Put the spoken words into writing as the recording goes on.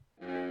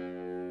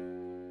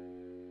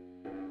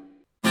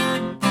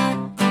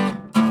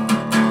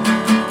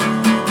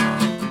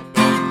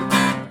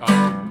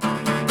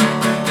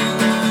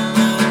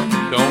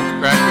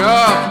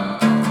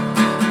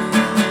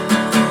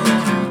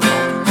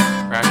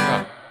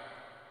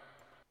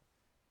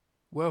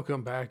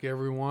Welcome back,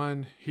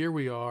 everyone. Here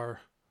we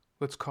are.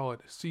 Let's call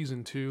it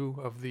season 2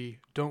 of the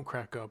Don't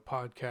Crack Up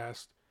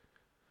podcast.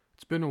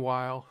 It's been a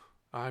while.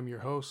 I'm your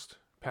host,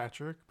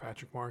 Patrick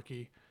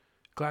Markey.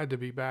 Glad to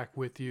be back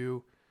with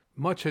you.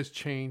 Much has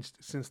changed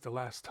since the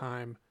last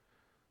time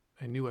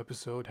a new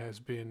episode has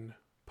been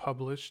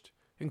published,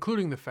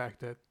 including the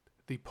fact that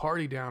the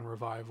Party Down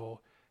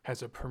revival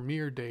has a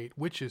premiere date,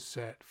 which is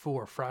set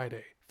for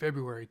Friday,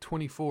 February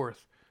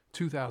 24th,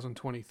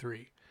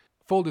 2023.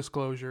 Full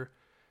disclosure,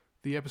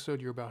 the episode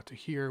you're about to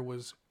hear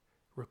was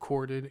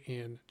recorded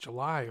in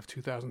July of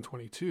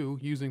 2022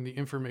 using the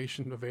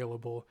information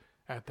available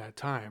at that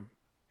time.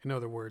 In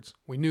other words,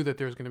 we knew that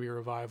there was going to be a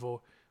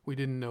revival. We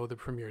didn't know the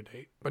premiere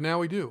date, but now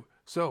we do.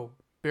 So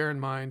bear in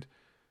mind,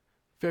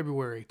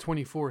 February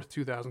 24th,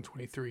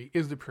 2023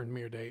 is the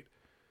premiere date.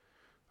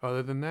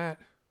 Other than that,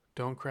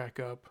 don't crack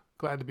up.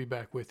 Glad to be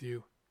back with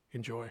you.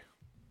 Enjoy.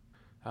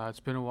 It's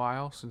been a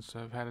while since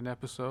I've had an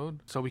episode.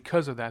 So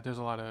because of that, there's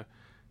a lot of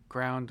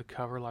ground to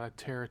cover, a lot of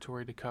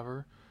territory to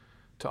cover.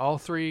 To all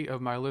three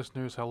of my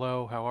listeners,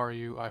 hello, how are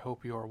you? I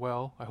hope you are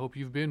well. I hope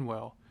you've been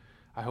well.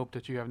 I hope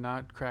that you have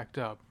not cracked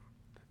up.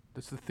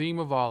 That's the theme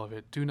of all of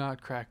it. Do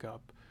not crack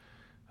up.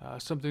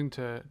 Something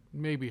to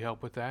maybe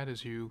help with that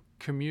as you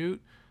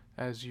commute,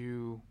 as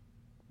you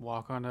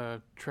walk on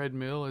a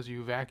treadmill, as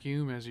you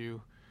vacuum, as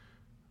you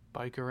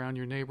bike around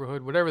your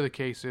neighborhood, whatever the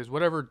case is,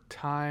 whatever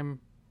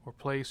time or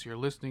place you're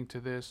listening to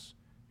this.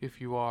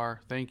 If you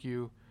are, thank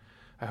you.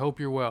 I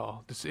hope you're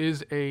well. This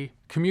is a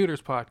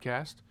commuter's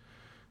podcast,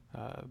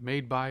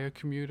 made by a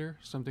commuter,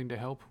 something to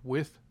help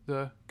with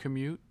the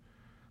commute.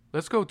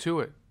 Let's go to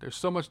it. There's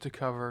so much to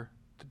cover.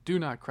 The Do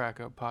Not Crack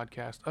Up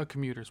podcast, a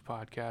commuter's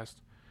podcast.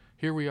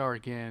 Here we are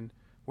again.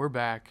 We're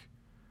back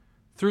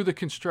through the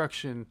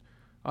construction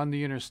on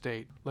the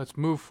interstate. Let's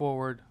move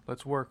forward.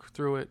 Let's work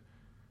through it.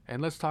 And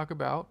let's talk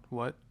about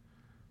what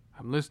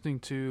I'm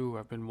listening to,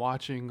 I've been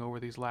watching over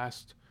these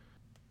last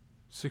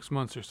 6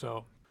 months or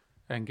so.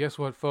 And guess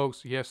what,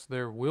 folks? Yes,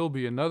 there will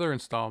be another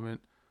installment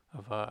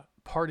of a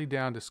Party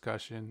Down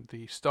discussion,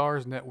 the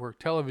Starz Network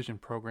television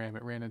program.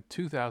 It ran in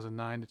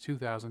 2009 to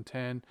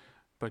 2010.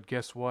 But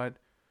guess what?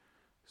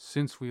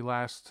 Since we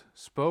last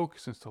spoke,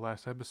 since the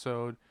last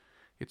episode,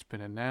 it's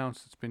been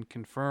announced, it's been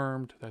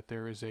confirmed that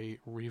there is a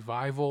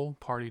revival.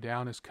 Party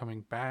Down is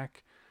coming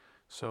back.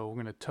 So we're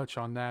going to touch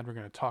on that. We're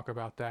going to talk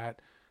about that.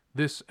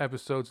 This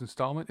episode's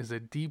installment is a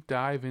deep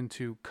dive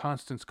into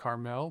Constance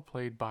Carmel,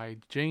 played by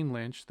Jane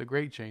Lynch, the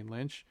great Jane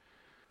Lynch.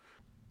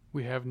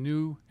 We have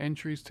new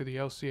entries to the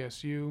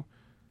LCSU.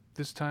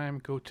 This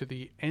time, go to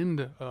the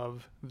end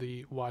of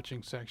the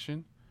watching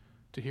section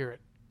to hear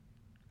it.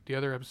 The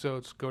other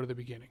episodes, go to the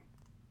beginning.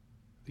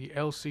 The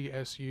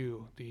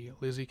LCSU, the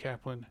Lizzie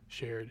Kaplan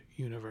Shared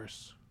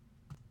Universe.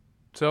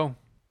 So,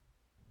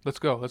 let's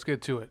go. Let's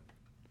get to it.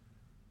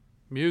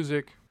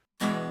 Music.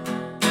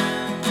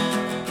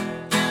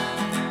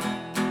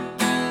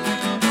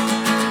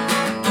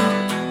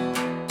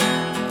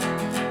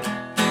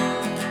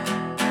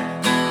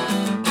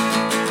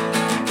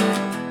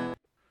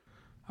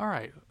 All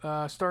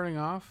right, starting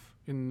off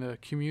in the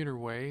commuter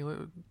way,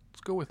 let's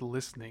go with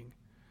listening.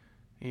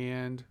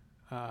 And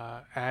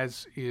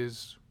as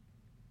is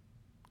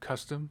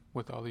custom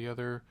with all the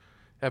other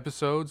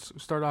episodes,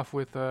 start off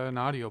with an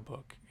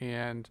audiobook.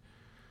 And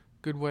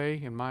good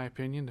way, in my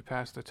opinion, to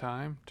pass the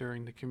time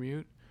during the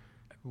commute.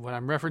 What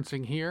I'm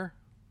referencing here,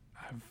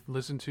 I've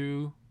listened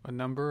to a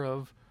number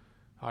of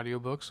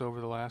audiobooks over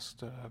the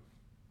last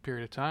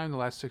period of time, the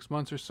last 6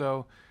 months or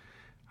so.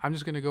 I'm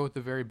just going to go with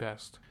the very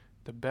best.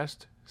 The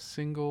best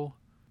single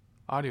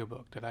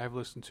audiobook that I've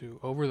listened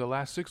to over the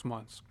last 6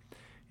 months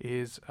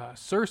is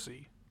Circe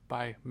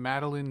by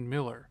Madeline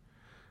Miller.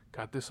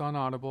 Got this on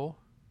Audible.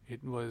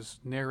 It was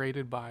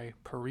narrated by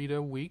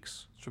Parita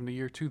Weeks. It's from the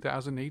year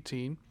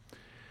 2018.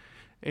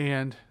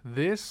 And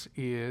this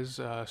is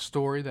a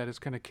story that is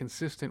kind of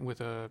consistent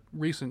with a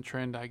recent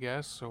trend, I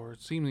guess, or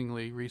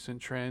seemingly recent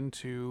trend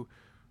to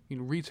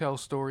retell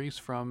stories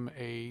from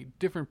a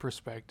different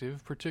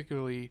perspective,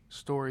 particularly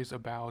stories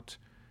about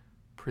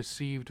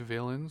perceived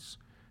villains,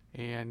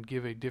 and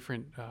give a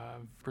different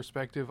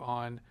perspective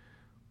on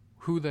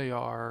who they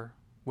are,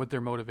 what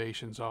their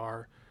motivations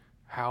are,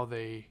 how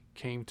they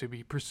came to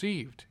be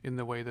perceived in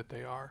the way that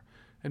they are,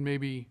 and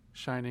maybe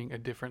shining a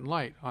different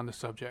light on the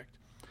subject.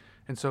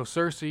 And so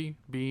Circe,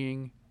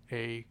 being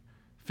a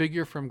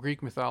figure from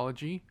Greek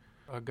mythology,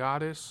 a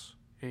goddess,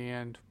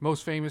 and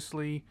most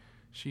famously,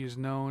 she is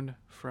known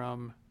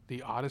from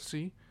the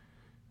Odyssey.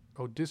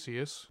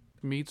 Odysseus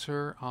meets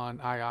her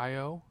on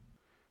Io.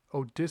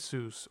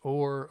 Odysseus,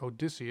 or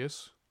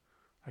Odysseus,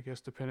 I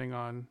guess depending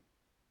on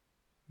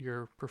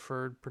your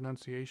preferred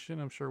pronunciation.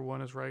 I'm sure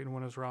one is right and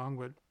one is wrong,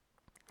 but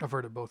I've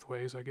heard it both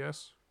ways, I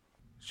guess.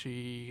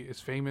 She is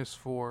famous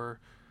for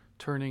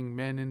turning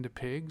men into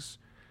pigs.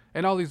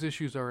 And all these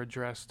issues are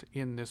addressed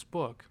in this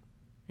book.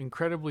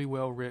 Incredibly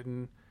well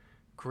written,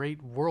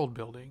 great world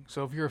building.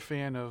 So if you're a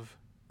fan of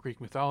Greek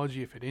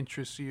mythology, if it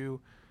interests you,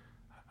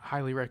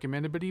 highly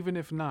recommended. But even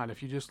if not,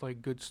 if you just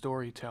like good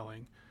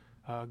storytelling,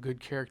 good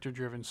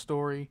character-driven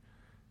story,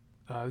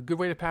 A good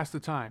way to pass the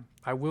time.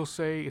 I will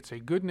say it's a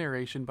good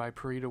narration by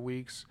Purita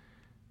Weeks.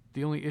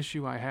 The only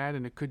issue I had,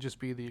 and it could just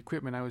be the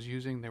equipment I was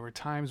using, there were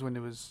times when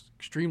it was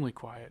extremely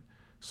quiet.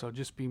 So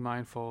just be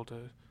mindful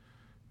to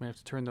may have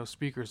to turn those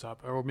speakers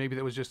up, or maybe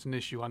that was just an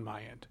issue on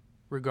my end.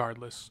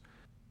 Regardless,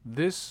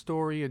 this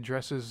story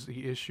addresses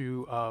the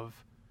issue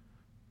of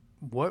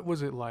what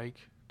was it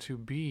like to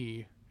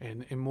be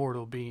an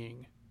immortal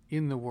being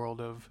in the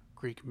world of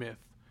Greek myth.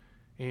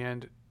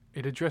 And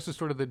it addresses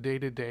sort of the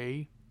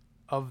day-to-day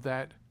of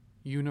that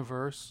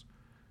universe,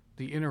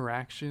 the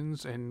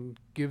interactions, and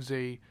gives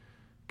a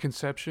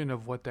conception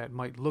of what that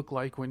might look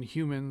like when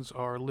humans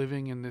are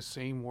living in this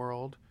same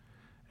world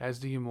as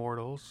the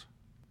immortals.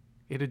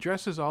 It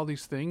addresses all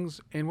these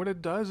things, and what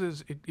it does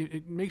is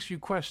it makes you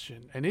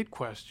question, and it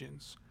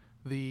questions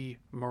the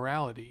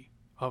morality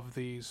of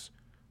these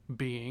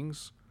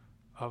beings,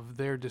 of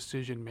their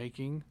decision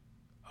making,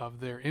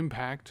 of their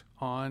impact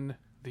on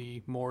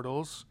the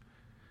mortals,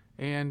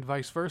 and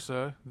vice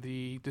versa,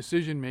 the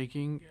decision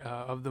making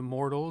of the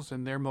mortals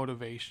and their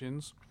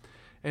motivations.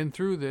 And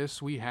through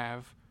this, we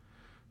have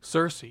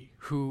Circe,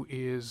 who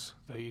is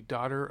the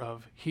daughter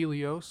of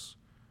Helios,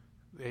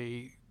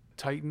 a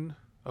titan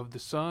of the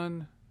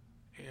sun,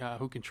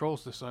 who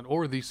controls the sun,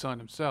 or the sun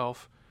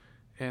himself,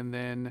 and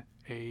then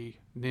a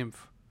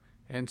nymph.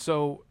 And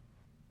so,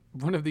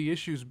 one of the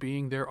issues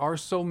being there are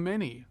so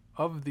many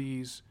of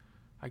these,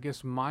 I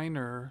guess,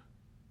 minor,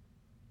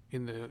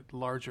 in the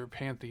larger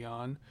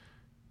pantheon,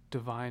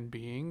 divine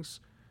beings,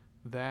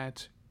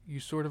 that you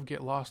sort of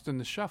get lost in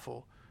the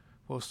shuffle.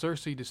 Well,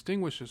 Circe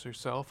distinguishes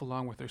herself,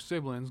 along with her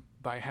siblings,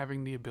 by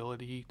having the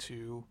ability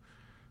to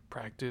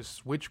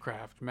practice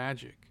witchcraft,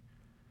 magic.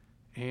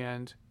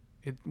 And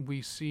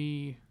we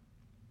see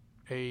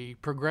a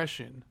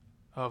progression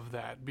of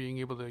that, being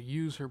able to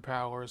use her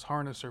powers,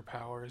 harness her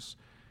powers.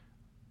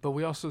 But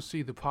we also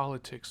see the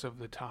politics of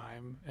the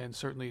time, and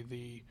certainly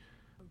the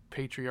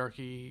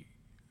patriarchal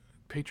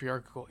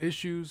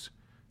issues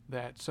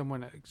that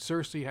someone like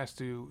Circe has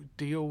to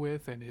deal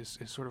with and is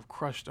sort of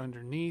crushed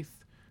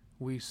underneath.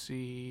 We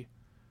see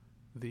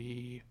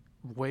the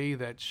way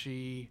that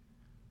she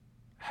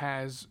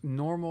has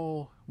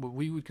normal, what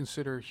we would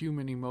consider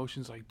human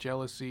emotions like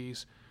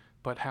jealousies,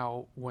 but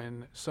how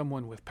when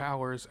someone with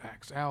powers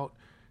acts out,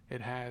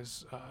 it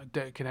has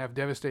can have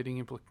devastating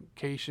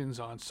implications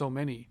on so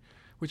many,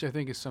 which I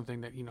think is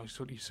something that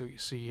sort of you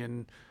see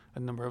in a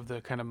number of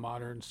the kind of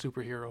modern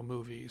superhero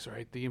movies,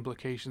 right? The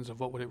implications of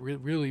what would it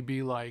really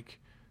be like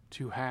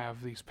to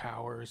have these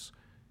powers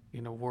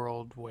in a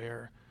world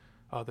where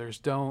others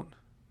don't.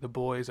 The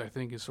Boys, I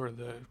think, is sort of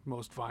the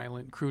most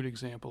violent, crude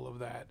example of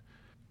that.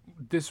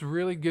 This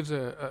really gives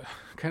a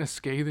kind of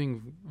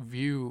scathing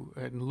view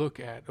and look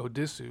at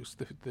Odysseus,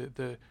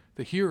 the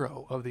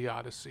hero of the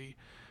Odyssey.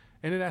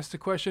 And it asks the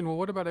question, well,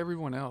 what about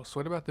everyone else?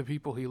 What about the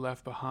people he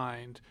left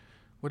behind?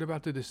 What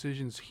about the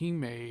decisions he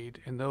made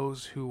and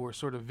those who were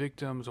sort of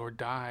victims or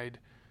died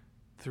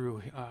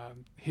through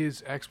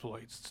his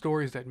exploits,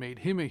 stories that made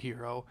him a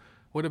hero?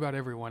 What about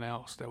everyone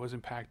else that was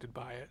impacted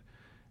by it?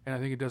 And I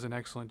think it does an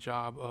excellent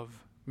job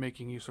of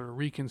making you sort of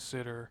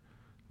reconsider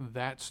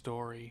that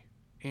story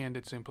and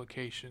its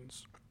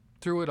implications.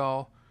 Through it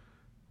all,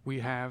 we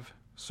have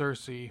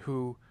Circe,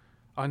 who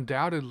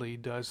undoubtedly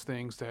does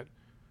things that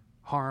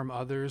harm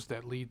others,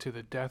 that lead to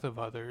the death of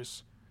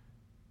others,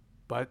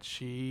 but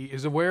she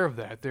is aware of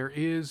that. There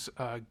is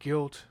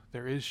guilt,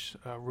 there is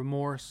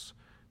remorse,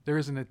 there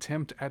is an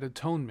attempt at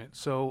atonement.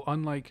 So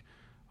unlike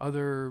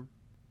other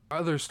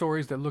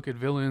stories that look at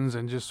villains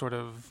and just sort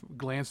of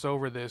glance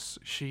over this,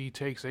 she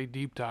takes a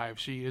deep dive.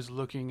 She is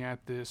looking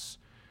at this,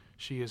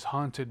 she is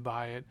haunted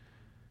by it,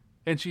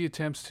 and she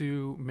attempts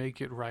to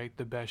make it right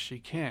the best she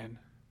can.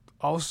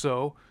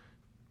 Also,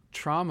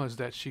 traumas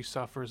that she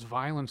suffers,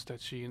 violence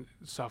that she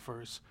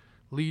suffers,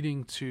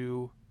 leading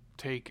to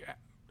take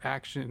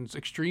actions,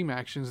 extreme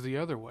actions the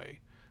other way,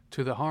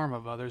 to the harm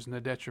of others and the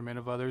detriment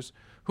of others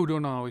who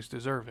don't always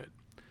deserve it.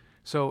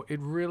 So it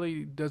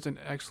really does an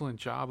excellent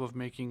job of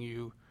making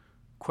you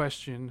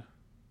question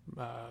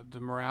the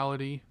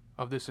morality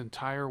of this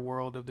entire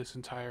world, of this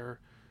entire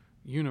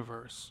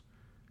universe.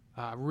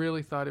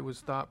 Really thought it was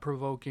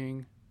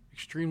thought-provoking,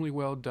 extremely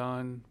well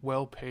done,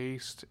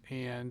 well-paced,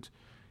 and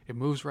it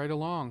moves right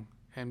along.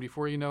 And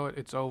before you know it,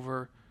 it's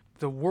over.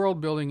 The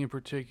world building in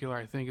particular,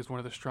 I think, is one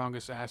of the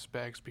strongest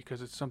aspects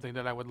because it's something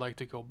that I would like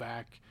to go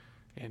back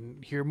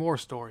and hear more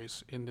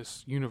stories in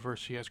this universe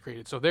she has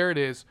created. So there it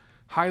is.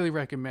 Highly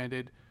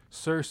recommended.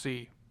 Circe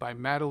by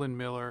Madeline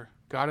Miller.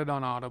 Got it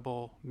on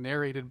Audible.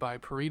 Narrated by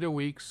Purita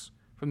Weeks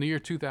from the year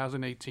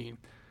 2018.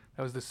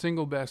 That was the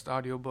single best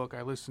audiobook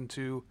I listened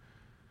to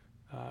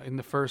in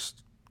the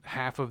first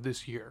half of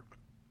this year.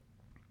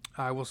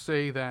 I will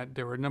say that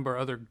there were a number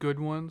of other good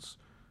ones,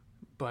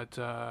 but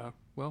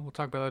we'll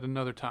talk about that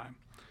another time.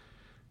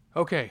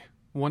 Okay,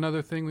 one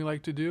other thing I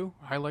like to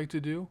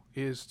do,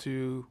 is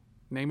to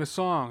name a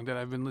song that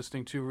I've been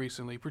listening to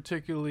recently,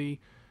 particularly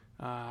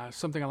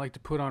something I like to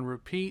put on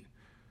repeat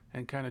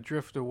and kind of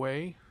drift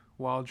away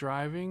while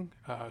driving.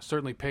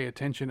 Certainly pay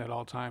attention at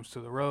all times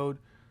to the road.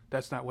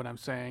 That's not what I'm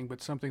saying,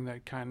 but something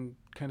that can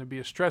kind of be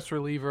a stress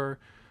reliever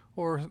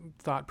or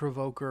thought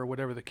provoker, or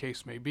whatever the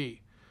case may be.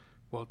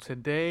 Well,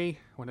 today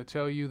I want to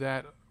tell you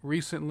that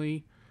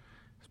recently,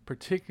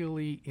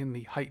 particularly in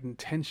the heightened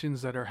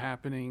tensions that are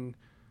happening,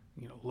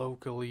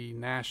 locally,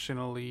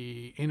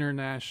 nationally,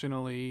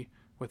 internationally,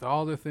 with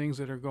all the things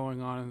that are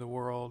going on in the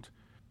world,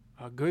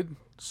 a good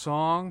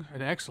song,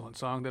 an excellent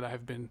song that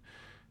I've been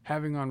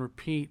having on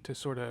repeat to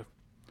sort of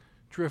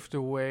drift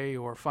away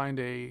or find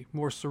a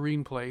more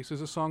serene place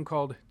is a song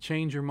called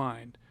Change Your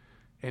Mind.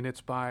 And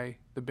it's by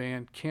the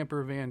band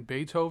Camper Van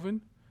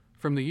Beethoven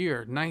from the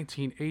year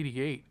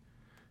 1988.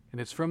 And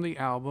it's from the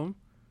album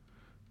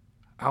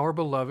Our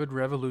Beloved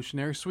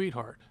Revolutionary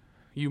Sweetheart.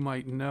 You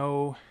might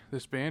know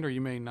this band or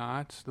you may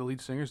not. The lead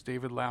singer is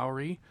David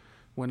Lowery.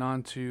 Went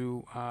on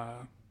to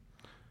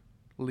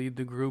lead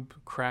the group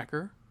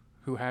Cracker,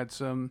 who had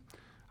some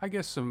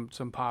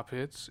pop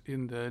hits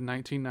in the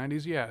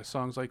 1990s. Yeah,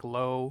 songs like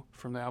Low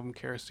from the album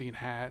Kerosene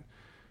Hat.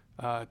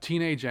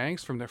 Teenage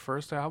Angst from their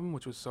first album,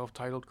 which was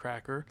self-titled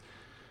Cracker.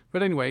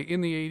 But anyway, in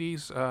the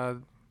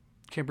 80s,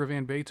 Camper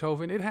Van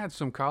Beethoven, it had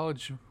some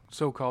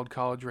so-called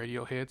college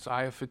radio hits.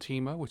 Eye of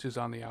Fatima, which is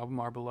on the album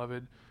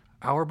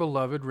Our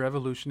Beloved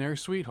Revolutionary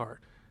Sweetheart.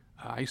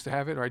 I used to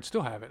have it, or I'd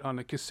still have it, on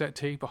a cassette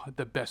tape,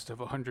 the best of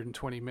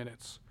 120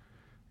 minutes.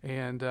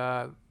 And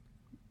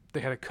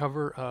they had a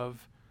cover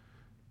of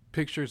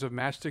Pictures of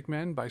Matchstick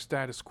Men by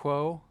Status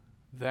Quo.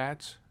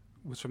 That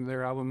was from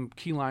their album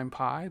Key Lime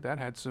Pie. That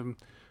had some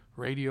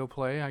radio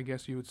play, I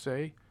guess you would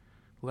say,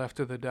 left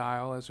of the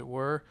dial, as it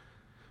were.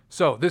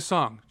 So this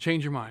song,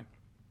 Change Your Mind.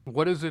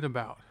 What is it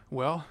about?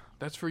 Well,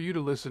 that's for you to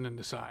listen and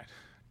decide.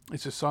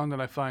 It's a song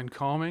that I find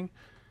calming.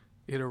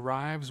 It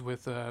arrives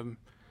with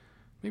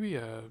maybe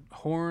a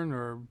horn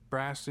or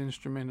brass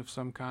instrument of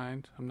some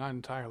kind. I'm not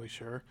entirely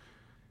sure.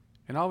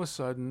 And all of a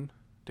sudden,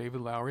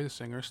 David Lowery, the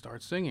singer,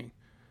 starts singing.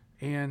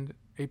 And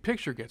a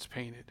picture gets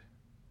painted.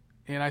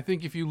 And I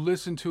think if you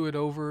listen to it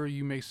over,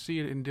 you may see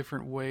it in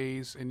different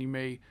ways and you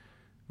may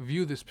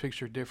view this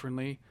picture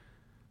differently.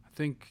 I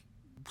think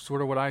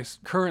sort of what I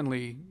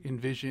currently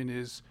envision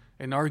is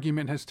an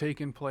argument has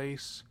taken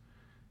place.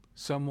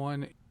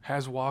 Someone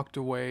has walked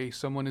away.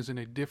 Someone is in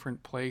a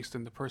different place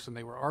than the person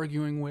they were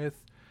arguing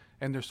with.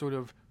 And they're sort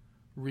of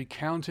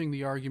recounting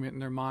the argument in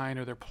their mind,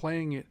 or they're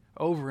playing it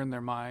over in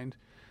their mind.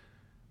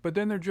 But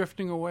then they're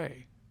drifting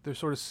away. They're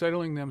sort of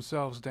settling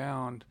themselves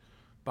down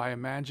by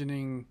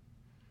imagining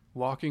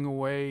walking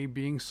away,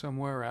 being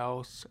somewhere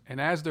else.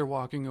 And as they're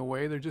walking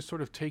away, they're just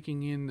sort of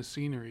taking in the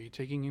scenery,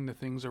 taking in the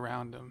things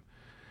around them.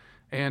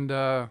 And,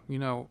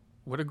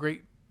 what a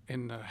great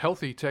and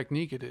healthy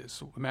technique it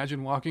is.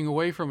 Imagine walking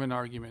away from an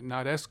argument,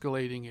 not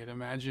escalating it.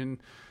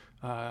 Imagine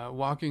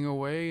walking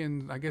away,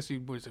 and I guess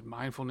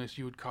mindfulness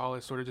you would call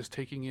it, sort of just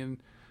taking in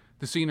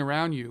the scene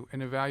around you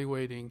and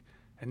evaluating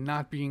and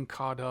not being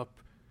caught up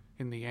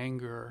in the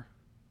anger,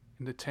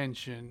 in the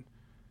tension,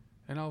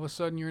 and all of a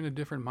sudden you're in a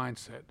different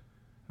mindset.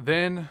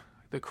 Then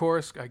the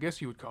chorus, I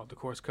guess you would call it the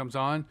chorus, comes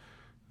on.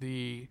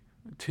 The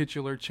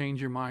titular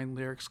Change Your Mind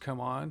lyrics come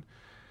on.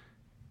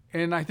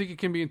 And I think it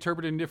can be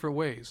interpreted in different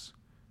ways.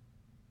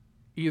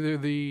 Either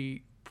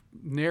the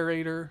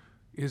narrator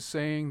is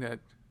saying that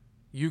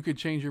you could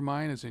change your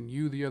mind, as in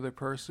you, the other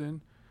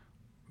person.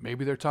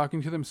 Maybe they're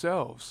talking to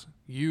themselves.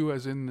 You,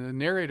 as in the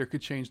narrator,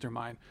 could change their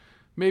mind.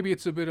 Maybe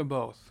it's a bit of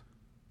both.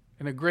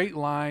 And a great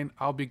line,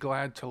 I'll be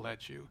glad to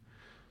let you.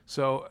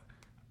 So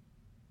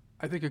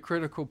I think a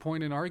critical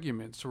point in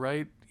arguments,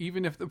 right?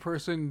 Even if the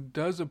person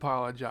does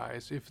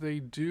apologize, if they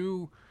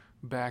do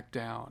back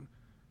down,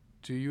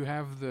 do you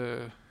have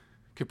the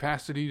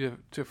capacity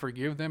to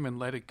forgive them and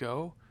let it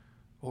go?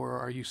 Or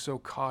are you so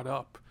caught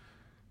up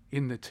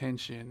in the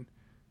tension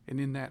and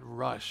in that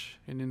rush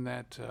and in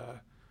that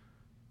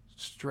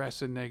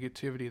stress and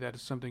negativity that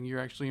is something you're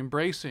actually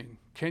embracing?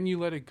 Can you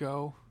let it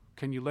go?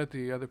 Can you let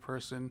the other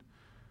person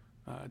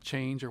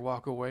change or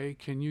walk away?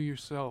 Can you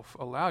yourself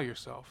allow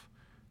yourself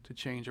to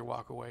change or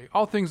walk away?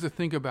 All things to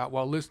think about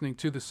while listening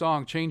to the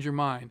song Change Your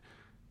Mind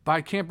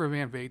by Camper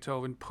Van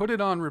Beethoven. Put it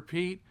on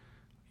repeat.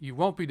 You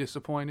won't be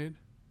disappointed,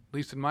 at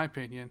least in my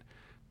opinion.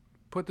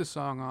 Put the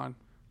song on,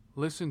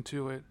 listen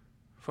to it,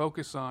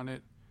 focus on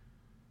it,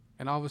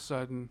 and all of a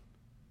sudden,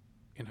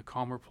 in a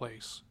calmer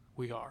place,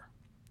 we are.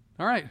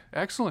 All right,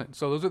 excellent.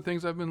 So those are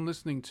things I've been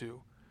listening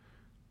to.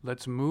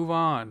 Let's move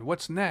on.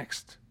 What's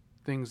next?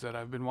 Things that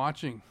I've been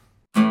watching.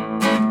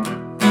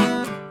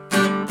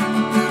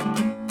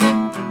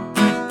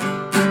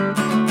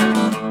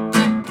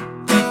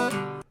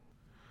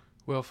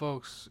 Well,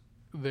 folks,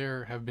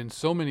 there have been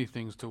so many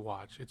things to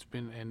watch. It's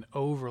been an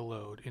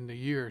overload in the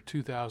year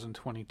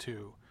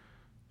 2022.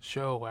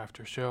 Show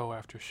after show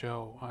after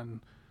show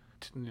on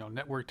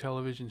network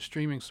television,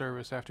 streaming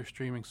service after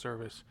streaming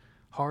service.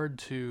 Hard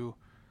to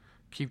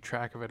keep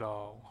track of it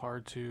all.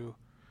 Hard to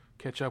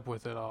catch up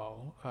with it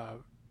all.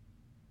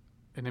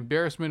 An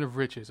embarrassment of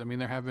riches. I mean,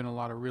 there have been a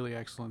lot of really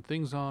excellent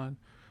things on,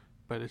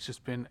 but it's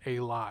just been a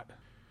lot.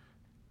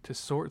 To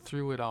sort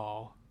through it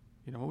all,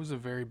 what was the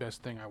very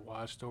best thing I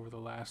watched over the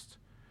last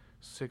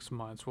 6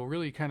 months? Well,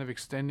 really kind of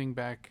extending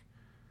back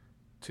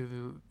to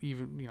the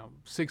even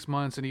 6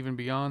 months and even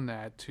beyond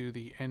that to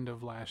the end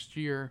of last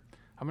year.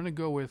 I'm going to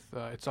go with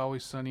It's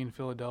Always Sunny in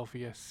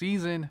Philadelphia,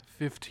 season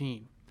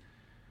 15.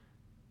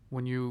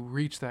 When you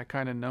reach that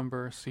kind of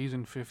number,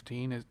 season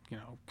 15, is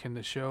can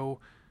the show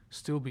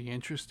still be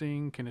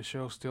interesting? Can the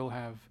show still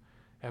have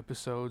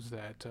episodes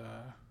that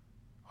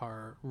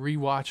are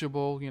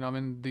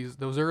rewatchable?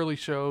 Those early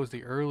shows,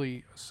 the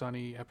early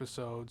Sunny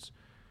episodes,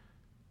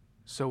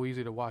 so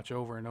easy to watch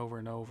over and over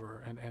and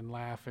over and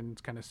laugh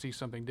and kind of see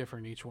something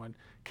different in each one.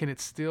 Can it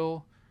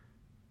still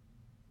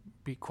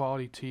be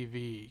quality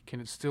TV? Can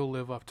it still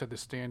live up to the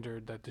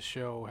standard that the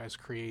show has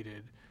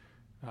created?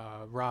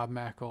 Rob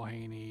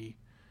McElhenney,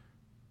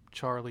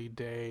 Charlie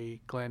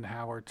Day, Glenn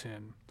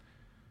Howerton.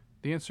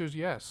 The answer is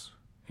yes.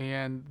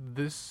 And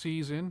this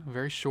season,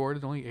 very short,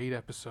 it's only 8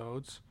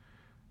 episodes,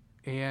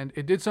 and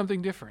it did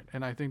something different.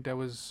 And I think that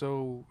was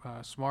so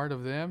smart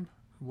of them,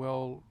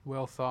 well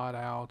thought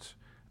out.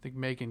 I think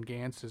Megan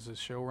Gantz is a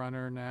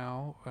showrunner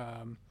now,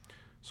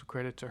 so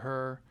credit to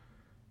her.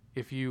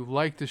 If you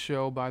like the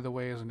show, by the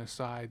way, as an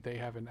aside, they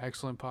have an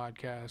excellent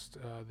podcast,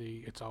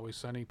 the It's Always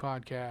Sunny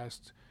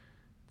podcast.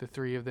 The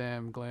 3 of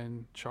them,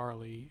 Glenn,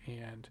 Charlie,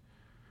 and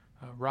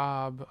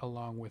Rob,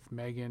 along with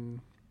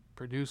Megan,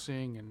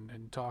 producing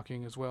and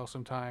talking as well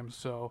sometimes.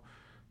 So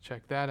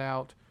check that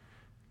out.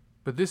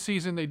 But this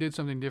season they did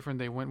something different.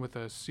 They went with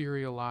a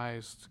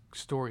serialized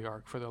story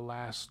arc for the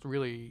last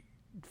really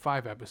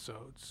 5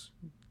 episodes.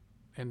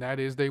 And that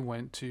is they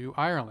went to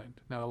Ireland.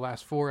 Now the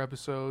last 4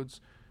 episodes,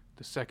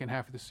 the second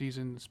half of the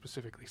season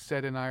specifically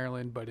set in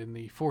Ireland, but in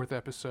the 4th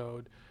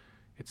episode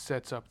it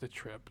sets up the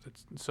trip.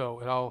 So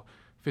it all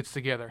fits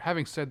together.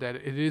 Having said that,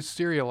 it is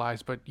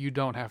serialized, but you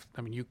don't have,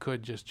 you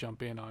could just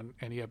jump in on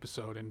any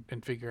episode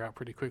and figure out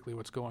pretty quickly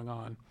what's going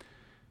on.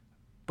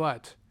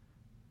 But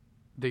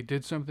they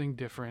did something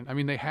different.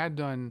 They had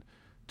done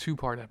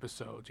 2-part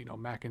episodes,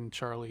 Mac and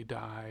Charlie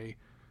die,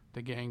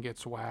 the gang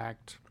gets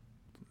whacked,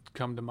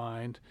 come to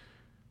mind.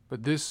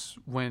 But this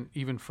went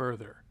even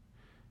further.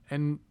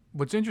 And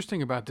what's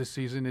interesting about this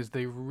season is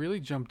they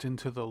really jumped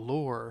into the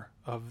lore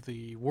of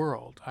the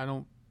world. I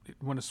don't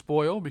want to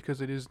spoil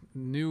because it is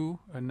new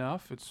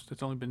enough.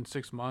 It's only been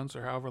 6 months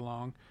or however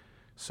long.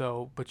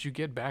 But you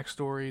get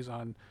backstories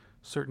on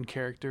certain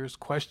characters,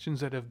 questions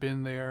that have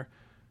been there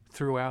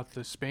throughout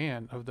the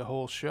span of the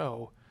whole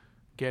show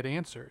get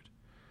answered.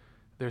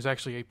 There's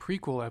actually a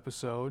prequel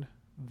episode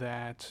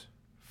that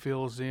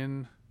fills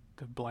in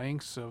the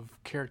blanks of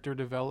character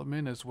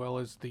development as well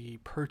as the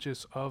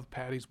purchase of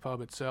Paddy's Pub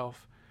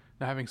itself.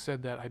 Now, having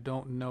said that, I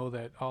don't know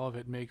that all of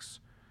it makes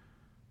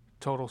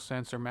total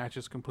sense or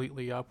matches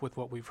completely up with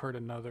what we've heard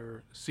in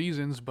other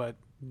seasons, but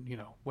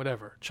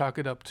whatever, chalk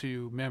it up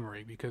to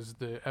memory because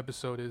the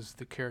episode is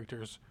the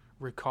characters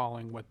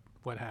recalling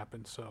what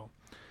happened. So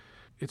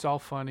it's all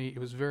funny. It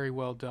was very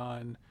well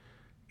done,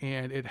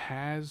 and it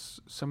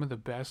has some of the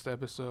best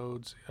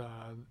episodes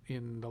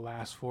in the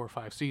last 4 or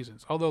 5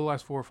 seasons, although the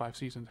last 4 or 5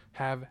 seasons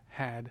have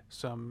had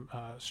some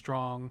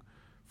strong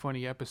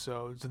funny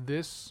episodes.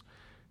 This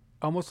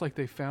almost like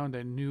they found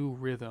a new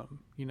rhythm,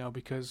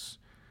 because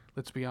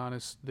let's be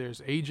honest,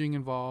 there's aging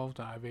involved.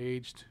 I've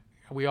aged.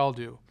 We all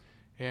do,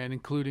 and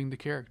including the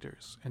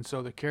characters. And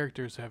so the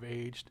characters have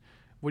aged.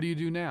 What do you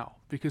do now?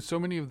 Because so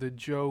many of the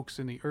jokes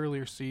in the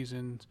earlier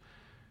seasons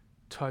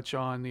touch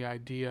on the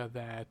idea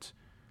that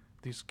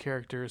these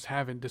characters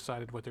haven't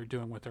decided what they're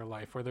doing with their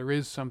life, or there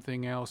is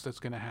something else that's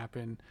going to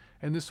happen.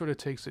 And this sort of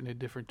takes it in a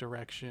different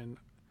direction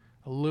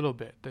a little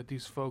bit, that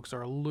these folks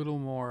are a little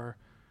more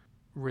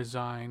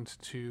resigned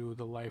to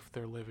the life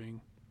they're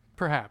living.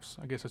 Perhaps.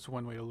 I guess that's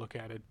one way to look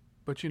at it.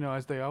 But,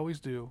 as they always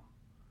do,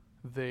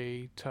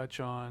 they touch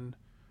on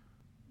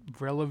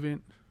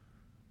relevant,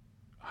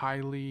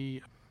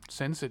 highly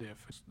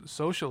sensitive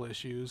social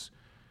issues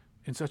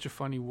in such a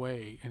funny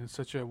way, and in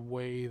such a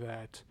way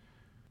that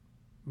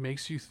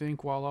makes you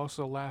think while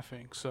also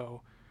laughing.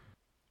 So,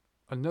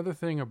 another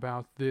thing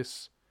about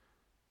this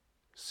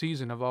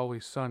season of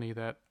Always Sunny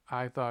that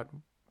I thought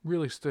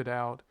really stood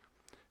out,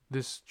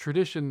 this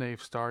tradition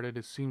they've started,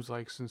 it seems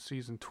like since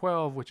season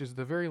 12, which is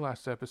the very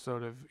last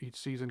episode of each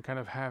season, kind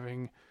of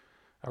having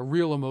a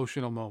real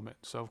emotional moment.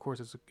 So of course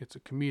it's a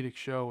comedic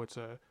show. It's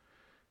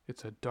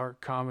a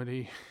dark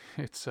comedy.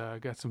 It's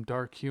got some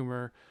dark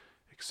humor,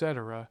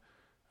 etc.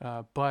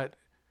 But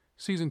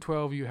season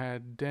 12, you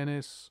had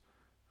Dennis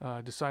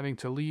deciding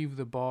to leave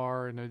the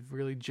bar in a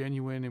really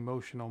genuine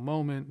emotional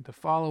moment. The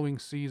following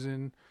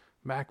season,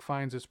 Mac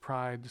finds his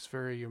pride, this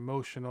very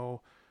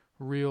emotional,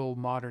 real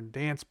modern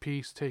dance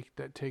piece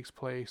that takes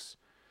place.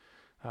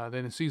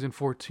 Then in season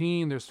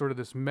 14, there's sort of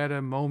this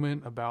meta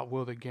moment about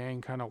will the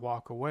gang kind of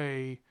walk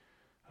away?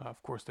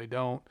 Of course they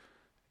don't.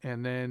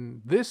 And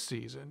then this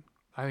season,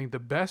 I think the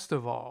best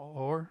of all,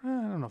 or I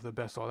don't know if the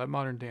best of all, that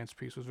modern dance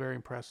piece was very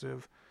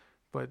impressive.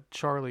 But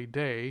Charlie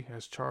Day,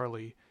 as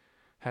Charlie,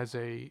 has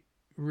a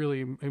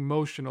really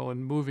emotional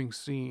and moving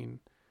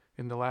scene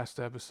in the last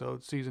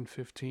episode, season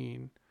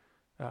 15,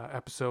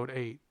 episode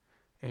 8.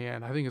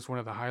 And I think it's one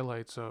of the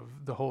highlights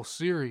of the whole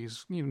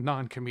series,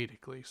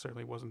 non-comedically.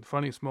 Certainly wasn't the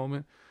funniest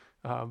moment,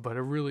 but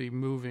a really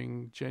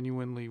moving,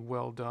 genuinely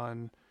well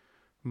done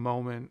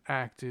moment,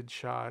 acted,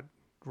 shot,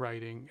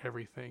 writing,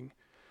 everything.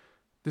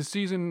 This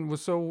season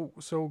was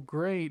so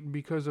great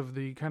because of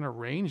the kind of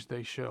range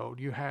they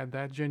showed. You had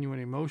that genuine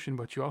emotion,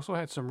 but you also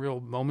had some real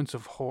moments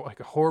of like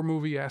a horror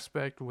movie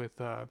aspect with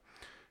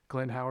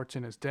Glenn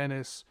Howerton as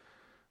Dennis,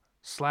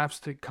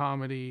 slapstick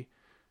comedy,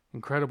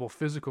 incredible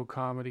physical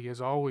comedy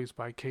as always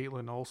by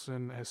Caitlin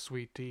Olsen as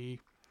Sweet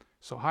D.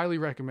 So highly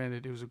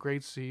recommended. It was a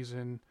great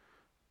season.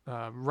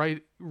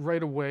 Right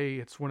away,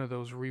 it's one of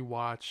those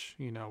rewatch.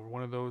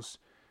 One of those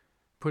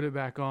put it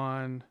back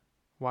on,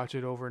 watch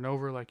it over and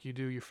over like you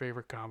do your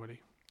favorite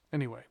comedy.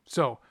 Anyway,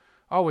 so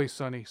Always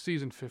Sunny,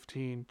 season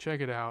 15.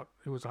 Check it out.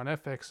 It was on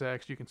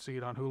FXX. You can see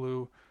it on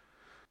Hulu,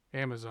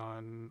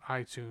 Amazon,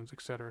 iTunes,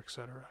 etc.,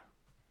 etc.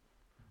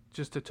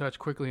 Just to touch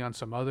quickly on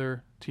some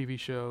other TV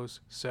shows,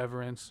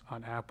 Severance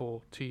on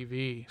Apple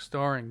TV,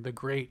 starring the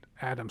great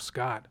Adam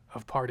Scott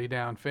of Party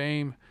Down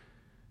fame.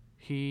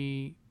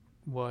 He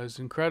was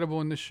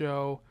incredible in the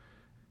show.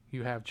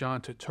 You have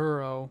John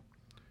Turturro.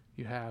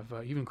 You have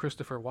even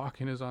Christopher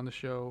Walken is on the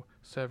show.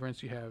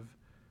 Severance. You have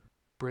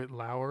Britt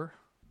Lauer,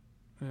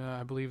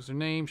 I believe is her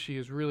name. She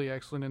is really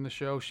excellent in the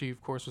show. She,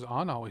 of course, was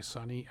on Always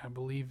Sunny, I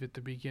believe, at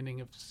the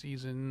beginning of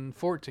season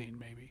 14,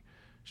 maybe.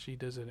 She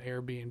does an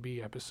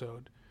Airbnb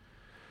episode.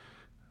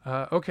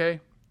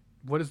 Okay,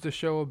 what is the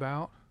show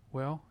about?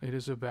 Well, it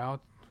is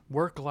about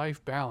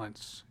work-life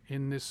balance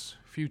in this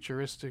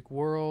futuristic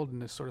world, in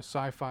this sort of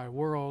sci-fi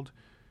world.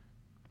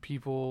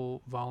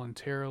 People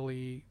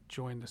voluntarily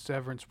join the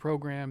Severance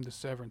program. The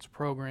Severance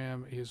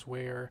program is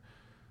where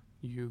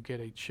you get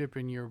a chip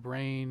in your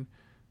brain,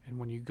 and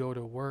when you go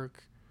to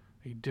work,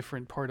 a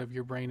different part of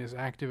your brain is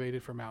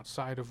activated from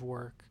outside of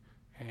work,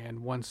 and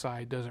one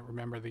side doesn't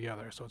remember the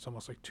other. So it's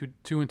almost like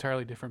two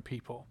entirely different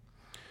people.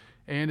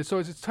 And so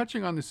it's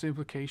touching on this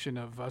implication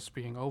of us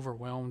being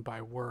overwhelmed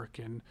by work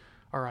and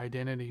our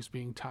identities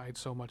being tied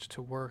so much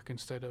to work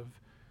instead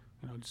of,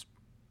 just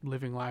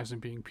living lives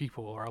and being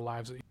people, or our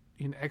lives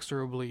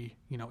inexorably,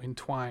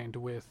 entwined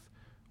with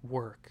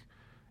work.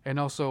 And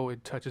also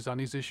it touches on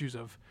these issues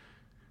of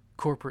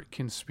corporate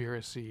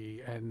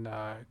conspiracy and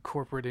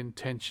corporate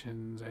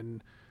intentions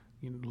and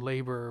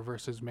labor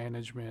versus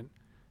management.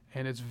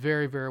 And it's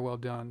very, very well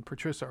done.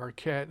 Patricia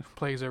Arquette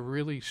plays a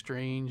really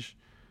strange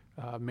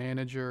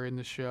manager in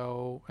the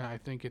show, and I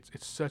think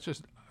it's such a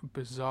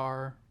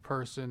bizarre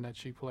person that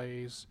she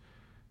plays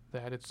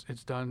that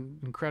it's done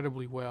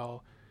incredibly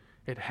well.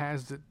 It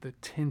has the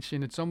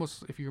tension. It's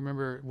almost, if you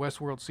remember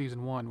Westworld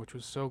season 1, which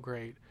was so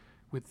great,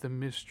 with the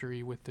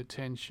mystery, with the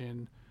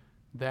tension.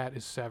 That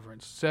is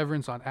Severance.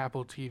 Severance on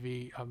Apple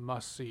TV, a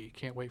must see.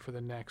 Can't wait for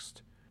the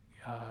next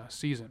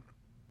season.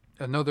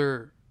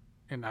 Another,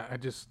 and I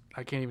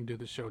can't even do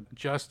the show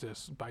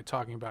justice by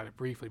talking about it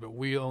briefly, but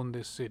We Own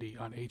This City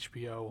on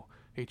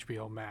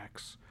HBO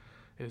Max.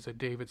 It is a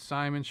David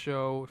Simon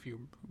show.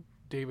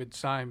 David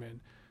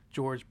Simon,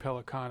 George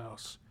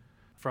Pelecanos,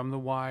 from The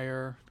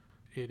Wire.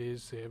 It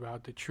is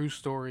about the true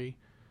story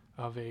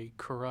of a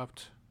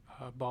corrupt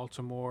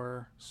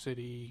Baltimore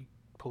City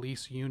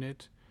police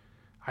unit.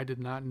 I did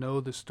not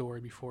know the story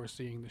before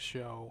seeing the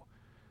show,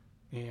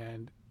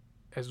 and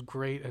as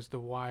great as The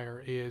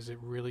Wire is, it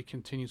really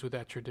continues with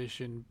that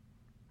tradition,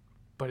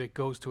 but it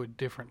goes to a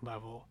different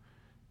level.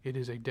 It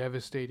is a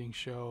devastating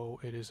show.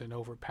 It is an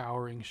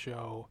overpowering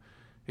show.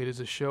 It is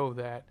a show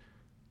that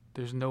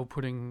there's no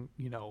putting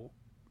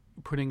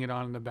it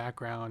on in the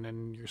background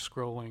and you're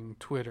scrolling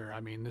Twitter. I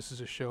mean, this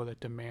is a show that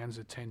demands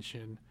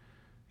attention,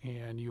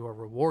 and you are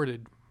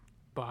rewarded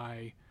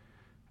by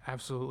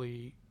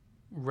absolutely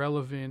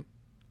relevant,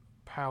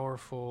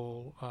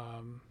 powerful,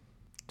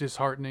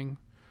 disheartening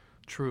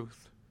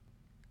truth.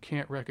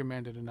 Can't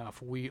recommend it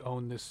enough. We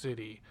Own This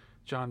City.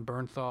 John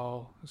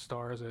Bernthal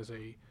stars as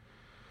a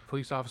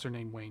police officer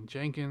named Wayne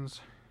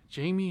Jenkins.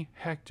 Jamie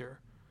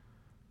Hector,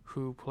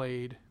 who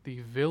played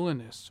the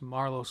villainous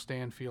Marlo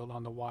Stanfield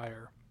on The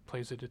Wire,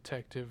 plays a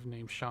detective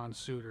named Sean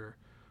Suter.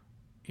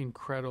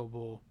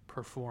 Incredible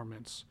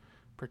performance,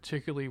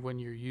 particularly when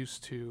you're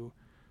used to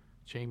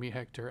Jamie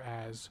Hector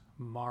as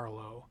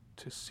Marlo.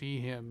 To see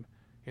him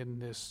in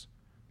this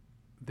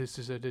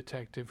is a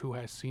detective who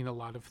has seen a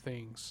lot of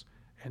things,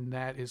 and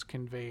that is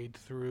conveyed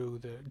through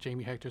the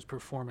Jamie Hector's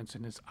performance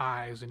in his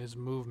eyes and his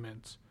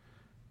movements.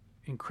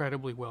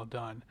 Incredibly well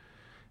done.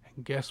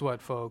 And guess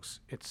what,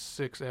 folks? It's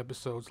 6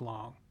 episodes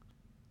long.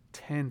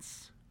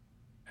 Tense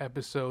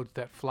episodes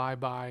that fly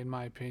by, in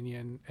my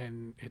opinion,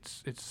 and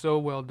it's so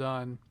well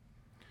done.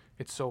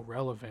 It's so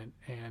relevant,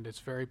 and it's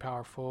very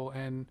powerful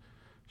and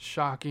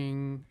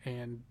shocking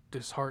and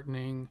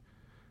disheartening.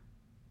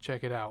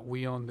 Check it out.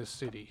 We Own This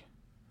City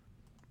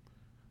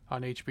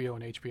on HBO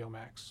and HBO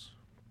Max.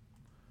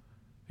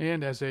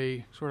 And as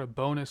a sort of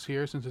bonus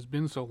here, since it's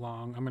been so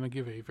long, I'm going to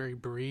give a very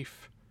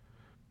brief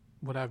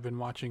what I've been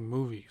watching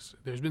movies.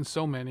 There's been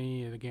so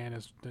many, and again,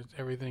 as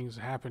everything's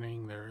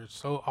happening, there's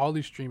all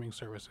these streaming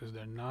services,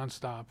 they're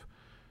nonstop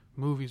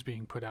movies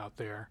being put out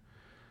there.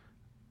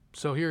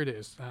 So here it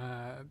is.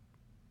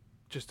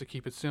 just to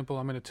keep it simple,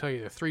 I'm going to tell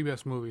you the 3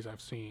 best movies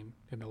I've seen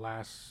in the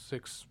last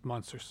 6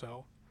 months or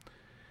so.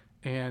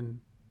 And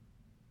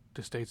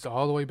this dates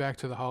all the way back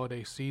to the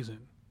holiday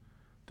season.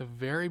 The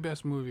very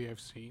best movie I've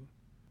seen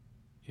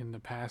in the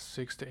past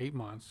 6 to 8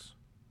 months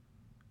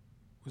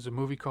was a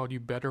movie called You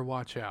Better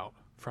Watch Out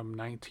from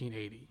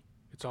 1980.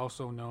 It's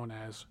also known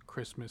as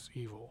Christmas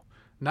Evil.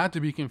 Not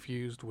to be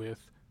confused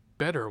with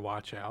Better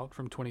Watch Out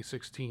from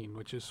 2016,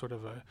 which is sort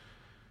of a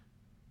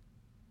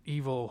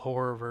evil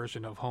horror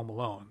version of Home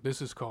Alone.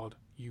 This is called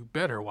You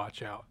Better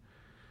Watch Out,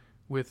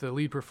 with the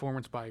lead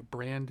performance by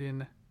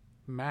Brandon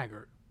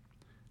Maggart.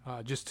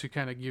 Just to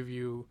kind of give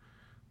you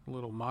a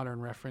little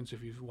modern reference,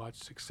 if you've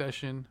watched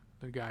Succession,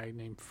 the guy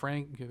named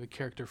Frank, the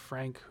character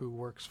Frank, who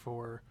works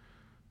for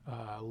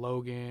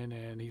Logan,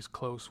 and he's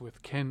close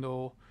with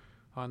Kendall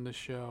on the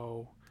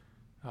show.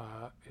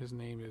 His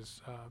name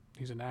is,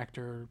 he's an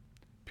actor,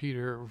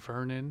 Peter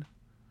Vernon,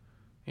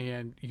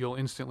 and you'll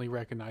instantly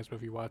recognize him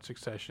if you watch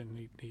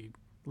Succession. He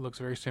looks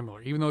very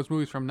similar, even though it's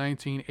movies from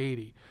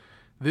 1980.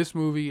 This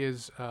movie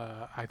is,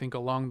 I think,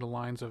 along the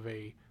lines of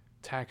a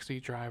Taxi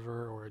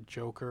Driver or a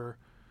Joker,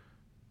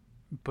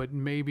 but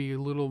maybe a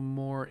little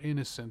more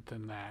innocent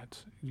than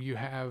that. You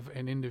have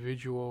an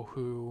individual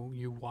who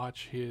you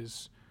watch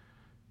his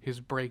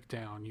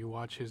breakdown, you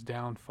watch his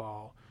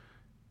downfall.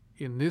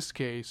 In this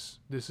case,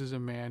 this is a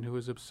man who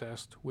is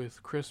obsessed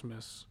with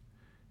Christmas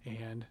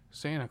and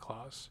Santa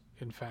Claus.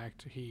 In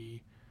fact,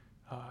 he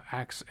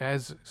acts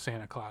as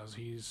Santa Claus.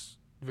 He's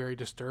very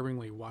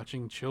disturbingly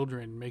watching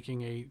children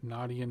making a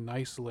naughty and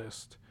nice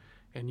list,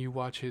 and you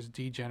watch his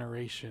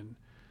degeneration.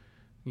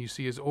 You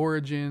see his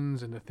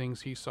origins and the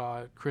things he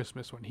saw at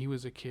Christmas when he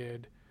was a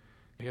kid.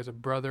 He has a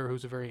brother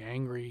who's a very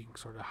angry,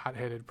 sort of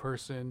hot-headed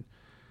person.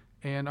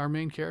 And our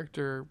main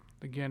character,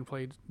 again,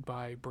 played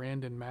by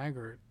Brandon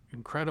Maggart,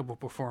 incredible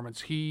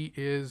performance. He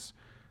is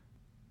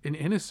an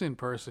innocent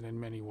person in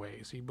many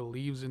ways. He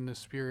believes in the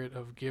spirit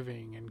of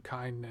giving and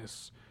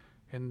kindness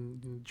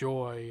and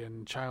joy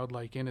and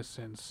childlike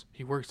innocence.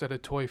 He works at a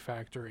toy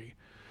factory,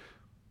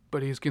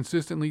 but he's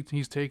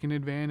taken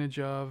advantage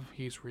of,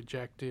 he's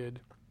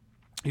rejected,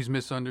 he's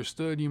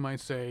misunderstood, you might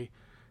say,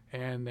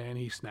 and then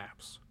he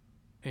snaps.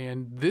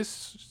 And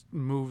this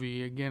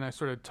movie, again, I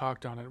sort of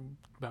talked on it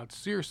about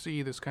Circe,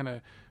 this kind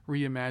of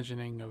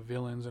reimagining of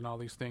villains and all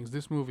these things.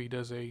 This movie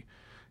does a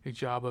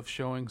job of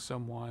showing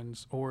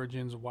someone's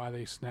origins, why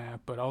they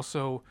snap, but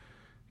also,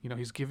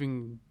 he's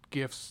giving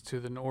gifts to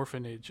an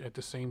orphanage at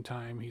the same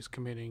time he's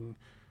committing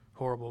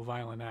horrible,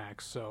 violent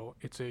acts. So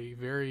it's a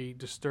very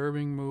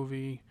disturbing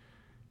movie.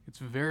 It's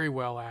very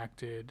well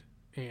acted.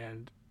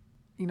 And,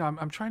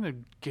 I'm trying to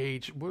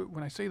gauge,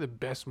 when I say the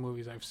best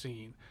movies I've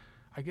seen,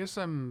 I guess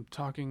I'm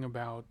talking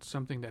about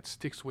something that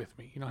sticks with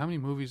me. How many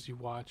movies you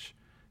watch,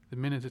 the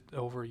minute it's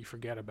over, you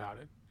forget about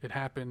it. It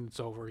happened, it's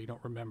over, you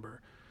don't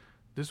remember.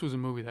 This was a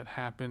movie that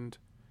happened,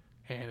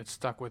 and it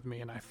stuck with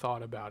me, and I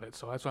thought about it.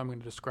 So that's why I'm going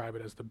to describe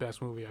it as the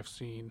best movie I've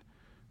seen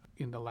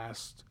in the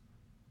last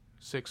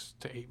 6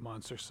 to 8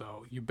 months or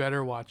so. You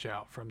Better Watch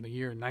Out, from the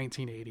year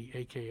 1980,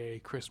 a.k.a.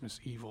 Christmas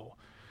Evil.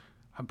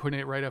 I'm putting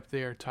it right up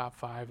there, top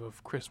 5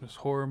 of Christmas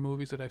horror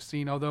movies that I've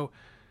seen, although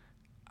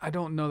I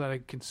don't know that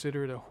I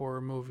consider it a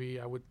horror movie.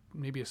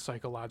 Maybe a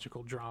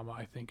psychological drama,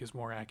 I think, is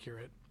more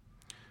accurate.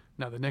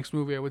 Now, the next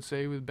movie I would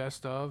say with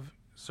best of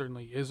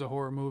certainly is a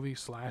horror movie,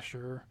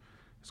 slasher.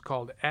 It's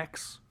called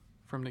X,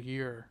 from the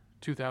year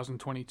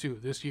 2022.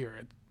 This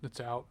year,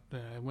 it's out.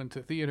 It went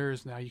to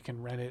theaters. Now you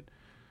can rent it.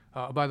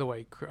 By the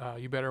way,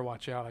 You Better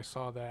Watch Out. I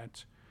saw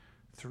that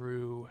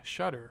through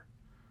Shudder,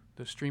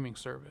 the streaming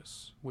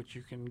service, which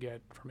you can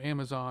get from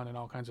Amazon and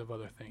all kinds of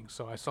other things.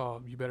 So I saw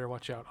You Better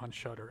Watch Out on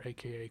Shudder,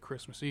 aka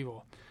Christmas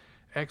Evil.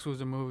 X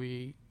was a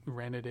movie,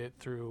 rented it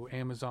through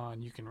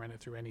Amazon. You can rent it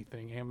through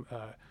anything,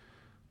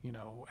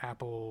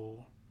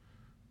 Apple,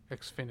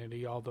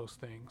 Xfinity, all those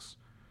things.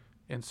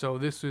 And so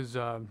this is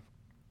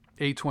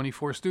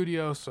A24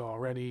 Studio, so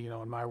already,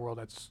 in my world,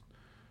 that's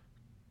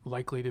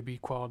likely to be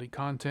quality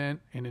content,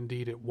 and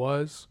indeed it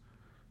was.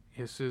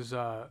 This is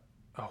a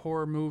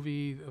horror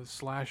movie, a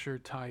slasher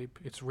type.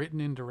 It's written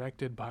and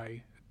directed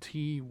by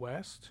T.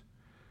 West.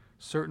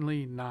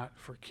 Certainly not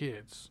for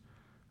kids.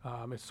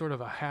 It's sort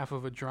of a half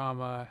of a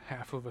drama,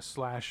 half of a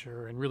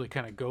slasher, and really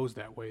kind of goes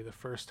that way. The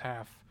first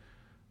half,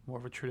 more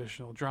of a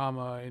traditional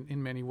drama, and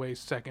in many ways,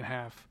 second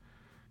half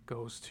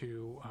goes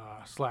to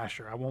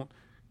slasher. I won't,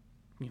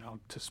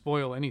 to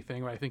spoil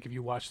anything, but I think if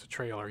you watch the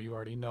trailer, you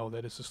already know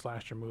that it's a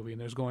slasher movie,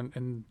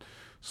 and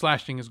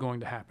slashing is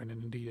going to happen,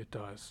 and indeed it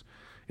does.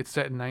 It's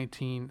set in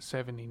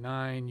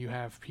 1979. You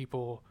have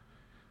people,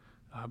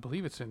 I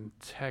believe it's in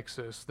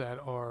Texas, that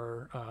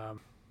are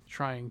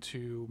trying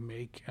to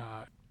make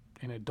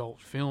an adult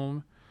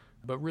film,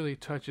 but really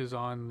touches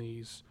on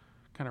these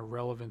kind of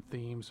relevant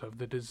themes of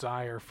the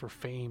desire for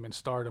fame and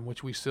stardom,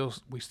 which we still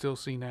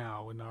see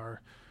now in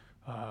our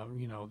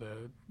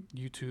the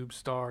YouTube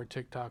star,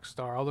 TikTok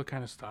star, all that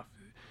kind of stuff.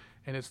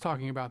 And it's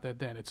talking about that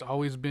then. It's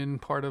always been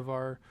part of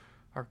our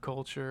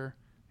culture,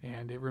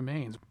 and it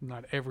remains.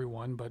 Not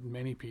everyone, but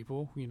many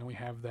people. We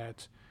have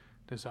that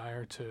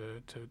desire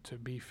to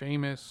be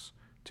famous,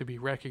 to be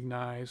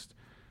recognized,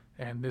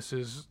 and this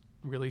is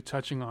really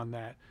touching on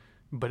that.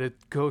 But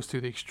it goes to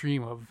the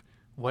extreme of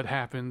what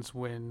happens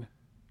when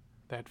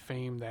that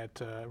fame,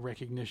 that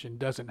recognition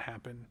doesn't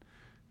happen.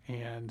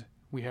 And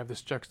we have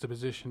this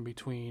juxtaposition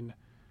between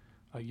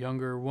a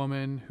younger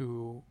woman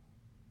who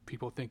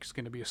people think is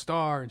going to be a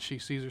star and she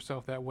sees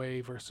herself that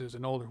way versus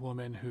an older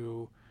woman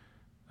who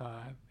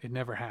it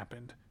never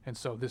happened. And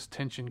so this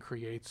tension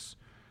creates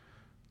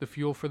the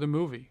fuel for the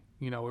movie.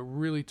 It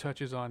really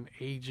touches on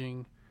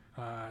aging,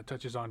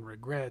 touches on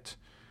regret,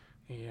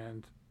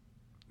 and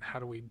how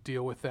do we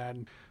deal with that.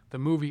 And the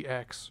movie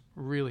X,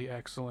 really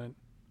excellent.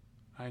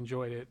 I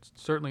enjoyed it.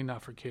 Certainly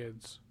not for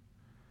kids.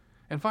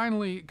 And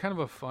finally, kind of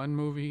a fun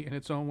movie in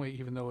its own way,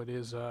 even though it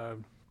is a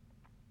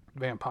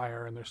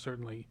vampire and there's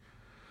certainly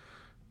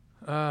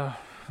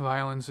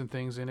violence and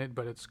things in it,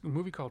 but it's a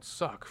movie called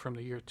Suck from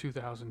the year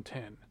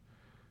 2010.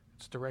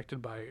 It's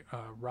directed by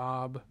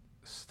Rob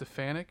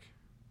Stefanik,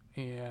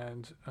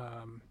 and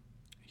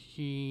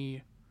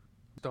he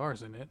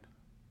stars in it.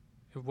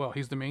 Well,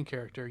 he's the main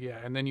character, yeah.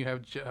 And then you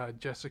have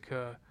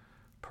Jessica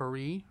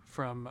Paree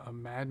from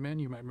Mad Men.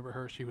 You might remember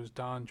her. She was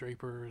Don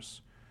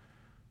Draper's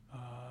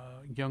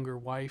younger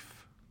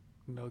wife,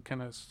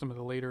 kind of some of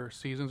the later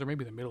seasons, or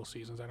maybe the middle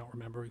seasons. I don't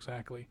remember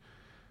exactly.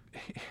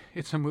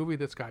 It's a movie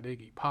that's got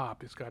Iggy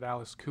Pop. It's got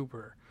Alice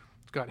Cooper.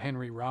 It's got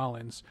Henry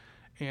Rollins.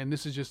 And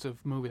this is just a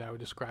movie that I would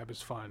describe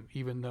as fun,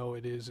 even though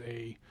it is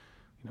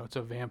it's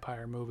a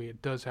vampire movie.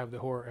 It does have the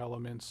horror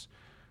elements,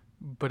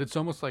 but it's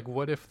almost like,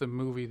 what if the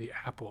movie The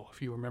Apple,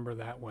 if you remember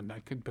that one,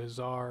 that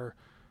bizarre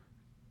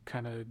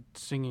kind of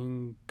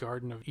singing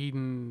Garden of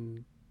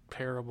Eden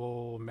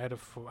parable,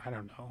 metaphor, I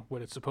don't know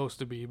what it's supposed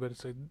to be, but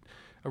it's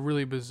a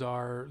really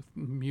bizarre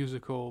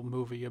musical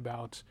movie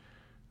about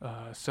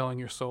selling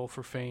your soul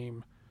for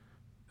fame.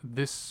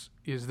 This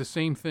is the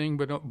same thing,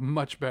 but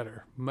much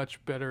better, much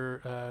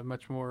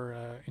more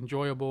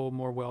enjoyable,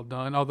 more well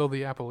done. Although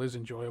The Apple is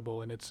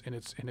enjoyable in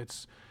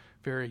its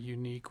very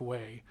unique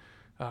way.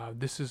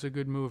 This is a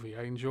good movie.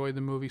 I enjoyed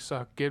the movie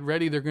Suck. Get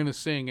ready, they're going to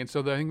sing. And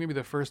so I think maybe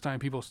the first time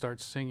people start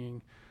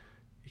singing,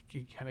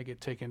 you kind of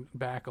get taken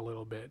back a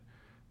little bit.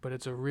 But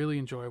it's a really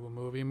enjoyable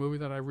movie, a movie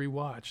that I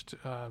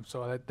rewatched.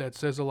 So that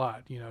says a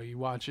lot. You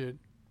watch it,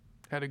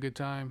 had a good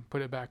time,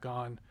 put it back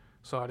on,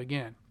 saw it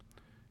again.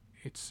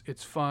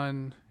 It's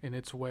fun in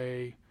its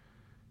way.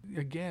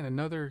 Again,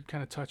 another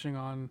kind of touching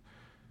on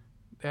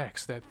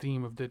X, that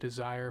theme of the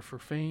desire for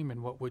fame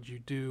and what would you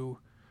do.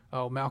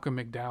 Oh, Malcolm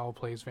McDowell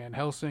plays Van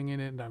Helsing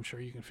in it, and I'm sure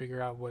you can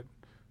figure out what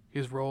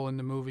his role in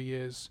the movie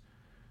is.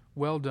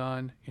 Well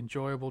done,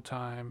 enjoyable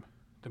time.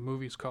 The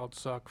movie's called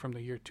Suck from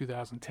the year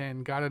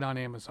 2010. Got it on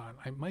Amazon.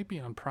 I might be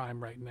on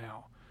Prime right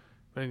now.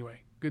 But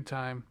anyway, good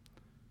time.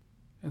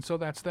 And so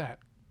that's that.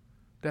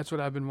 That's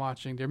what I've been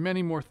watching. There are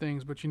many more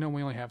things, but we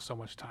only have so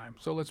much time.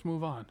 So let's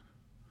move on.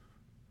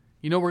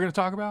 You know what we're going to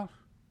talk about?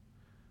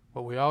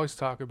 What we always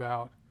talk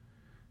about,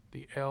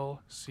 the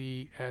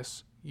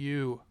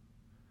LCSU.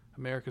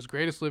 America's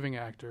Greatest Living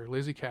Actor,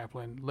 Lizzy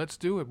Caplan. Let's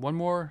do it. One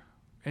more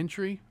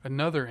entry,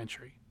 another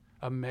entry,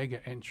 a mega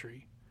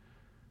entry.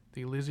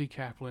 The Lizzy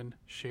Caplan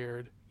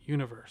Shared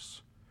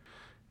Universe.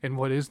 And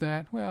what is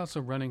that? Well, it's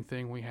a running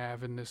thing we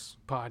have in this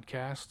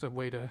podcast, a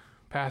way to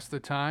pass the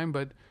time,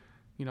 but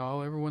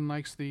everyone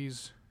likes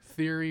these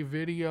theory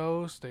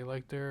videos. They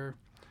like their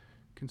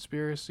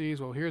conspiracies.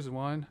 Well, here's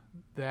one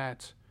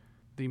that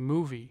the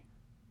movie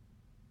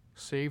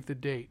Save the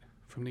Date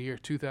from the year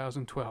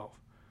 2012,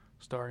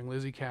 starring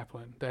Lizzy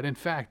Caplan, that in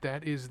fact,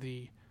 that is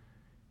the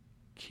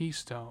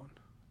keystone,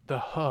 the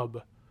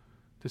hub,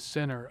 the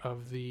center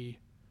of the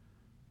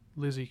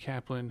Lizzy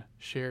Caplan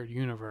Shared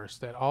Universe,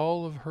 that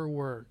all of her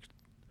work,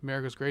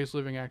 America's Greatest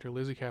Living Actor,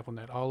 Lizzy Caplan,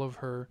 that all of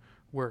her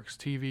works,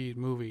 TV,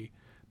 movie,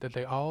 that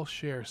they all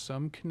share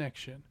some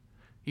connection,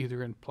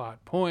 either in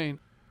plot point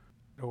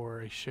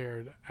or a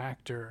shared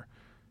actor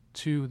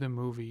to the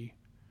movie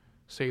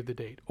Save the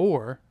Date,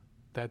 or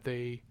that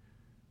they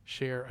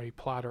share a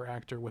plot or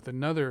actor with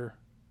another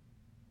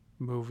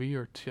movie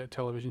or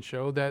television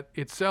show that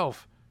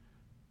itself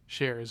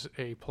shares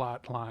a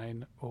plot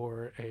line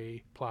or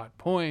a plot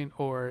point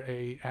or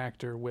a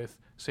actor with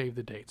Save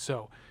the Date.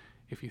 So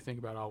if you think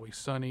about Always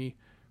Sunny,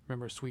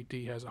 remember Sweet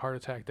Dee has a heart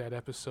attack that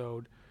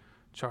episode.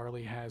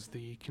 Charlie has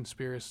the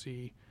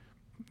conspiracy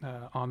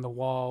on the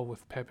wall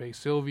with Pepe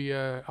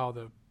Sylvia, all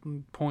the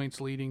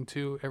points leading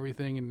to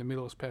everything in the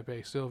middle is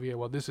Pepe Sylvia.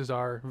 Well, this is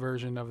our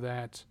version of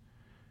that.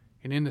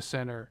 And in the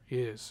center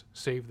is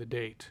Save the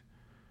Date.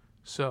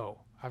 So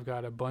I've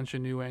got a bunch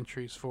of new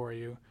entries for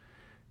you.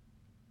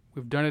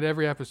 We've done it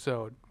every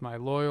episode. My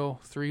loyal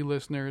 3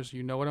 listeners,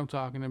 you know what I'm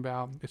talking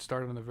about. It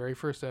started on the very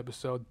first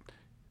episode.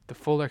 The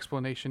full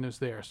explanation is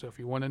there. So if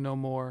you want to know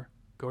more,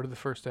 go to the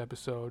first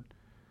episode.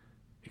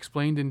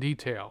 Explained in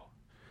detail.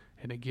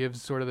 And it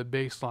gives sort of the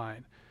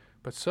baseline.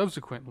 But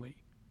subsequently,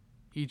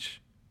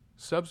 each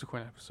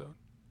subsequent episode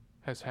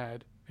has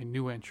had a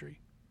new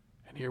entry.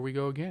 And here we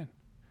go again.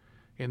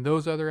 In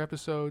those other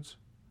episodes,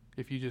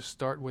 if you just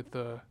start with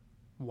the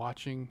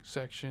watching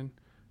section,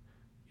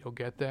 you'll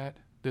get that.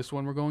 This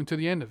one, we're going to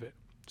the end of it.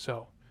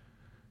 So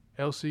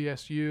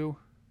LCSU,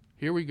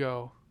 here we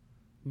go.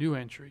 New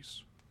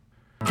entries.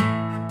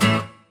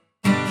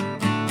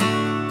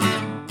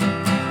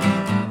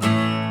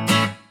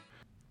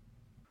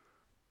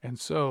 And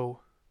so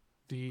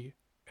the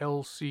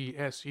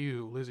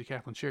LCSU, Lizzie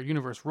Kaplan Shared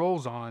Universe,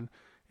 rolls on.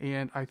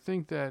 And I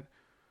think that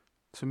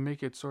to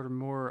make it sort of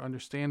more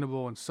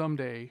understandable, and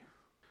someday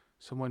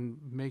someone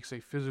makes a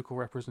physical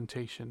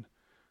representation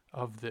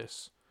of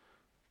this,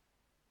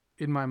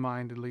 in my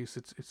mind at least,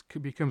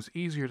 it becomes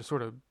easier to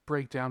sort of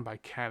break down by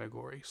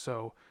category.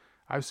 So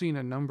I've seen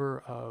a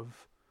number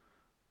of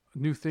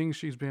new things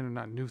she's been in,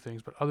 not new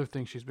things, but other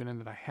things she's been in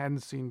that I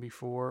hadn't seen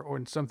before, or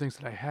in some things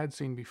that I had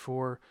seen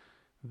before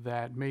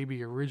that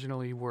maybe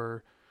originally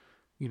were,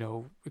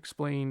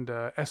 explained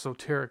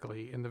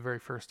esoterically in the very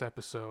first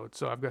episode.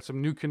 So I've got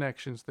some new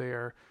connections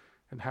there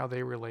and how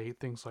they relate,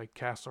 things like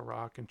Castle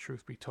Rock and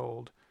Truth Be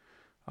Told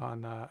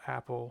on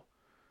Apple,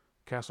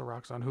 Castle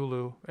Rock's on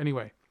Hulu.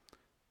 Anyway,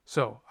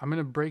 so I'm going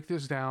to break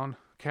this down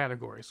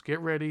categories.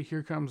 Get ready.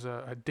 Here comes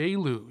a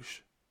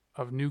deluge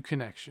of new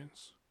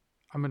connections.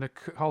 I'm going to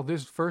call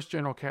this first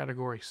general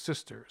category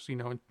sisters.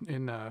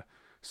 In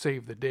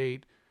Save the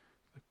Date,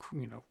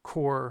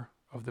 core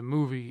of the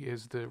movie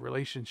is the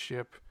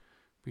relationship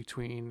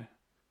between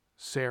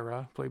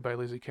Sarah, played by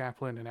Lizzie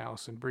Kaplan, and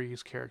Alison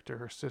Brie's character,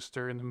 her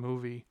sister in the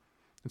movie.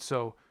 And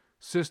so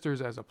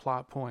sisters as a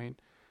plot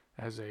point,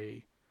 as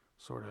a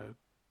sort of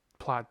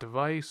plot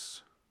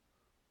device.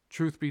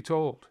 Truth Be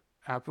Told,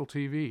 Apple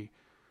TV,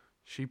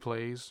 she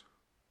plays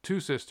two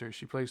sisters.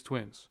 She plays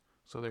twins.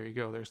 So there you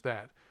go. There's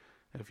that.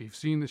 And if you've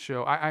seen the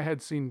show, I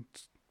had seen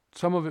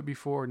some of it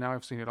before. Now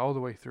I've seen it all the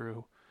way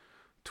through.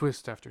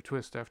 Twist after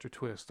twist after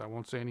twist. I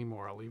won't say any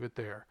more. I'll leave it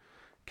there.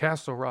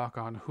 Castle Rock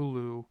on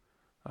Hulu.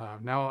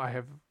 Now I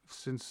have,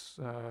 since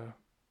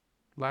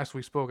last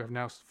we spoke, I've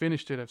now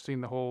finished it. I've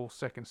seen the whole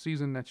second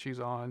season that she's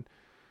on.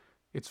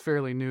 It's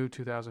fairly new,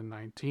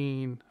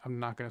 2019. I'm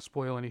not going to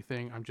spoil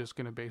anything. I'm just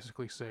going to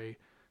basically say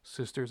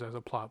sisters as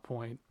a plot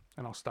point,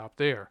 and I'll stop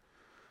there.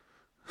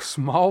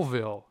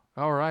 Smallville.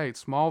 All right,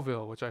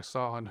 Smallville, which I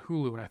saw on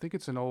Hulu, and I think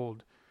it's an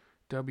old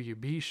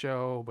WB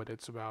show, but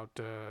it's about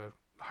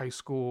high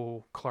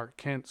school Clark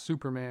Kent,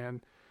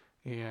 Superman,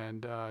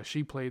 and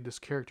she played this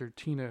character,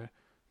 Tina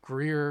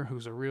Greer,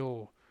 who's a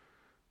real,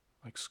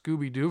 like,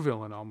 Scooby-Doo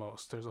villain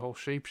almost. There's a whole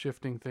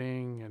shape-shifting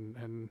thing,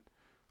 and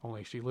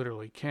only she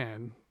literally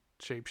can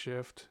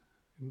shapeshift.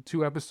 In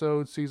 2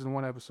 episodes, season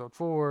 1, episode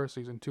 4,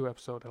 season 2,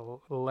 episode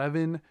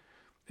 11,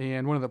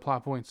 and one of the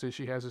plot points is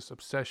she has this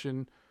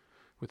obsession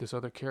with this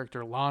other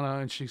character, Lana,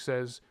 and she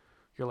says,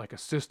 "You're like a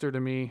sister to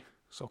me,"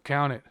 so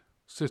count it.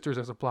 Sisters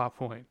as a plot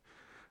point.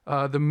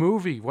 The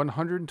movie,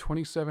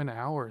 127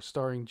 Hours,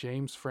 starring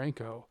James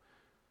Franco.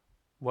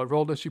 What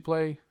role does she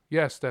play?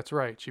 Yes, that's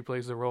right. She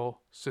plays the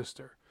role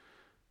sister.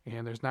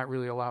 And there's not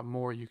really a lot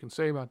more you can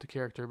say about the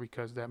character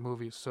because that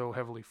movie is so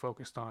heavily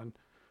focused on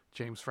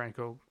James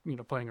Franco,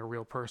 playing a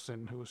real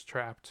person who was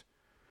trapped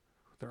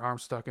with their arm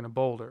stuck in a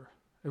boulder,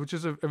 which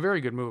is a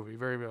very good movie,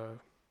 very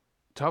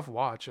tough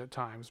watch at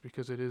times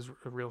because it is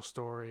a real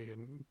story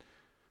and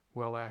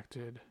well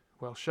acted,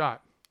 well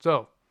shot.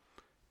 So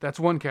that's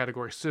one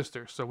category,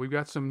 sisters. So we've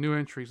got some new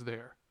entries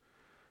there.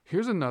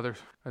 Here's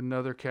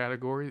another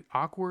category,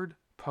 awkward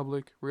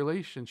public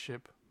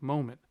relationship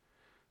moment.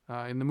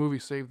 In the movie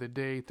Save the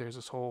Date, there's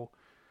this whole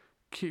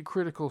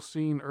critical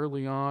scene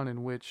early on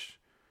in which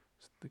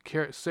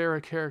the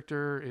Sarah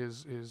character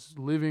is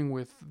living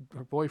with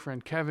her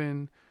boyfriend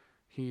Kevin.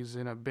 He's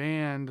in a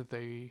band.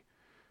 They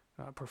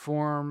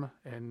perform,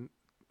 and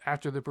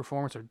after the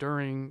performance or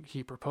during,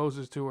 he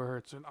proposes to her.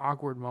 It's an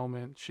awkward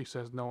moment. She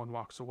says no and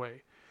walks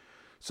away.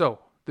 So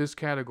this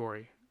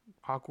category,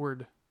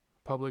 awkward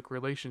public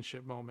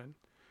relationship moment.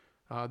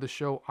 The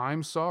show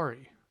I'm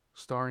Sorry,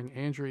 starring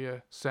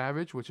Andrea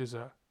Savage, which is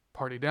a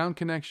Party Down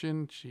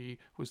connection. She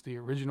was the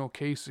original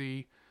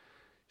Casey.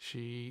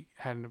 She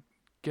had a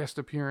guest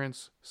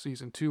appearance,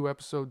 season 2,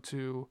 episode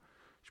 2.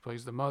 She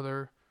plays the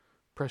mother.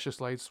 Precious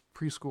Lights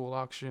preschool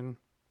auction.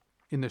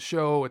 In the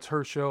show, it's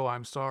her show,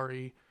 I'm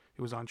Sorry.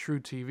 It was on True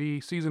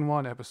TV, season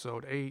 1,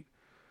 episode 8.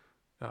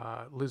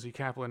 Lizzie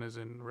Kaplan is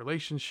in a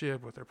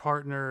relationship with her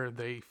partner.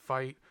 They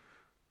fight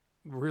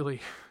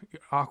really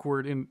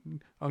awkward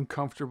and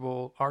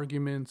uncomfortable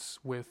arguments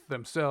with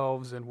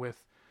themselves and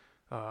with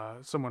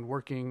someone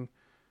working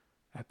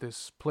at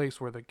this place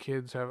where the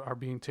kids are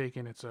being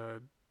taken. It's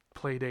a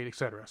play date,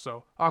 etc.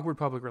 So awkward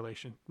public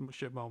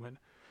relationship moment.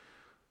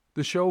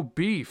 The show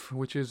Beef,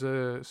 which is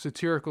a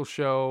satirical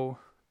show.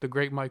 The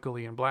great Michael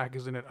Ian Black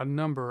is in it. A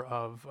number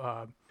of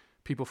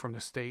people from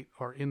the state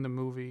are in the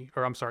movie,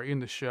 or I'm sorry, in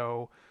the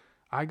show.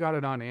 I got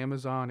it on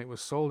Amazon. It was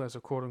sold as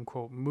a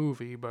quote-unquote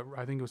movie, but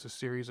I think it was a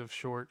series of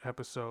short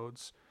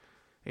episodes.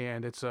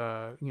 And it's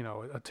a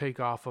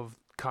takeoff of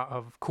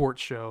court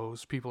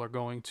shows. People are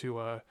going to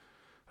a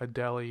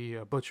deli,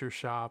 a butcher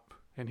shop,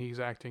 and he's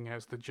acting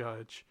as the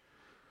judge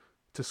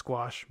to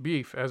squash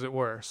beef, as it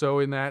were. So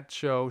in that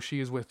show, she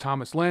is with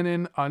Thomas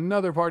Lennon,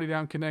 another Party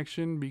Down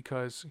connection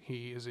because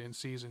he is in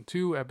season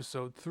 2,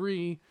 episode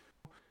 3.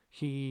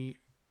 He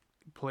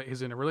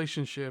is in a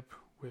relationship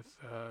with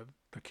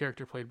the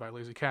character played by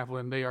Lizzie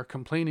Kaplan. They are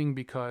complaining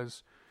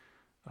because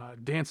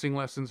dancing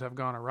lessons have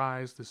gone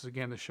awry. This is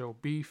again the show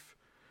Beef,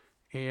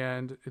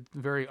 and it's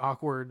very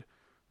awkward.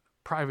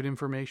 Private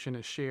information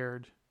is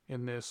shared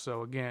in this,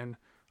 so again,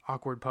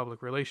 awkward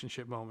public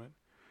relationship moment.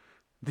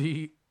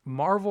 The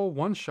Marvel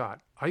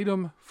one-shot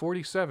Item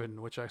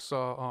 47, which I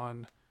saw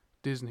on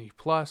Disney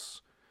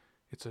Plus.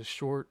 It's a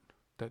short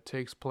that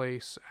takes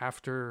place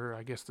after,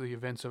 I guess, the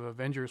events of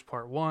Avengers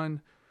Part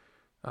 1.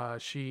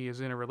 She is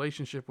in a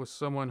relationship with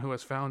someone who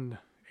has found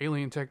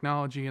alien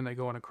technology, and they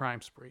go on a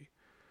crime spree.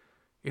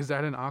 Is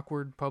that an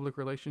awkward public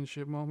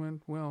relationship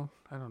moment? Well,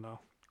 I don't know.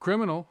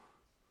 Criminal,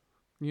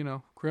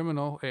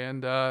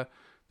 and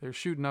they're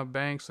shooting up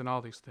banks and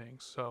all these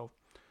things. So,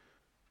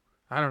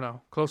 I don't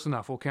know. Close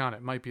enough. We'll count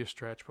it. Might be a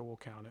stretch, but we'll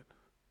count it.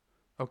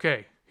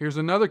 Okay, here's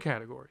another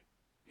category.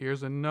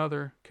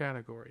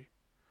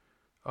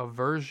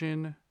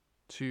 Aversion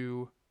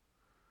to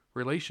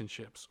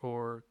relationships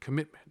or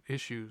commitment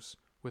issues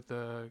with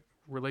the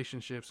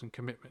relationships and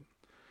commitment.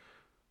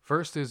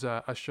 First is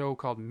a show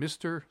called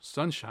Mr.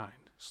 Sunshine,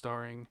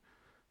 starring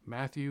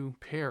Matthew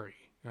Perry.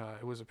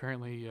 It was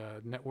apparently a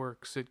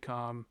network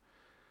sitcom.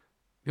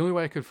 The only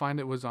way I could find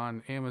it was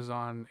on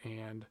Amazon,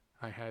 and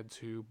I had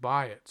to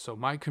buy it. So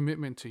my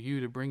commitment to you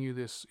to bring you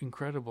this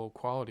incredible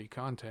quality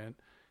content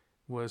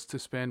was to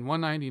spend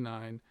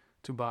 $1.99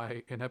 to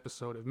buy an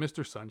episode of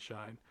Mr.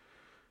 Sunshine.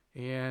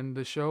 And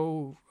the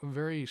show, a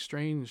very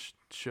strange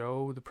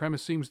show. The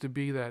premise seems to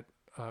be that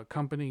a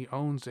company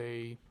owns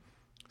a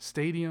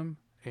stadium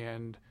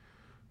and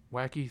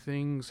wacky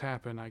things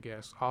happen, I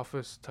guess.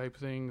 Office type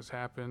things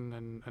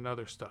happen and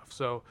other stuff.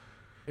 So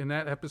in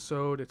that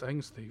episode, I think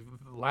it's the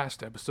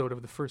last episode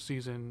of the first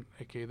season,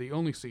 aka the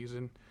only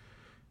season.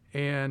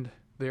 And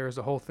there's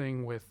a whole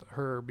thing with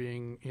her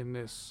being in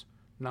this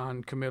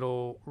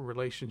non-committal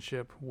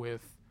relationship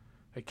with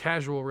a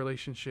casual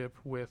relationship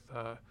with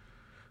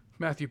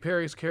Matthew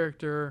Perry's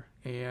character,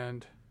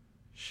 and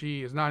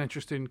she is not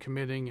interested in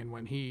committing, and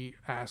when he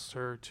asks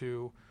her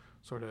to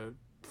sort of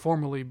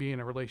formally be in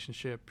a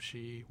relationship,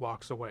 she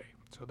walks away.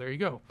 So there you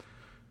go.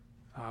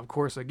 Of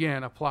course,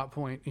 again, a plot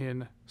point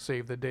in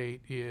Save the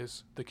Date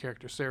is the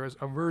character Sarah's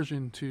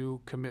aversion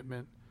to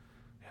commitment,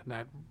 and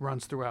that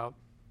runs throughout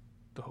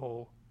the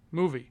whole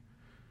movie.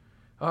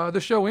 The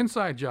show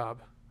Inside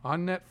Job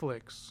on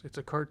Netflix. It's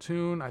a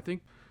cartoon. I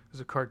think it's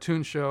a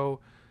cartoon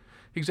show.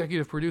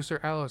 Executive producer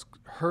Alex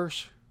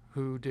Hirsch,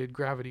 who did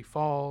Gravity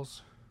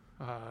Falls.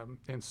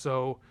 And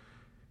so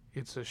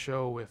it's a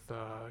show with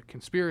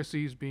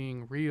conspiracies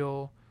being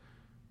real.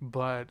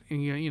 But,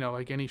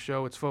 like any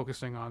show, it's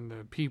focusing on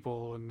the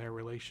people and their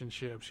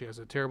relationships. She has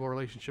a terrible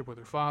relationship with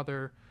her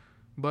father.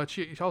 But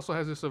she also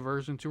has this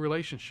aversion to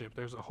relationship.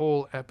 There's a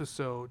whole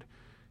episode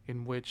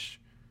in which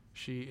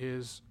she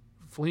is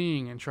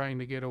fleeing and trying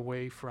to get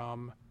away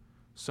from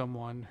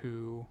someone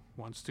who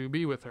wants to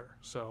be with her.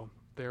 So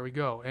there we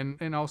go.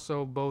 And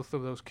also both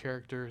of those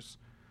characters,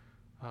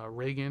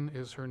 Reagan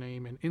is her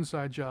name in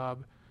Inside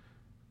Job,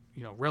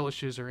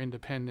 relishes her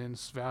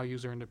independence,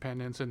 values her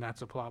independence, and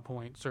that's a plot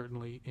point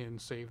certainly in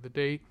Save the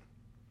Date.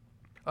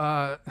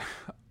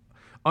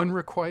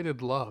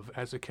 Unrequited love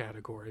as a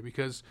category,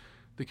 because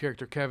the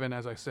character Kevin,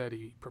 as I said,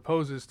 he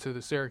proposes to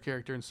the Sarah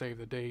character in Save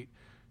the Date.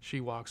 She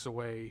walks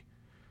away.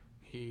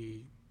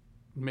 He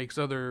makes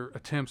other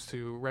attempts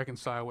to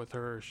reconcile with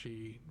her.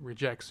 She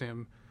rejects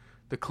him.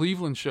 The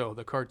Cleveland Show,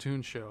 the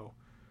cartoon show,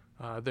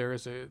 there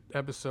is an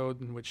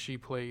episode in which she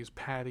plays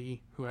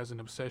Patty, who has an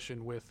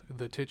obsession with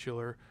the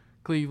titular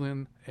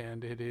Cleveland,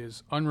 and it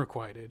is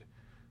unrequited.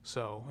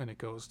 So, and it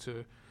goes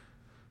to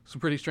some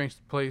pretty strange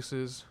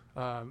places.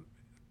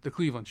 The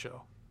Cleveland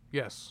Show.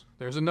 Yes,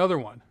 there's another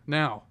one.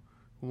 Now,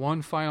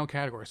 one final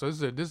category. So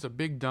this is a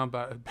big dump,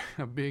 a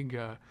big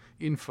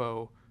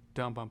info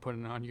dump I'm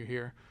putting on you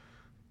here.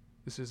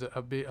 This is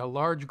a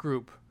large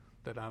group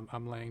that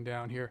I'm laying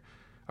down here.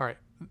 All right.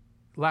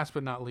 Last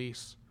but not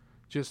least,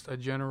 just a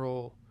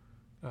general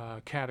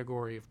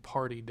category of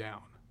Party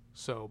Down.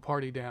 So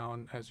Party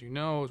Down, as you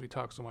know, as we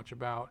talk so much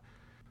about,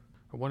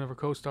 one of her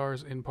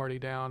co-stars in Party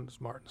Down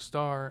is Martin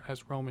Starr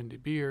as Roman De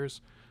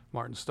Beers.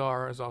 Martin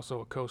Starr is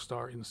also a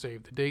co-star in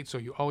Save the Date, so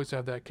you always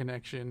have that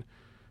connection.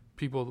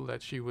 People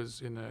that she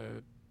was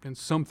in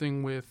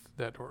something with,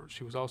 that, or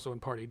she was also in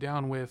Party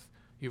Down with.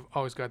 You've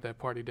always got that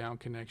Party Down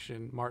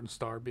connection. Martin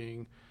Starr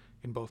being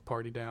in both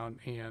Party Down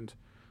and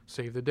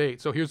Save the Date.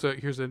 So here's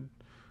a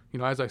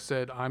as I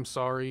said, I'm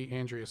Sorry,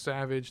 Andrea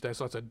Savage. That's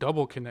a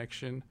double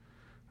connection.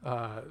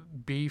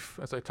 Beef,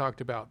 as I talked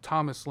about,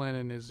 Thomas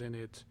Lennon is in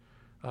it.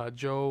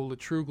 Joe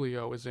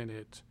Latruglio is in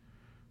it.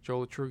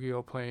 Joe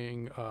Latruglio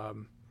playing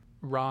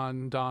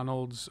Ron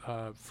Donald's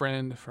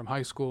friend from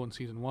high school in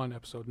season 1,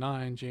 episode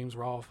 9. James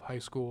Rolfe, high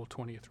school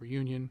 20th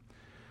reunion.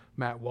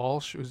 Matt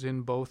Walsh was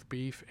in both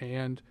Beef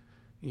and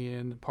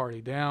in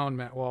Party Down.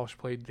 Matt Walsh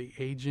played the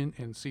agent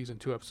in season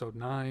 2, episode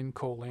 9.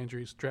 Cole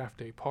Landry's draft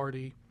day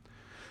party.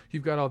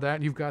 You've got all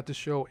that. You've got the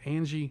show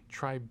Angie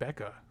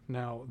Tribeca.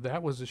 Now,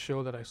 that was a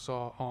show that I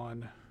saw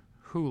on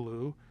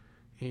Hulu,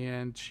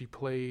 and she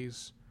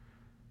plays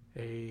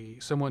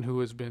someone who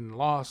has been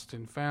lost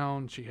and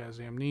found. She has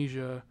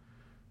amnesia.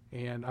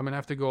 And I'm going to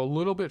have to go a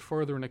little bit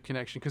further in a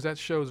connection because that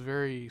show's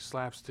very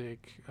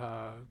slapstick,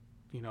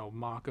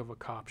 mock of a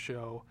cop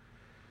show.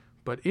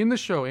 But in the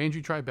show,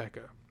 Andrew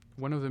Tribeca,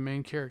 one of the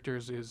main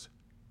characters is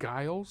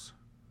Giles,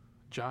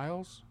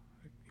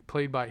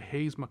 played by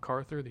Hayes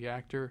MacArthur, the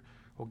actor.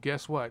 Well,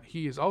 guess what?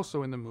 He is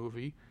also in the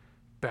movie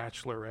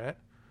Bachelorette.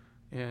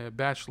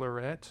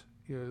 Bachelorette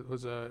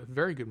was a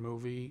very good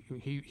movie.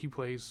 He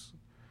plays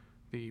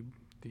the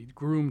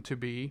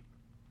groom-to-be.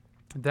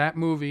 That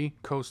movie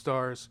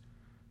co-stars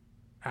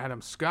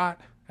Adam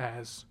Scott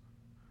as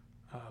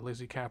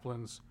Lizzie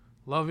Kaplan's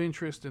love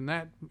interest in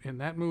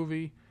that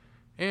movie.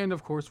 And,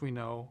 of course, we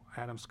know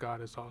Adam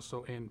Scott is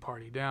also in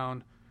Party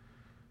Down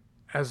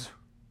as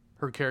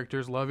her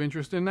character's love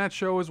interest in that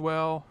show as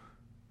well.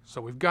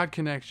 So we've got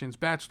connections.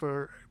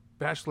 Bachelorette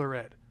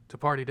to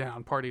Party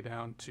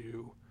Down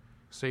to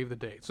Save the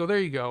Date. So there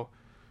you go.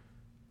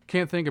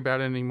 Can't think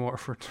about it anymore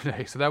for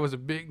today. So that was a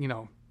big,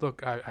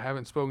 look, I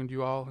haven't spoken to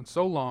you all in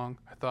so long.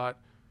 I thought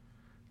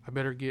I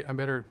better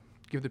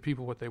give the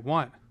people what they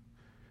want,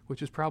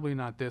 which is probably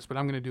not this, but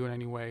I'm going to do it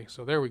anyway.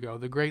 So there we go.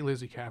 The great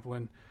Lizzie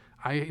Kaplan.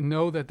 I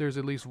know that there's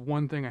at least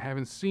one thing I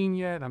haven't seen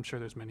yet. I'm sure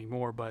there's many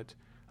more, but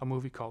a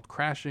movie called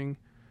Crashing,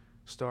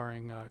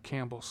 starring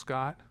Campbell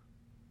Scott.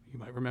 You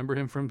might remember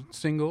him from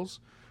Singles,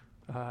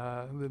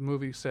 the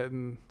movie set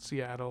in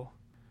Seattle.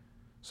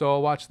 So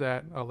I'll watch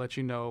that. I'll let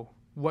you know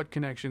what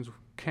connections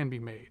can be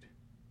made,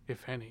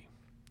 if any.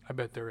 I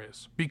bet there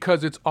is.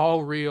 Because it's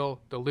all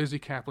real, the Lizzie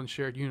Kaplan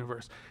shared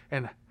universe.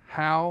 And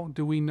how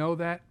do we know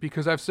that?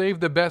 Because I've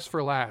saved the best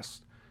for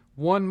last.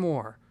 One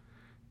more.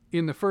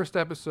 In the first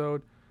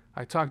episode,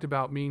 I talked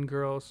about Mean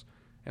Girls,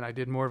 and I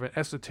did more of an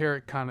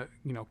esoteric kind of,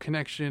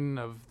 connection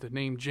of the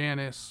name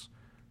Janice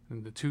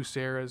and the two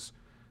Sarahs.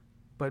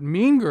 But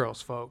Mean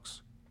Girls,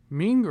 folks,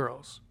 Mean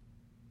Girls,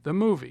 the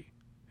movie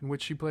in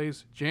which she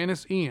plays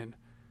Janice Ian,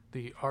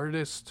 the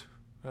artist,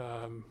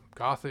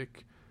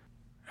 gothic,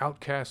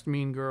 outcast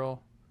mean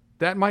girl,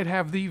 that might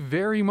have the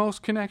very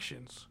most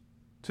connections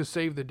to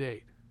Save the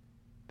Date.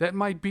 That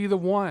might be the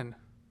one.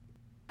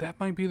 That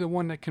might be the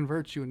one that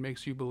converts you and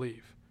makes you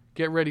believe.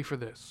 Get ready for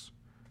this.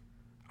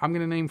 I'm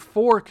going to name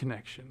 4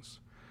 connections.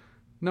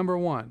 Number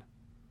 1,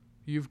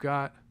 you've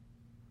got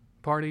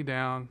Party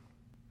Down,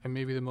 and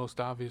maybe the most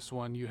obvious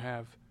one, you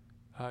have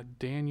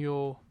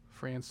Daniel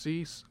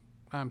Francis.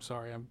 I'm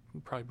sorry, I'm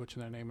probably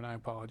butchering that name, and I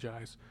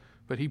apologize.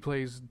 But he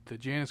plays the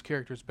Janice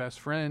character's best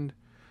friend.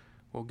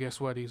 Well, guess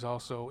what? He's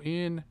also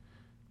in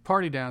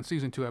Party Down,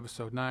 Season 2,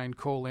 Episode 9,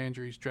 Cole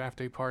Landry's draft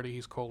day party.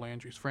 He's Cole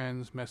Landry's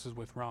friends, messes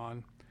with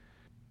Ron.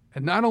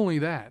 And not only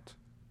that,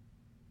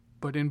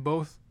 but in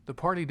both the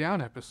Party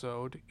Down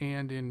episode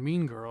and in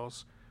Mean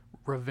Girls,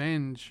 a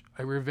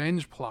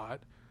revenge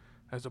plot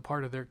as a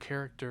part of their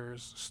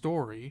character's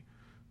story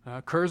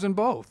occurs in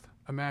both.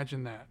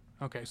 Imagine that.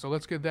 Okay, so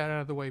let's get that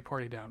out of the way.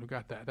 Party Down, we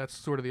got that. That's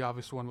sort of the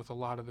obvious one with a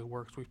lot of the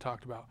works we've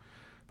talked about.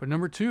 But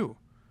number 2,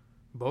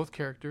 both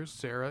characters,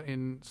 Sarah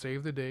in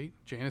Save the Date,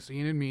 Janice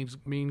Ian in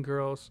Mean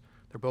Girls,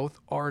 they're both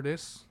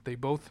artists. They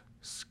both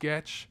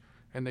sketch,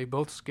 and they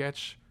both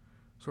sketch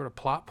sort of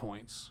plot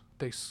points.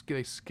 They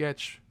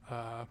sketch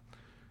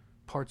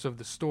parts of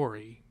the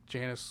story.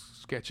 Janice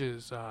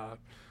sketches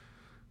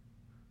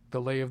the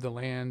lay of the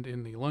land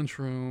in the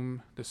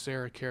lunchroom. The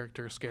Sarah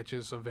character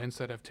sketches events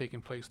that have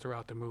taken place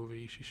throughout the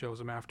movie. She shows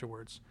them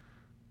afterwards.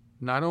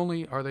 Not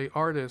only are they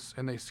artists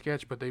and they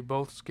sketch, but they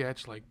both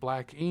sketch like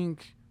black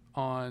ink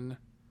on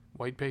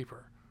white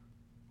paper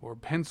or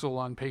pencil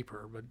on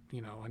paper, but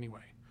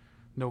anyway,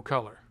 no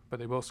color, but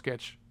they both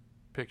sketch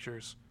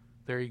pictures.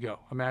 There you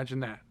go.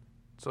 Imagine that.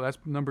 So that's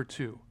number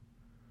 2.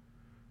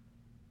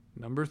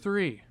 Number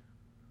 3,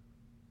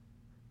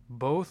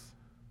 both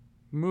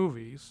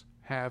movies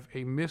have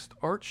a missed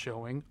art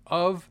showing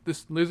of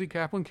this Lizzie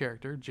Kaplan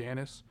character,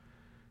 Janice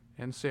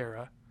and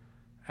Sarah,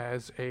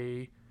 as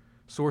a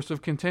source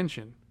of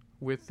contention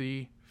with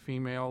the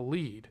female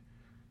lead.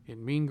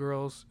 In Mean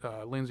Girls,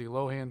 Lindsay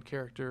Lohan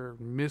character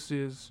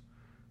misses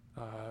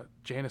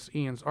Janice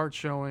Ian's art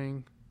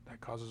showing. That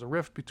causes a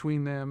rift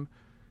between them.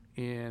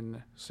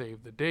 In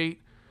Save the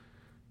Date,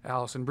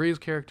 Alison Brie's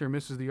character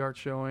misses the art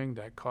showing.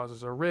 That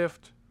causes a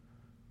rift.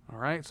 All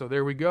right, so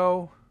there we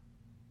go.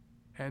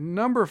 And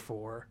number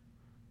 4,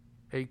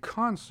 a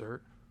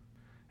concert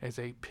as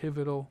a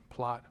pivotal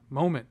plot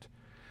moment.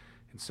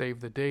 In Save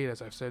the Date,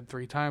 as I've said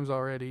 3 times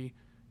already,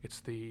 it's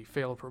the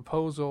failed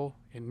proposal.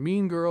 In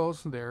Mean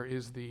Girls, there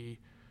is the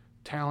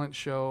talent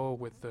show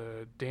with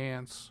the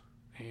dance,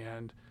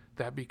 and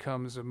that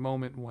becomes a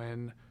moment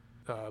when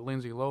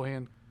Lindsay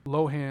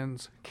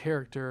Lohan's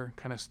character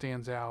kind of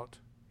stands out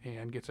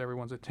and gets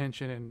everyone's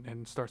attention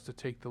and starts to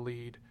take the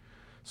lead.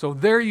 So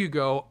there you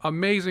go.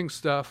 Amazing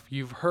stuff.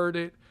 You've heard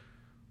it.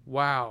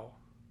 Wow.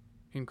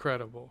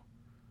 Incredible.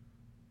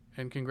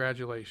 And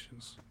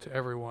congratulations to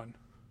everyone.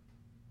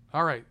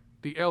 All right.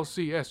 The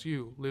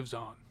LCSU lives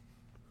on.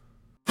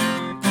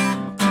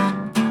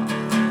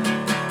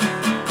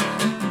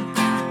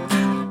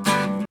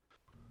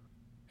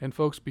 And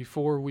folks,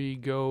 before we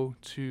go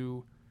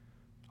to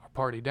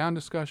Party Down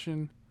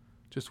discussion.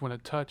 Just want to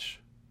touch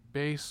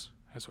base,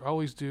 as we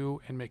always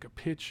do, and make a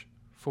pitch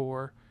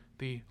for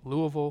the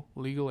Louisville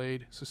Legal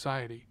Aid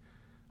Society.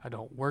 I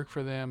don't work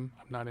for them.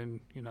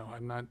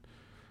 I'm not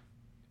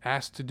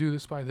asked to do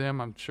this by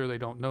them. I'm sure they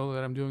don't know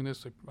that I'm doing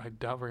this. I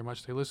doubt very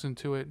much they listen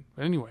to it.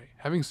 But anyway,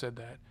 having said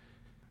that,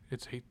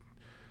 it's a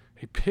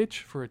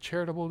pitch for a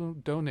charitable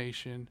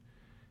donation.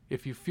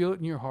 If you feel it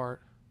in your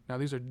heart, now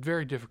these are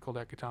very difficult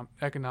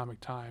economic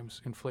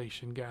times,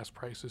 inflation, gas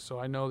prices, so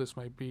I know this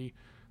might be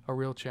a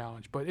real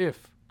challenge. But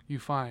if you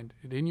find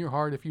it in your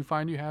heart, if you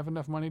find you have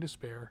enough money to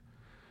spare,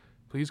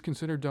 please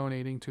consider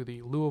donating to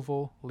the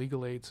Louisville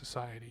Legal Aid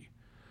Society.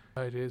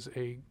 It is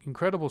an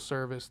incredible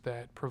service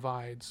that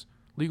provides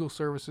legal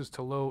services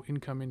to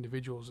low-income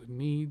individuals in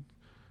need,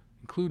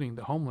 including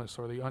the homeless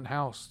or the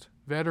unhoused,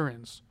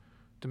 veterans,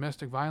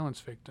 domestic violence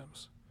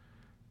victims.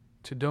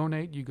 To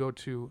donate, you go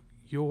to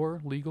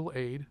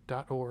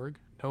yourlegalaid.org,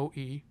 no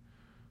E,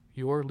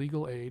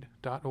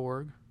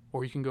 yourlegalaid.org,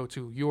 or you can go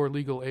to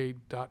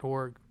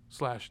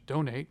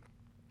yourlegalaid.org/donate,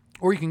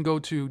 or you can go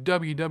to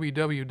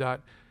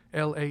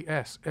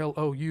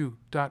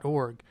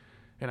www.laslou.org,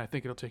 and I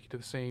think it'll take you to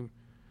the same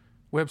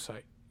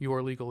website,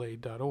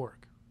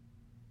 yourlegalaid.org.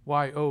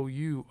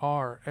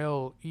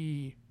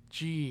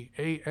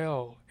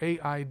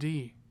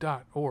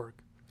 yourlegalaid.org.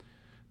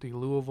 The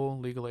Louisville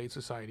Legal Aid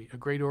Society, a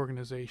great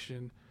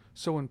organization,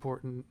 so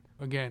important.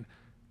 Again,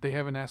 they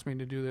haven't asked me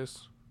to do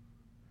this.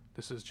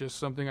 This is just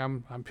something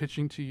I'm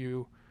pitching to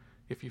you.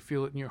 If you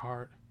feel it in your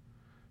heart,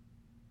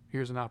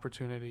 here's an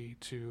opportunity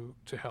to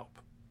help.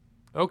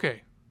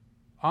 Okay,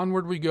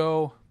 onward we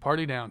go.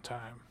 Party down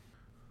time.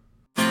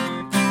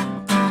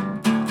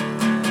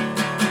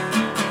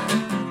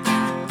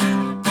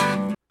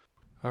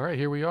 All right,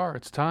 here we are.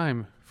 It's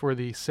time for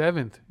the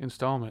 7th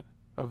installment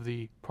of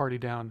the Party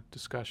Down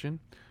discussion.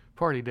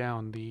 Party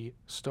Down, the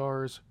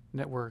Starz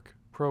Network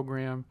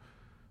program,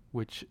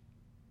 which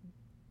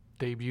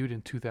debuted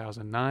in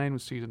 2009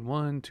 with season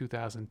 1,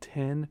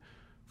 2010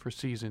 for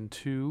season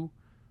 2.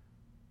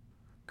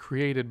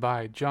 Created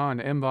by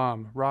John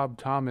Embaum, Rob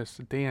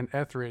Thomas, Dan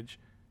Etheridge,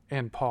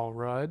 and Paul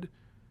Rudd.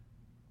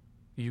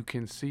 You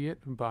can see it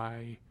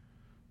by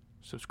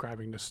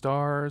subscribing to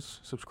Starz,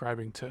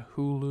 subscribing to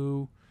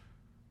Hulu,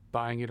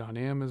 buying it on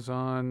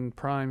Amazon,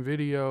 Prime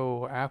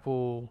Video,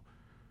 Apple,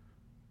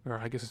 or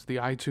I guess it's the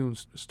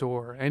iTunes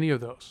store, any of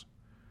those.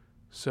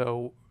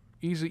 So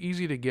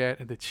easy to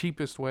get. The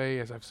cheapest way,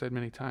 as I've said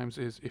many times,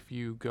 is if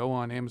you go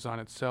on Amazon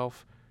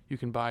itself. You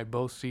can buy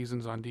both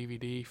seasons on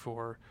DVD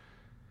for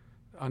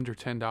under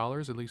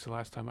 $10, at least the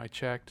last time I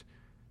checked.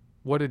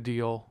 What a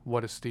deal,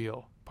 what a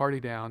steal. Party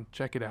Down,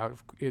 check it out.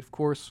 Of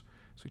course,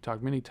 as we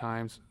talked many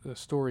times, the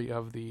story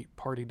of the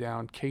Party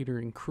Down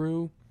catering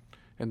crew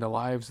and the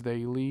lives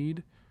they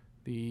lead,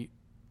 the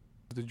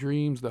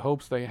dreams, the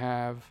hopes they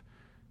have,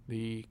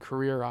 the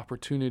career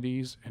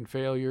opportunities and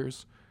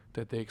failures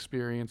that they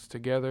experience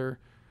together,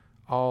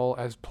 all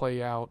as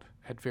play out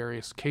at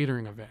various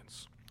catering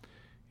events.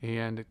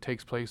 And it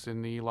takes place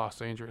in the Los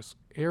Angeles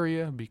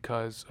area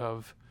because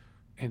of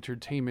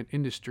entertainment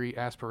industry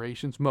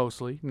aspirations,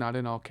 mostly, not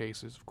in all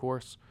cases, of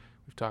course.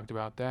 We've talked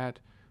about that,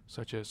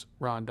 such as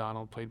Ron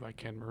Donald, played by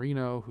Ken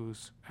Marino,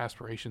 whose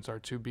aspirations are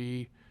to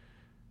be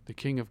the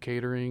king of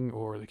catering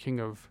or the king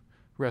of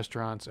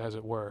restaurants, as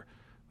it were.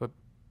 But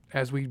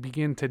as we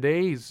begin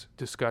today's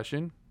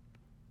discussion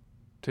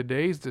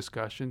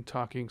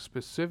talking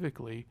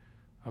specifically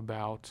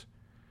about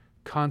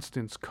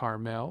Constance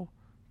Carmel,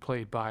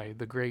 played by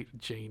the great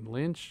Jane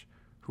Lynch,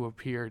 who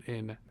appeared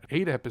in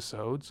 8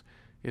 episodes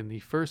in the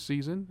first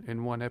season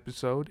and 1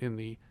 episode in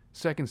the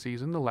second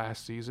season, the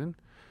last season.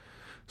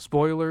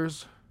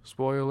 Spoilers,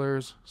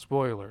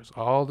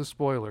 all the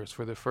spoilers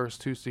for the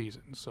first 2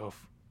 seasons. So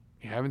if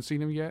you haven't seen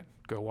them yet,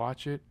 go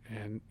watch it.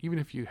 And even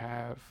if you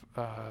have,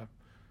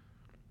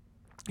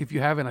 if you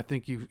haven't, I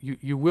think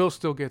you will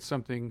still get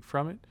something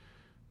from it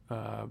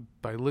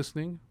by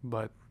listening,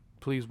 but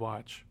please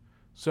watch.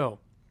 So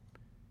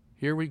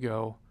here we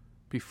go.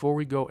 Before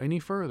we go any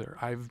further,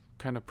 I've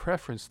kind of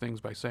preferenced things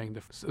by saying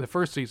the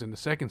first season, the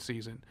second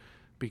season,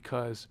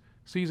 because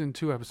season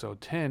 2, episode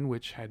 10,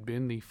 which had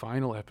been the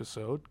final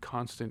episode,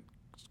 Constance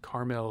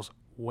Carmel's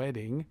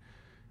wedding,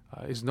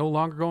 is no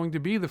longer going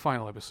to be the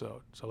final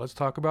episode. So let's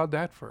talk about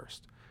that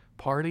first.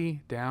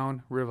 Party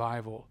Down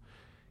Revival.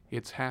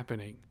 It's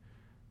happening.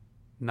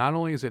 Not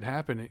only is it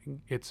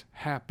happening, it's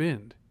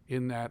happened,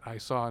 in that I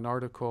saw an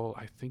article,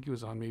 I think it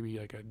was on maybe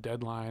like a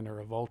Deadline or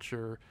a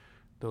Vulture,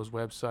 those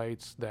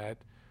websites, that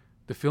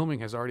the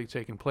filming has already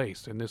taken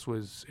place. And this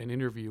was an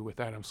interview with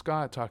Adam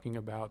Scott talking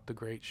about the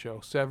great show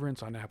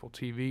Severance on Apple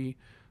TV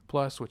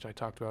Plus, which I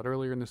talked about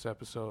earlier in this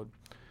episode.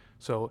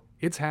 So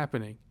it's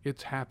happening.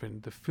 It's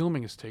happened. The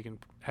filming has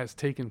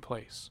taken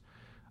place.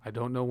 I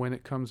don't know when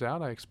it comes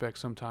out. I expect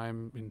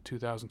sometime in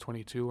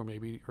 2022 or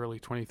maybe early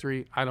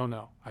 23. I don't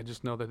know. I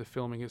just know that the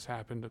filming has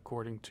happened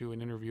according to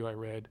an interview I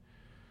read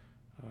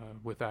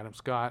with Adam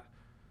Scott.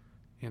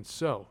 And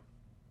so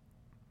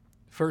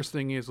First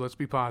thing is, let's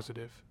be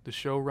positive. The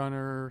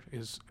showrunner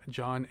is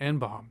John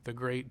Enbom, the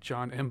great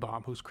John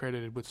Enbom, who's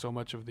credited with so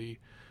much of the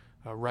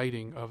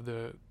writing of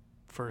the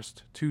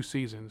first 2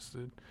 seasons,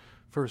 the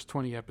first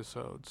 20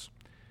 episodes.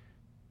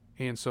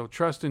 And so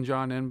trust in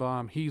John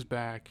Enbom. He's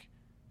back.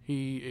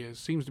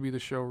 Seems to be the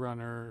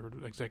showrunner, or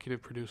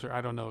executive producer.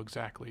 I don't know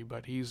exactly,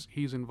 but he's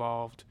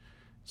involved.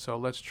 So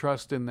let's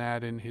trust in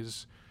that, in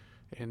his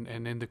and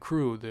in the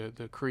crew,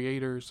 the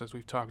creators, as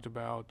we've talked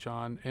about,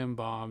 John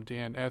Enbom,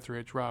 Dan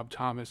Etheridge, Rob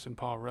Thomas, and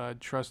Paul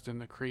Rudd. Trust in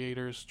the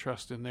creators,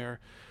 trust in their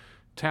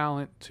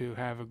talent to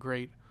have a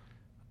great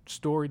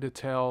story to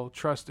tell,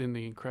 trust in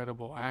the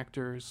incredible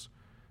actors,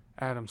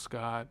 Adam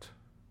Scott,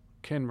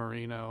 Ken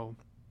Marino,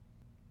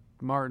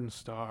 Martin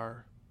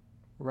Starr,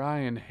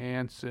 Ryan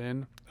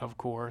Hansen, of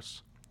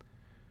course,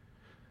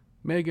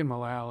 Megan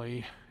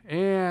Mullally,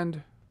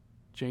 and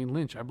Jane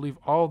Lynch. I believe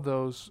all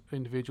those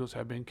individuals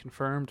have been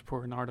confirmed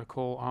per an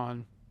article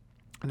on,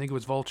 I think it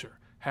was Vulture.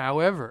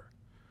 However,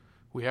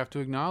 we have to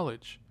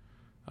acknowledge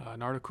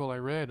an article I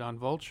read on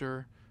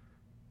Vulture,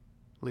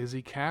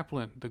 Lizzie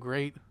Kaplan, the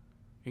great,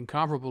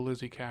 incomparable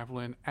Lizzie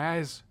Kaplan,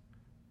 as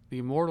the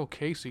immortal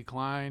Casey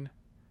Klein,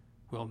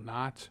 will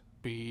not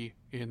be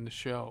in the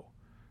show.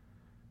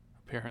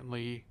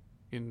 Apparently,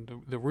 in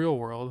the real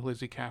world,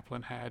 Lizzie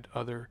Kaplan had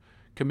other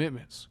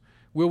commitments.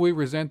 Will we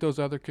resent those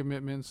other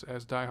commitments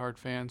as diehard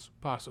fans?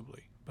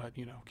 Possibly, but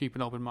keep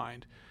an open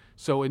mind.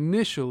 So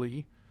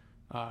initially,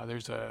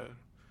 there's a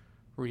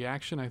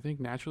reaction, I think,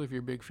 naturally, if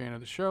you're a big fan of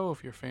the show,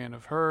 if you're a fan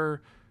of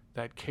her,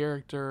 that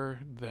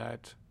character,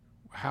 that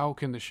how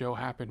can the show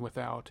happen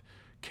without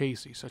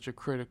Casey, such a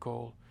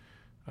critical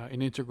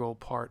and integral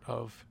part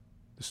of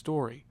the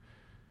story.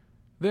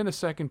 Then a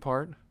second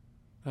part,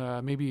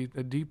 maybe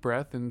a deep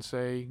breath and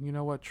say, you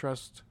know what,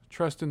 trust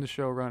in the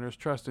showrunners,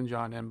 trust in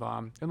John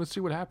Enbom, and let's see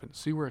what happens,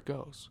 see where it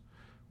goes.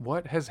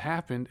 What has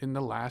happened in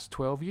the last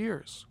 12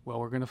 years? Well,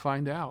 we're going to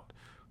find out.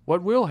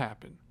 What will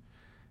happen?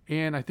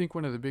 And I think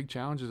one of the big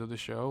challenges of the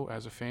show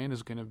as a fan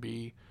is going to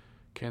be,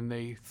 can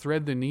they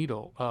thread the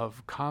needle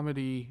of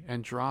comedy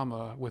and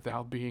drama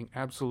without being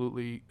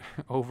absolutely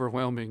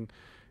overwhelming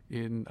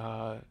in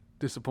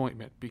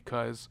disappointment?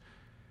 Because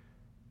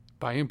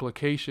by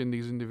implication,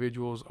 these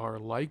individuals are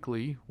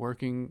likely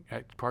working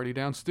at Party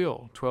Down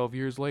still 12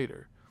 years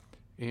later.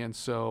 And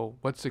so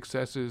what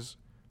successes,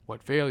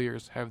 what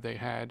failures have they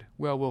had?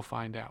 Well, we'll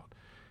find out.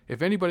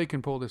 If anybody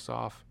can pull this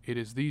off, it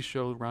is these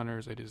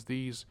showrunners, it is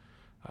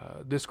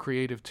this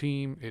creative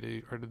team,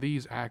 are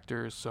these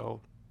actors. So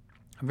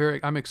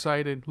I'm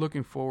excited,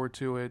 looking forward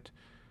to it,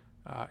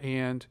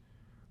 and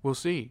we'll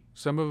see.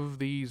 Some of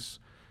these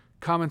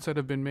comments that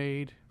have been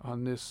made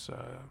on this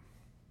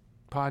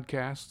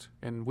podcast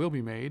and will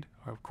be made,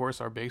 of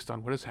course, are based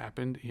on what has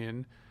happened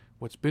in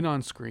what's been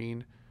on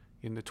screen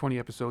in the 20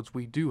 episodes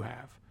we do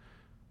have.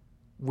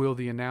 Will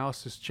the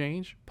analysis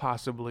change?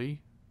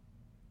 Possibly.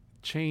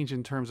 Change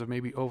in terms of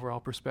maybe overall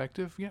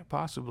perspective? Yeah,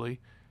 possibly.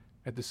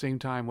 At the same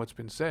time, what's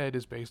been said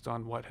is based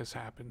on what has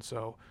happened.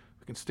 So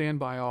we can stand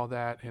by all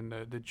that and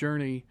the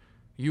journey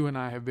you and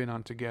I have been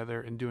on together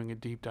and doing a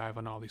deep dive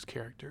on all these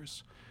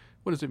characters.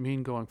 What does it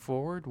mean going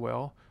forward?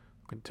 Well,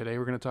 today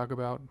we're going to talk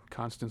about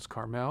Constance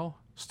Carmel.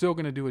 Still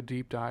going to do a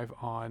deep dive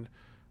on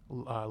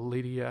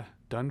Lydia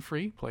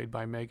Dunphy, played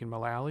by Megan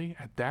Mullally.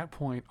 At that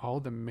point, all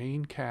the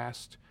main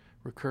cast,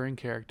 recurring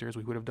characters,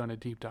 we would have done a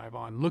deep dive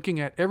on, looking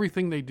at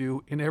everything they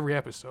do in every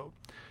episode.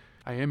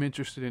 I am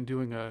interested in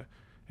doing an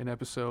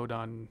episode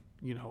on,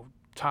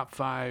 top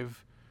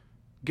 5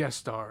 guest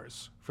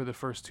stars for the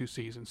first 2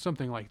 seasons,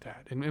 something like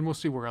that. And we'll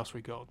see where else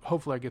we go.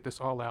 Hopefully I get this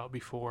all out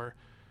before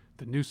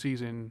the new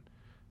season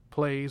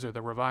plays or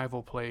the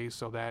revival plays,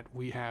 so that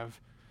we have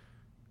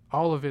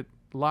all of it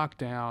locked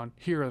down.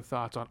 Here are the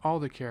thoughts on all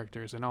the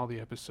characters and all the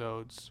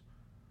episodes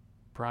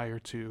prior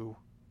to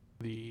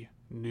the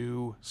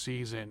new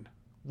season.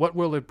 What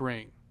will it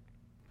bring?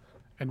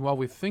 And while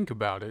we think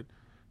about it,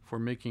 if we're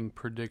making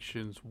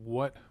predictions,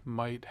 what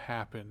might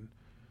happen?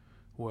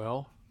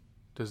 Well,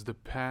 does the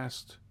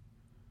past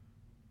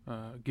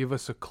give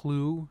us a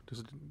clue? Does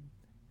it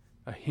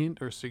a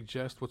hint or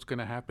suggest what's going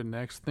to happen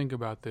next? Think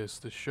about this.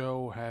 The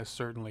show has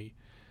certainly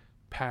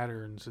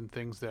patterns and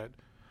things that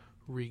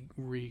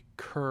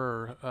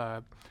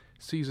recur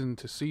season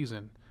to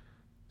season.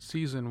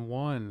 Season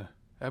 1,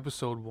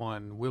 Episode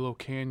 1, Willow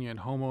Canyon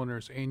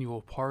Homeowners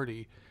Annual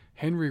Party.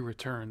 Henry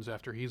returns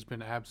after he's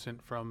been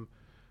absent from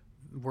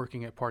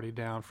working at Party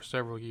Down for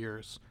several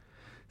years.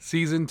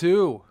 Season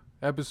 2,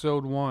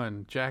 Episode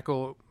 1,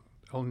 Jackal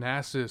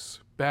Onassis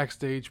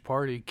Backstage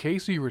Party.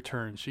 Casey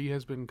returns. She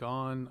has been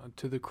gone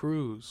to the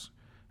cruise,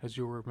 as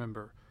you'll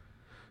remember.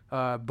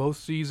 Both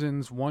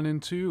seasons 1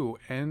 and 2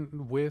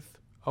 end with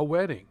a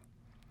wedding.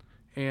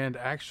 And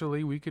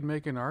actually, we could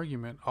make an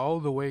argument all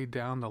the way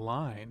down the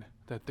line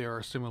that there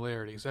are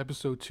similarities.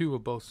 Episode 2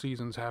 of both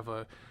seasons have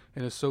an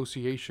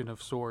association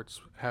of sorts,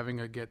 having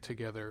a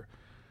get-together.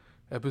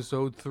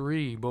 Episode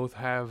 3 both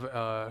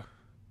have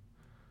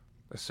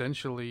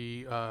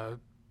essentially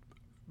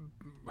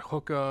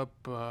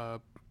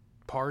hookup,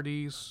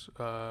 parties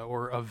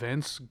or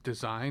events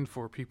designed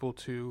for people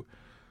to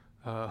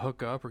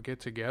hook up or get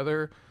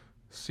together.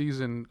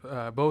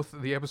 Both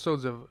the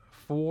episodes of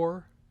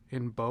 4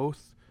 in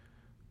both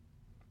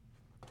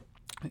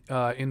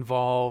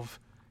involve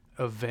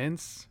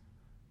events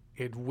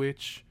in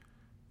which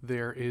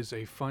there is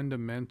a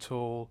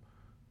fundamental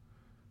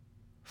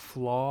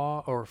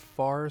flaw or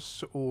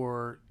farce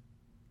or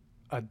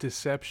a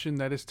deception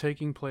that is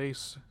taking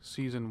place.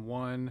 Season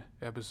 1,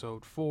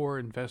 episode 4,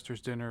 Investor's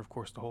Dinner, of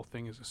course, the whole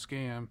thing is a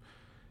scam.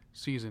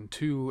 Season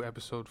 2,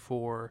 episode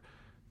 4,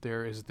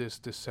 there is this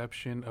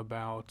deception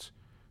about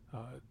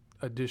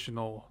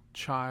additional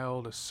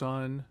child, a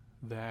son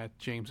that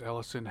James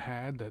Ellison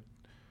had that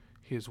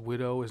his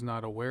widow is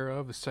not aware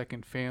of, a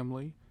second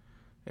family,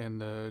 and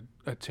the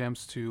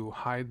attempts to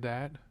hide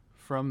that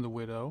from the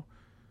widow.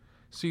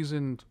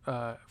 Season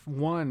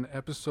 1,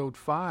 episode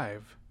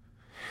 5,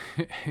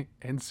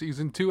 and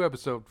season 2,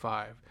 episode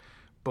 5,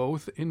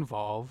 both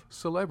involve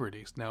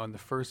celebrities. Now, in the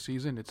first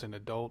season, it's an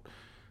adult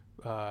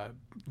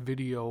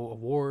video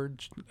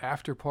award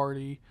after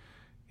party.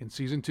 In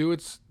season 2,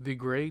 it's the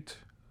great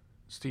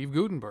Steve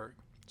Guttenberg.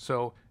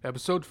 So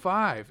episode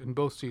 5 in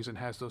both seasons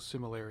has those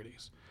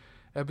similarities.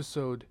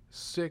 Episode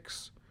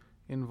 6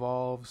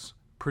 involves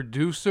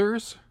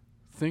producers.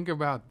 Think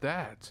about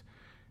that.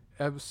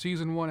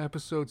 Season 1,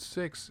 episode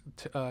 6,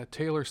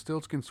 Taylor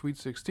Stiltskin, Sweet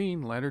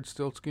 16. Leonard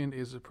Stiltskin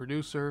is a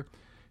producer,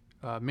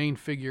 main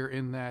figure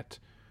in that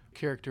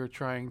character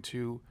trying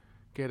to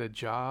get a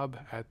job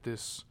at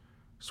this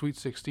Sweet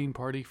 16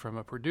 party from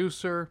a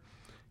producer.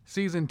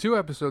 Season 2,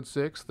 episode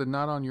 6, the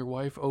Not On Your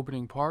Wife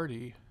opening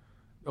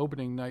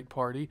night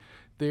party.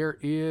 There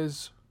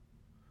is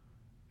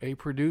a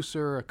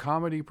producer, a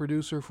comedy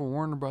producer for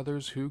Warner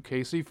Brothers who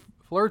Casey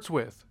flirts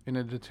with in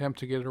an attempt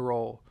to get a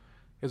role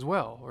as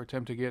well, or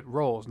attempt to get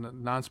roles,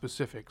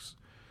 non-specific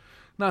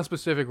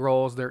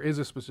roles. There is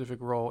a specific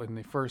role in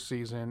the first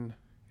season.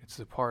 It's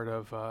the part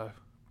of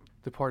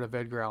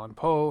Edgar Allan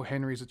Poe.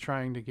 Henry's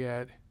trying to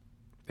get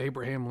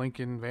Abraham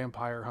Lincoln,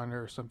 vampire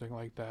hunter, or something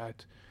like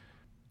that.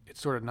 It's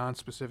sort of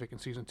non-specific in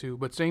season 2,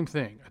 but same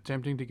thing,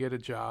 attempting to get a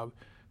job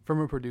from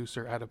a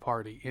producer at a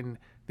party in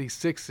the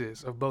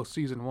 6s of both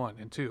season 1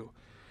 and 2.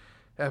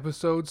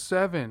 Episode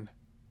 7,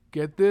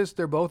 get this,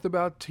 they're both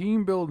about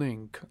team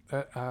building,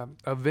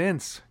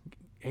 events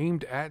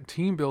aimed at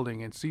team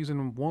building. In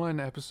season 1,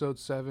 episode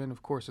 7,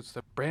 of course, it's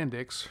the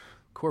Brandix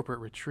corporate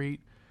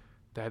retreat.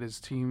 That is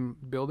team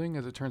building,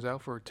 as it turns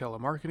out, for a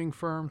telemarketing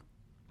firm.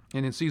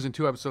 And in season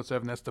 2, episode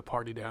 7, that's the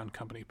Party Down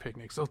company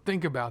picnic. So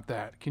think about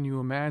that. Can you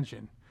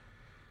imagine?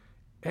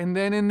 And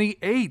then in the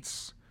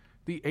 8th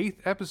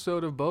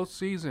episode of both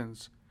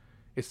seasons,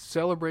 it's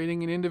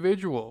celebrating an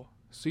individual.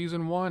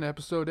 Season 1,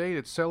 episode 8,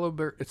 it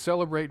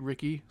celebrate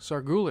Ricky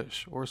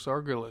Sargulish or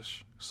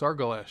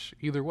Sargalesh,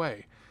 either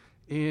way.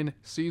 In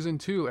season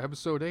 2,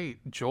 episode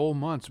 8, Joel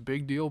Munt's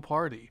Big Deal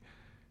Party.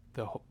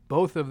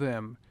 Both of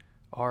them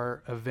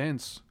are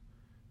events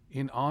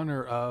in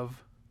honor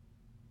of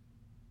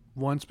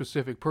one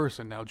specific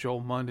person. Now,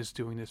 Joel Munt is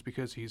doing this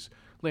because he's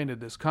landed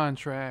this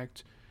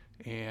contract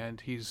and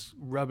he's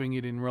rubbing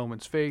it in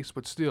Roman's face,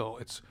 but still,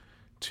 it's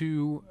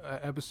 2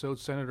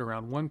 episodes centered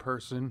around one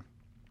person.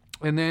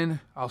 And then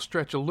I'll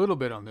stretch a little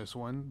bit on this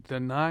one. The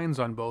 9s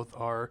on both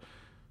are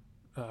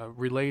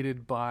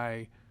related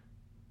by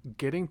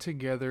getting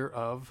together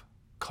of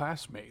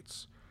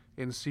classmates.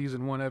 In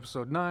season 1,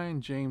 episode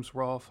 9, James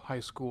Rolfe High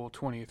School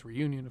 20th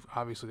reunion.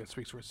 Obviously, that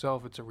speaks for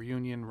itself. It's a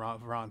reunion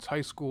of Ron's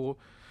high school.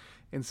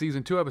 In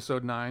season 2,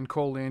 episode 9,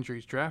 Cole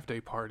Landry's draft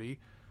day party.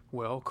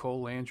 Well,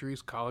 Cole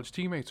Landry's college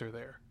teammates are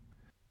there.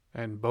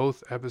 And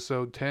both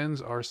episode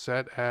 10s are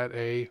set at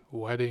a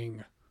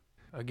wedding.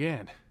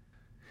 Again,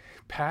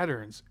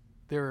 patterns.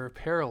 There are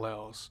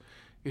parallels.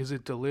 Is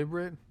it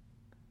deliberate?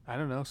 I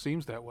don't know.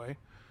 Seems that way.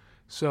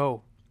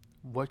 So,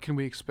 what can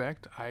we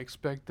expect? I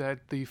expect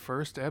that the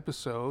first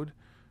episode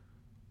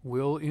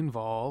will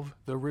involve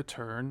the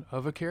return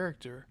of a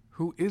character.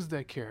 Who is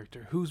that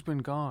character? Who's been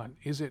gone?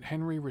 Is it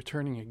Henry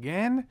returning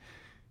again?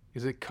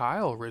 Is it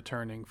Kyle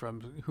returning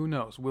from... Who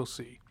knows? We'll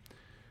see.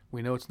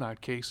 We know it's not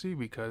Casey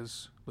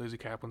because Lizzie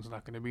Kaplan's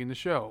not going to be in the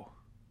show.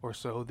 Or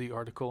so the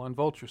article on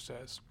Vulture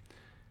says.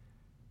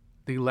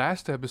 The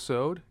last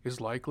episode is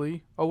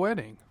likely a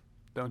wedding,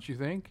 don't you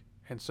think?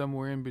 And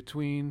somewhere in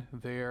between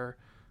there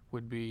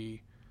would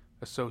be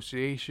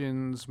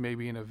associations,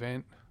 maybe an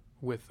event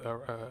with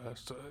a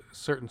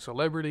certain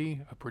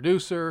celebrity, a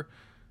producer.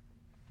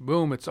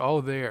 Boom, it's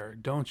all there.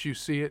 Don't you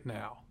see it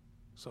now?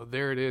 So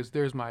there it is.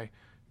 There's my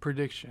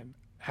prediction.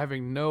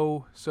 Having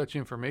no such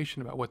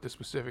information about what the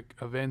specific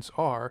events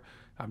are,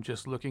 I'm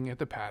just looking at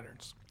the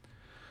patterns.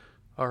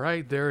 All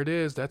right, there it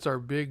is. That's our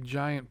big,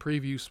 giant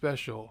preview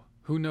special.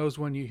 Who knows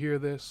when you hear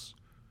this?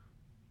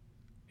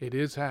 It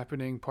is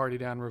happening, Party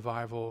Down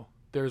Revival.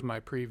 There's my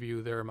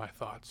preview. There are my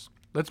thoughts.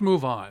 Let's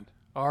move on.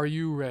 Are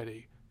you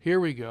ready? Here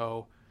we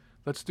go.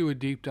 Let's do a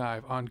deep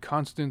dive on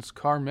Constance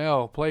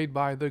Carmel, played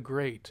by the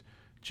great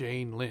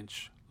Jane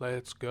Lynch.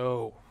 Let's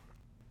go.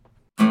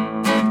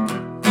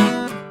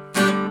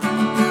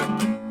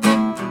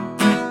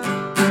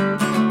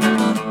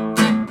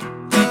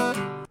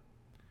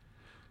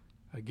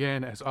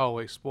 Again, as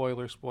always,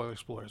 spoilers.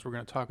 We're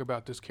going to talk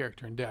about this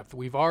character in depth.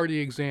 We've already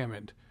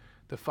examined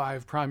the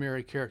 5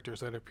 primary characters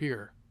that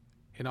appear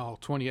in all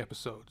 20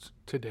 episodes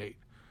to date.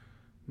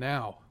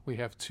 Now, we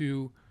have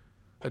 2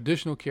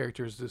 additional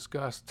characters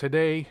discussed.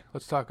 Today,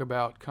 let's talk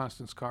about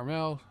Constance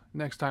Carmel.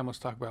 Next time, let's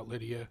talk about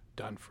Lydia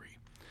Dunphy.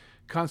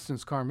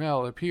 Constance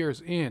Carmel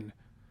appears in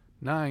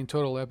 9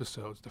 total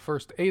episodes. The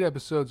first 8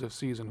 episodes of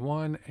Season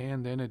 1,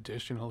 and then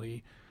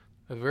additionally,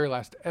 the very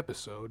last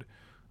episode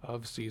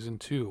of Season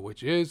 2,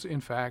 which is, in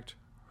fact,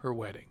 her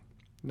wedding.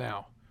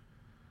 Now,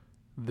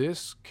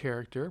 this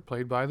character,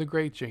 played by the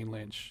great Jane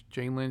Lynch.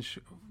 Jane Lynch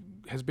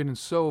has been in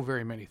so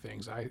very many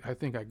things. I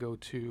think I go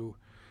to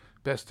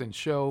Best in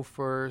Show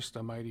first,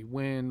 A Mighty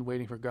Wind,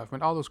 Waiting for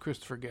Guffman, all those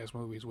Christopher Guest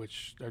movies,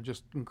 which are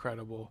just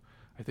incredible.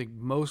 I think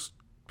most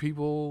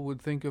people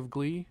would think of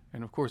Glee,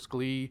 and of course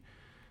Glee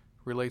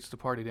relates to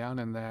Party Down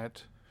in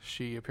that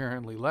she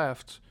apparently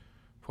left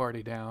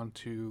Party Down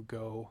to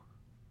go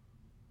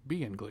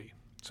be in Glee.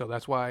 So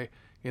that's why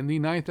in the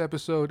 9th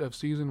episode of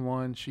Season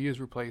 1, she is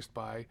replaced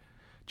by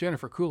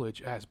Jennifer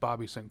Coolidge as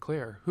Bobby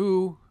Sinclair,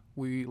 who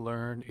we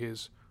learn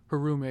is her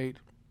roommate.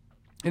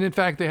 And in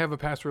fact, they have a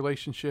past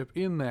relationship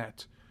in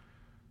that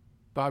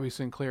Bobby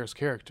Sinclair's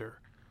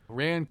character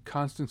ran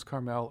Constance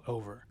Carmel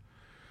over.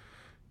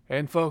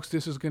 And folks,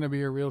 this is going to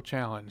be a real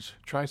challenge.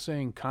 Try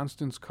saying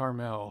Constance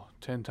Carmel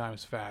 10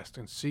 times fast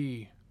and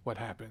see what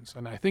happens.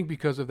 And I think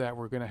because of that,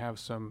 we're going to have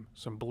some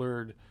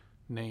blurred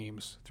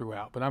names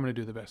throughout, but I'm going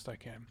to do the best I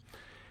can.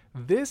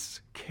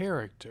 This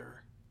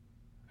character,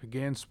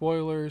 again,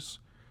 spoilers,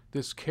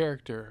 this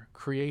character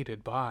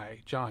created by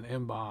John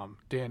Embaum,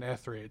 Dan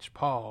Etheridge,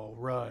 Paul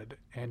Rudd,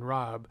 and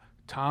Rob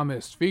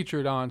Thomas,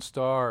 featured on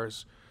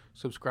Starz.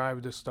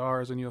 Subscribe to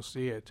Starz and you'll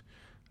see it.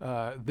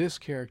 This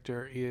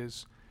character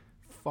is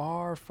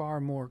far, far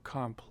more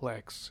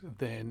complex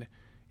than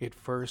it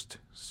first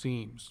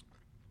seems.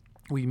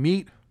 We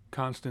meet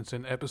Constance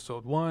in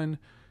episode 1,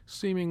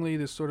 seemingly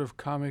this sort of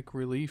comic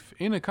relief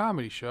in a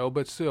comedy show,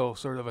 but still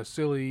sort of a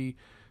silly,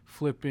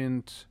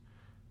 flippant,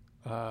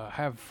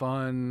 have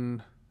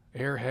fun,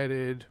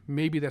 airheaded.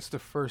 Maybe that's the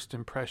first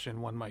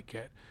impression one might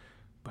get,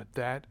 but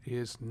that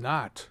is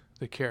not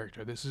the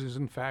character. This is,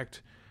 in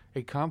fact,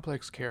 a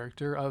complex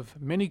character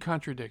of many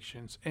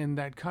contradictions, and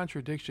that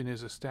contradiction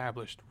is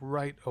established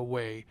right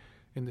away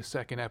in the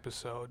 2nd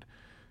episode.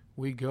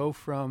 We go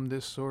from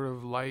this sort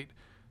of light,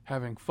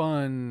 having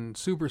fun,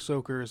 super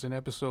soakers in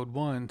episode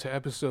 1 to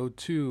episode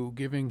 2,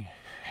 giving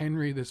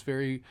Henry this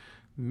very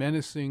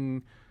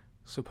menacing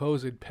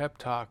supposed pep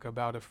talk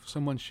about if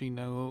someone she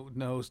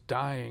knows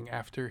dying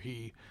after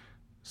he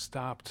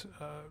stopped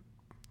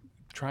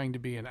trying to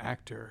be an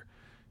actor.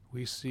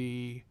 We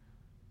see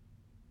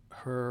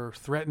her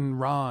threaten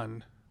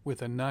Ron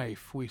with a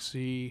knife. We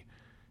see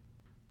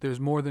there's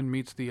more than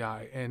meets the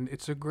eye, and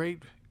it's a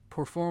great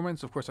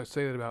performance. Of course, I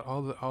say that about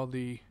all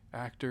the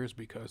actors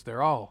because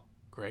they're all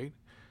great.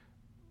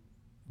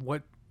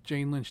 What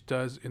Jane Lynch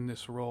does in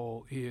this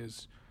role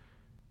is,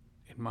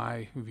 in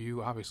my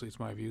view, obviously it's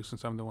my view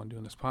since I'm the one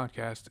doing this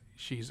podcast,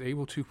 she's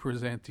able to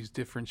present these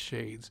different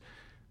shades,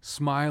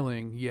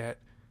 smiling yet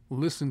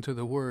listen to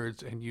the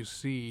words and you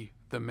see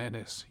the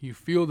menace. You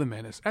feel the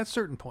menace at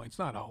certain points,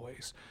 not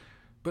always,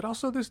 but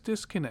also this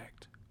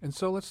disconnect. And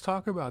so let's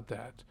talk about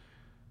that.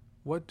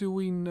 What do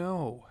we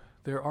know?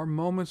 There are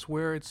moments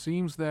where it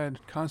seems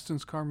that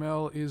Constance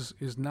Carmel is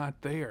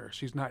not there.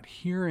 She's not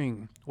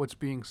hearing what's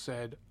being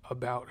said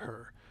about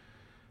her.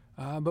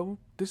 But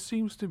this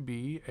seems to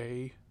be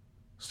a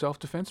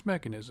self-defense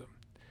mechanism.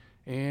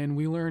 And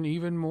we learn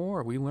even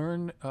more. We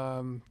learn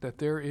that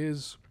there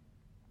is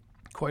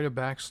quite a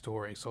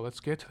backstory. So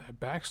let's get to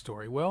that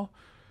backstory. Well,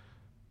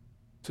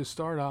 to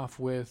start off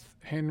with,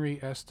 Henry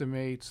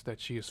estimates that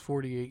she is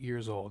 48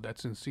 years old.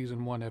 That's in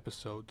Season 1,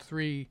 Episode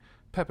 3,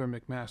 Pepper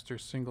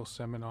McMaster's single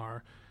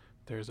seminar.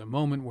 There's a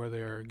moment where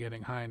they're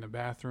getting high in the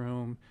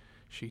bathroom.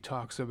 She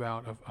talks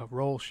about a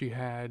role she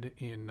had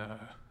in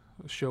a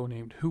show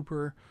named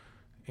Hooper,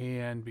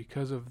 and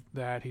because of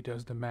that, he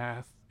does the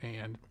math,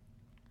 and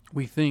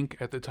we think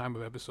at the time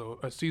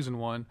of Season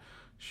 1,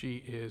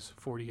 she is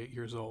 48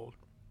 years old.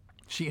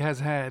 She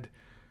has had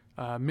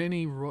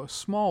many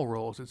small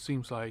roles, it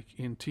seems like,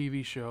 in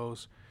TV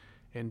shows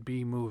and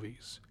B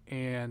movies,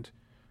 and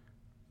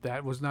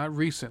that was not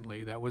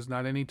recently. That was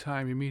not any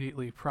time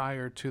immediately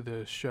prior to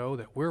the show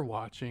that we're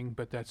watching,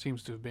 but that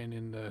seems to have been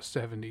in the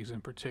 70s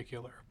in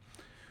particular.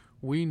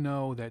 We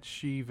know that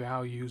she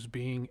values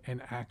being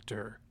an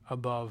actor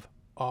above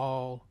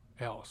all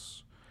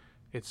else.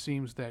 It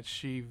seems that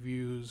she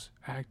views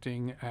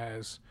acting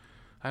as,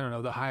 I don't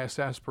know, the highest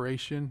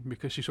aspiration,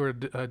 because she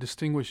sort of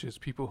distinguishes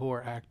people who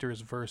are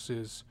actors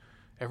versus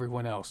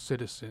everyone else,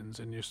 citizens.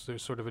 And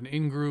there's sort of an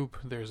in-group,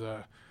 there's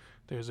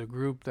a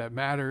group that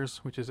matters,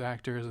 which is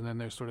actors, and then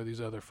there's sort of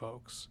these other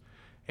folks.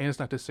 And it's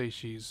not to say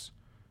she's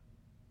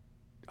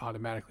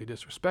automatically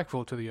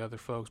disrespectful to the other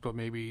folks, but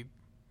maybe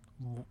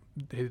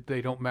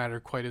they don't matter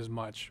quite as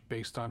much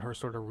based on her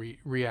sort of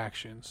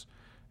reactions.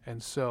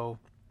 And so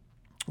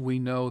we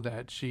know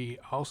that she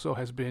also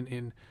has been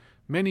in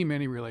many,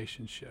 many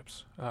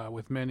relationships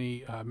with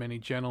many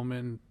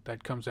gentlemen.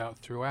 That comes out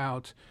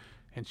throughout.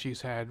 And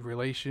she's had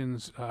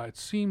relations, it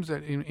seems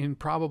that in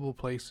improbable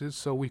places.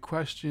 So we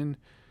question,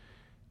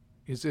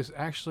 is this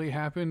actually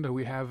happened? Do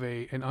we have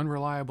an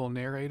unreliable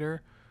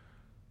narrator?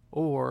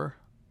 Or,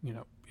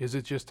 is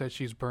it just that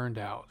she's burned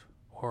out,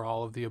 or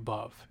all of the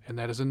above? And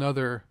that is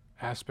another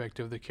aspect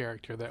of the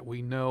character that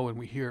we know and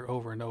we hear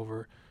over and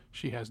over.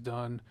 She has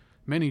done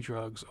many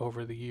drugs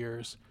over the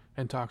years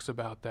and talks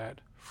about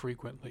that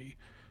frequently.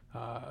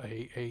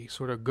 A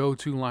sort of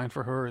go-to line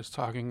for her is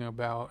talking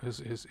about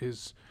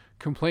is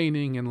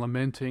complaining and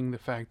lamenting the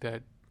fact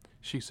that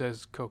she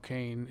says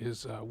cocaine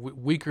is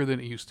weaker than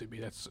it used to be.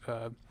 That's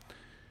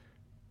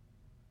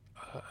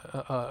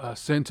a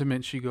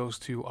sentiment she goes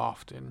to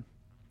often.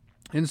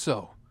 And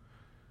so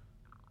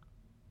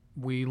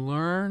we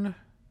learn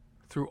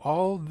through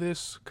all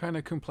this kind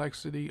of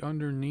complexity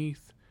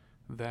underneath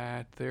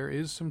that there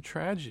is some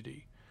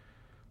tragedy.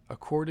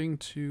 According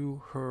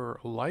to her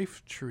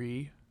life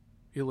tree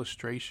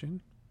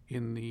illustration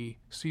in the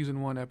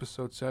season 1,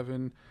 episode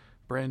 7,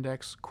 Brand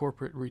X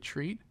Corporate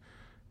Retreat,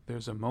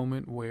 there's a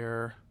moment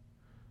where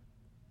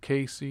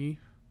Casey,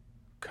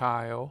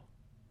 Kyle,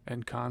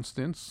 and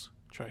Constance,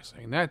 try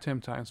saying that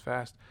 10 times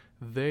fast,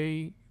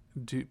 they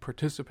do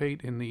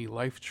participate in the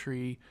life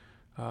tree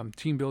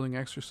team building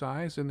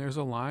exercise, and there's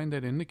a line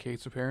that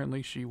indicates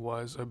apparently she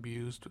was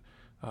abused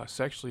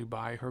sexually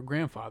by her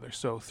grandfather.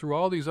 So through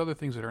all these other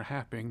things that are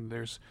happening,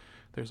 there's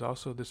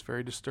also this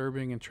very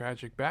disturbing and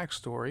tragic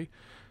backstory,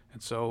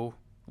 and so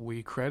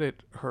we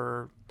credit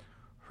her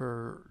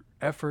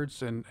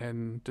efforts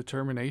and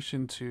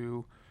determination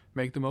to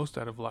make the most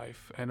out of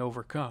life and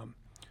overcome.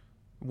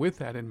 With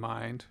that in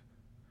mind,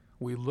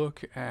 we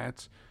look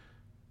at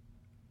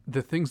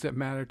the things that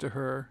matter to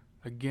her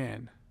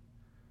again.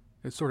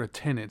 It's sort of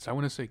tenets. I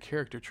want to say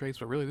character traits,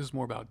 but really this is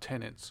more about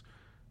tenets.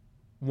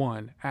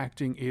 1,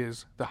 acting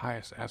is the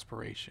highest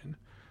aspiration.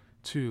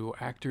 2,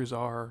 actors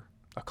are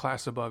a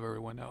class above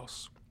everyone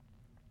else.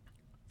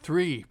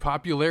 3,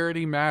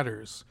 popularity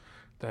matters.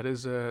 That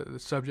is the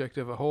subject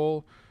of a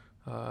whole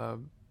her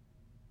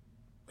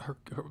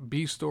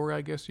B story,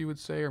 I guess you would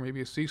say, or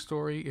maybe a C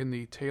story in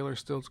the Taylor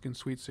Stiltskin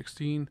Sweet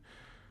 16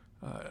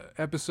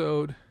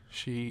 episode.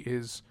 She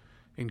is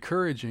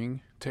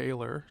encouraging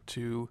Taylor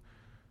to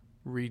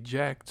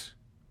reject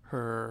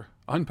her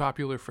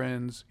unpopular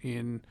friends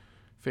in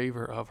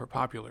favor of her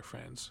popular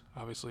friends.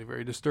 Obviously, a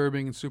very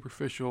disturbing and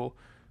superficial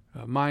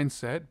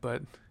mindset,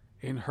 but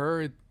in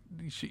her,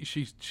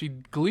 she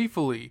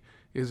gleefully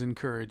is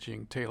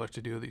encouraging Taylor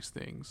to do these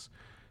things.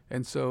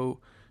 And so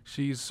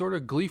she's sort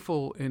of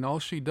gleeful in all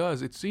she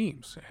does, it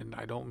seems. And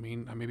I don't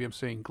mean, maybe I'm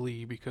saying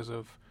glee because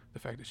of the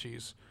fact that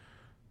she's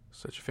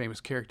such a famous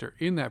character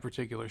in that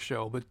particular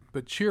show,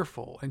 but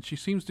cheerful. And she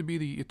seems to be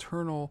the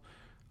eternal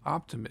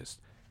optimist.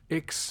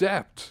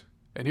 Except,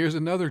 and here's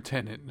another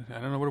tenet,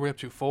 I don't know, what are we up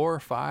to, 4 or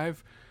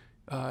 5?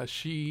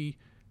 She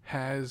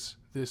has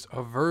this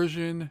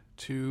aversion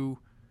to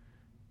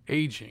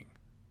aging.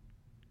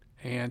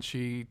 And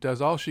she does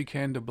all she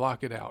can to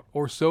block it out.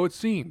 Or so it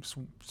seems.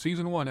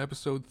 Season 1,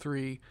 episode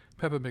 3,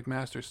 Peppa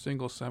McMaster's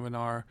single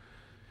seminar.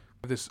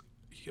 This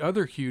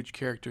other huge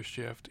character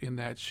shift in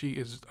that she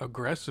is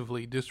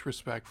aggressively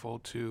disrespectful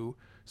to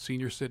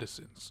senior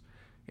citizens.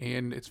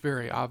 And it's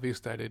very obvious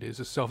that it is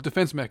a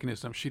self-defense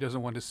mechanism. She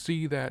doesn't want to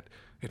see that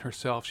in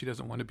herself. She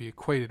doesn't want to be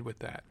equated with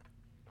that.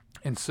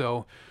 And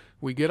so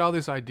we get all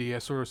this idea,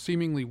 sort of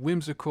seemingly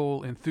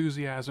whimsical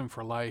enthusiasm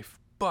for life,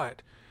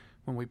 but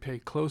when we pay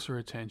closer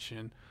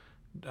attention,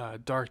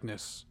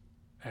 darkness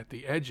at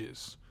the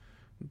edges,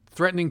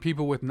 threatening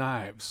people with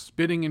knives,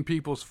 spitting in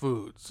people's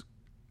foods.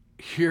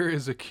 Here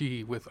is a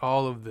key with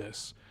all of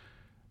this.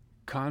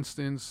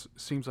 Constance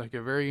seems like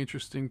a very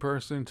interesting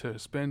person to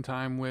spend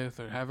time with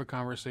or have a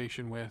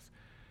conversation with.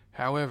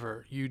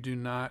 However, you do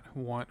not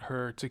want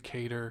her to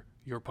cater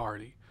your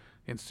party.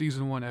 In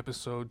season 1,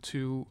 episode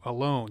 2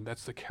 alone,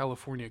 that's the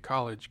California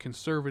College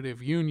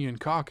Conservative Union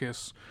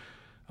Caucus,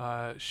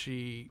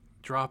 she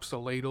drops a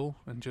ladle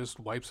and just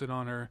wipes it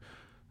on her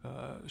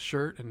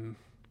shirt and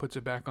puts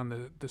it back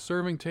on the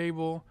serving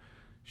table.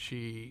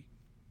 She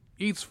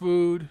eats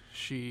food.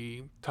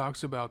 She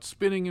talks about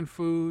spitting in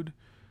food.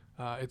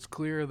 It's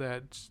clear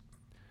that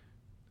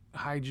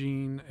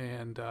hygiene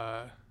and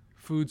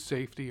food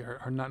safety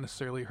are not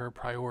necessarily her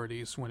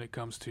priorities when it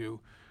comes to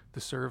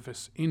the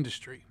service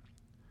industry.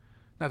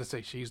 Not to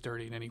say she's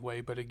dirty in any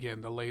way, but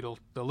again, the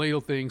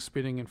ladle thing,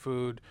 spitting in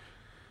food,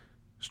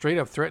 straight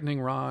up threatening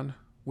Ron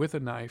with a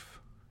knife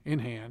in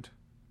hand.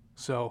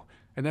 So,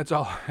 and that's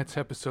all. That's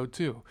episode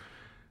 2.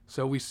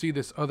 So we see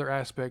this other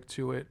aspect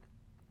to it.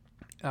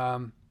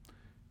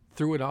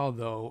 Through it all,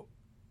 though,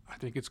 I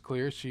think it's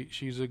clear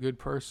she's a good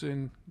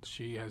person.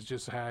 She has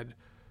just had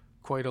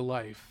quite a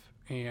life.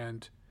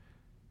 And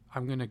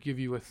I'm going to give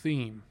you a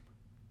theme.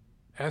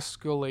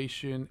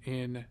 Escalation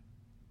in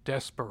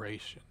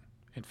desperation.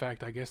 In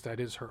fact, I guess that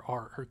is her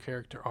arc, her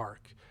character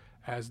arc.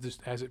 As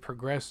it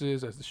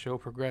progresses, as the show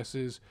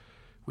progresses,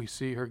 we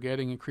see her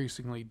getting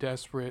increasingly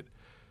desperate,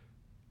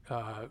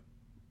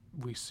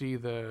 We see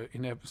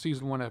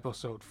season 1,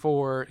 episode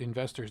 4,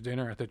 investors'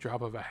 dinner. At the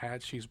drop of a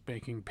hat, she's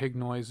making pig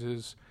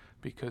noises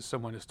because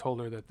someone has told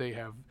her that they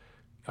have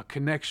a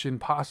connection,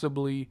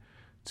 possibly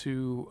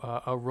to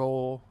a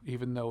role,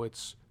 even though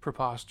it's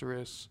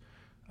preposterous.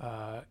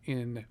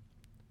 In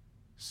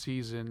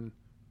season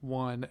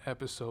 1,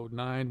 episode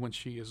 9, when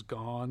she is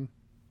gone,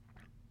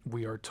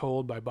 we are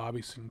told by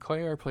Bobby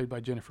Sinclair, played by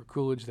Jennifer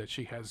Coolidge, that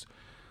she has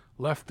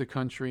left the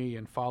country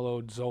and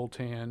followed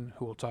Zoltan,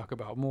 who we'll talk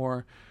about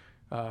more,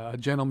 a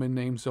gentleman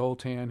named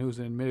Zoltan, who's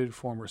an admitted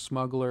former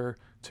smuggler,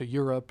 to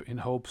Europe in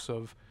hopes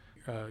of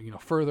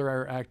further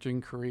her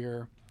acting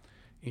career.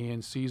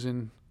 In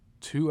season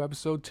 2,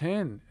 episode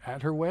 10,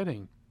 at her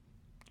wedding,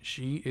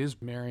 she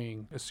is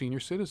marrying a senior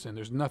citizen.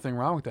 There's nothing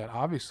wrong with that,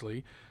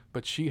 obviously,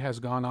 but she has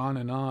gone on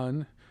and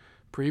on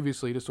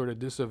previously to sort of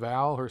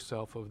disavow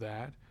herself of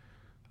that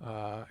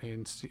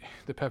in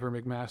the Pepper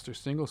McMaster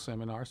Single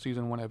Seminar,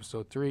 season 1,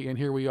 episode 3. And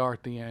here we are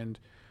at the end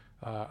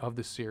of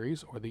the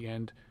series, or the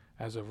end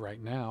as of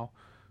right now,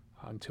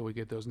 until we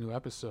get those new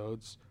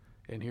episodes.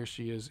 And here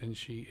she is, and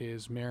she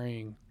is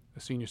marrying a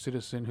senior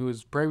citizen who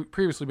has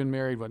previously been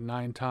married,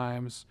 9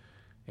 times,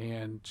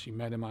 and she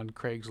met him on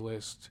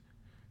Craigslist.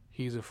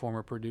 He's a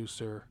former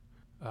producer.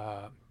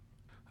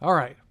 All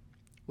right,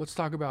 let's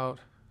talk about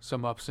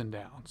some ups and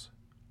downs.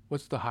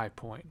 What's the high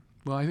point?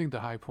 Well, I think the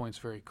high point's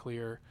very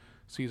clear.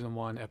 Season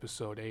 1,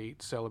 episode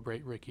 8,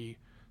 Celebrate Ricky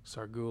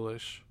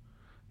Sargulish.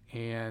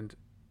 And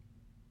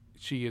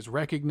she is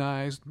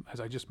recognized. As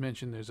I just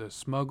mentioned, there's a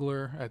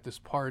smuggler at this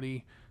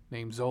party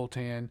named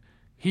Zoltan.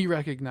 He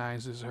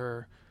recognizes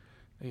her.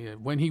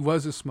 When he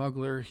was a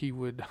smuggler, he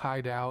would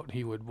hide out.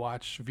 He would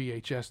watch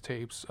VHS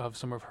tapes of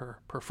some of her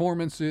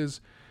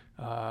performances.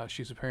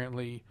 She's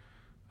apparently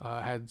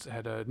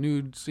had a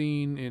nude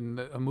scene in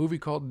a movie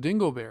called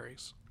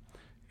Dingleberries.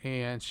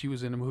 And she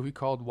was in a movie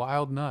called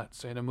Wild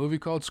Nuts and a movie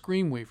called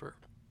Screamweaver.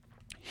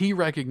 He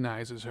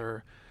recognizes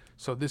her,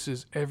 so this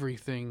is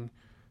everything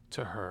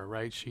to her,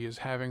 right? She is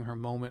having her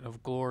moment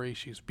of glory.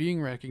 She's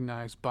being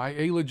recognized by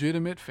a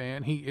legitimate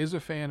fan. He is a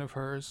fan of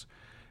hers,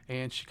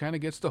 and she kind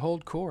of gets to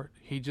hold court.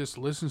 He just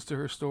listens to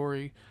her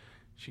story.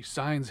 She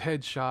signs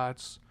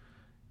headshots.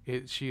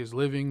 She's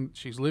living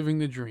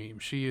the dream.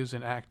 She is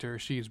an actor.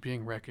 She is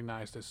being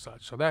recognized as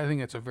such. So I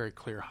think that's a very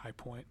clear high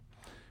point,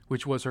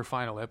 which was her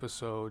final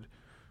episode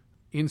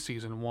in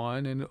season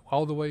 1 and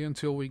all the way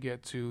until we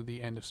get to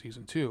the end of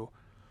season 2.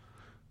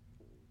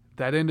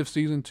 That end of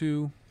season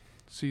 2,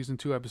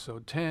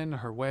 episode 10,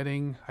 her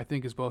wedding, I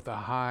think is both a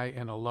high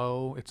and a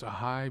low. It's a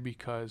high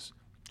because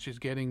she's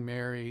getting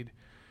married.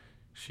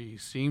 She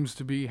seems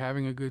to be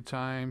having a good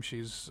time.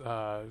 She's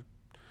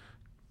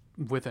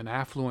with an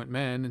affluent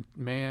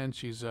man.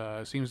 She's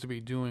seems to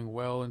be doing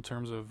well in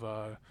terms of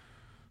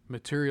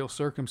material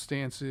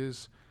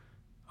circumstances.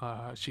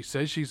 She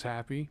says she's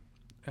happy.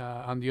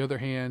 On the other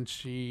hand,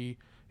 she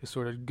is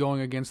sort of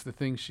going against the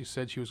things she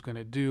said she was going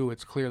to do.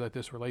 It's clear that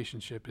this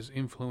relationship is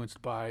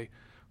influenced by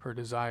her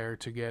desire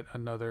to get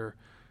another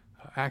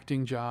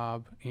acting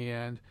job,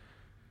 and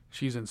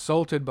she's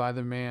insulted by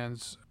the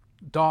man's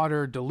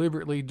daughter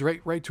deliberately,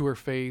 right to her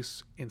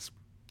face, and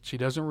she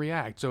doesn't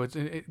react. So it's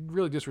a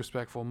really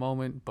disrespectful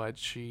moment, but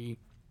she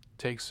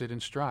takes it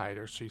in stride,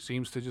 or she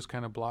seems to just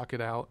kind of block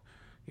it out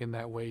in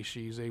that way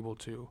she's able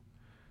to.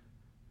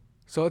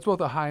 So it's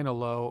both a high and a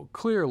low.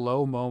 Clear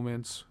low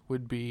moments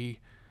would be,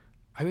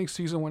 I think,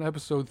 season 1,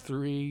 episode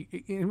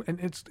 3. And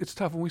it's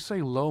tough. When we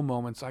say low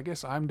moments, I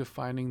guess I'm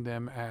defining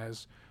them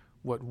as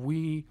what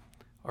we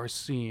are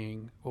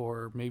seeing,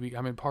 or maybe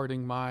I'm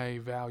imparting my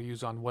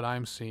values on what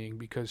I'm seeing,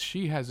 because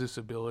she has this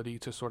ability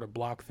to sort of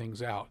block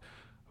things out.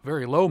 A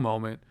very low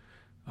moment,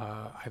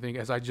 I think,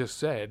 as I just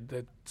said,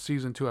 that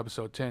season 2,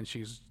 episode 10,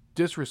 she's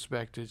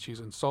disrespected. She's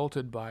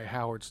insulted by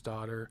Howard's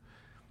daughter.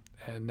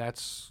 And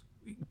that's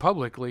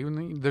publicly.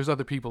 There's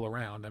other people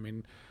around. I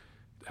mean,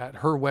 at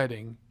her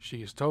wedding,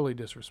 she is totally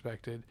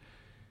disrespected,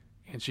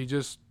 and she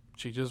just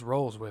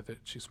rolls with it.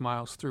 She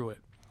smiles through it.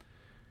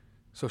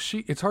 So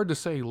it's hard to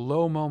say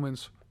low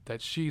moments that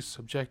she's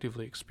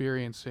subjectively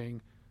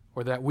experiencing,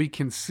 or that we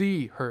can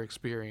see her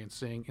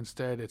experiencing.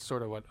 Instead, it's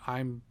sort of what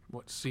I'm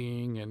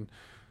seeing and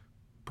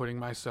putting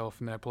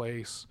myself in that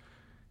place.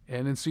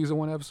 And in season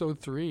 1, episode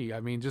 3, I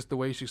mean, just the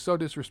way she's so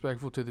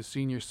disrespectful to the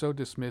seniors, so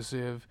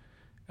dismissive.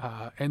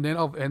 And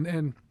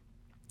then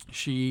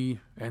she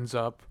ends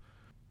up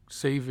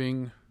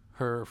saving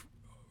her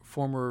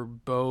former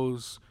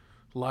beau's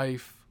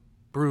life,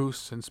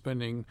 Bruce, and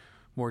spending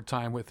more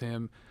time with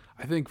him.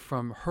 I think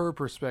from her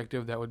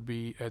perspective, that would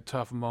be a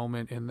tough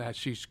moment in that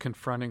she's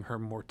confronting her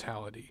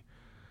mortality.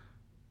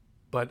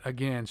 But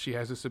again, she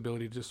has this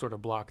ability to just sort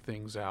of block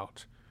things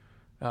out.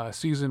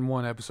 Season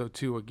 1, episode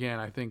 2, again,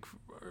 I think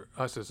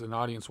us as an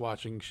audience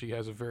watching, she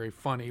has a very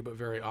funny but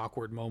very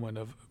awkward moment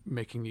of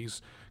making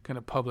these kind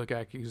of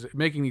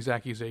making these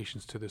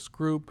accusations to this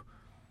group.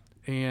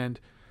 And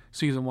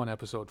season 1,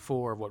 episode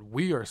 4, what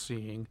we are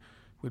seeing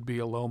would be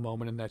a low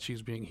moment in that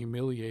she's being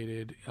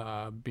humiliated,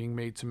 being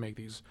made to make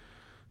these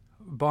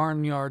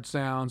barnyard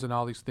sounds and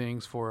all these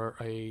things for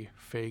a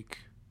fake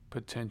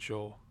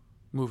potential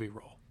movie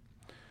role.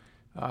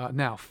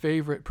 Now,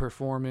 favorite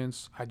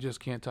performance, I just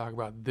can't talk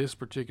about this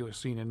particular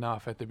scene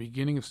enough. At the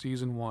beginning of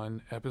season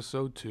 1,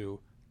 episode 2,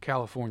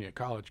 California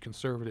College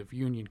Conservative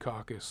Union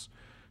Caucus,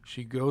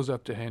 she goes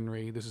up to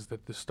Henry. This is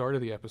at the start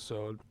of the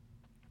episode.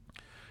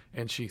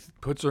 And she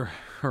puts her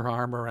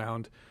arm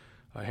around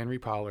Henry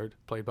Pollard,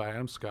 played by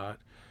Adam Scott.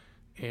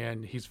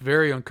 And he's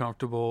very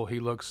uncomfortable. He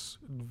looks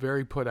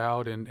very put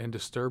out and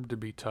disturbed to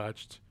be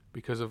touched.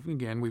 Because of,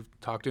 again, we've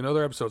talked in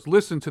other episodes.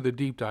 Listen to the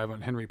deep dive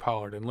on Henry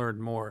Pollard and learn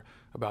more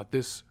about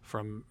this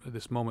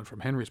moment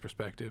from Henry's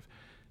perspective.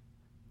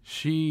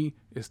 She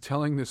is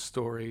telling this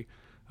story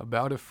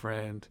about a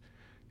friend,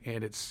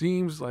 and it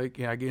seems like,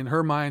 in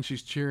her mind,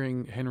 she's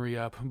cheering Henry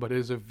up, but it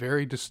is a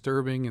very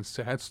disturbing and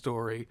sad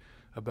story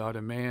about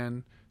a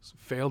man's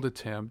failed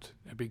attempt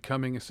at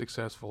becoming a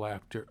successful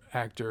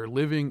actor,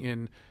 living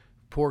in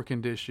poor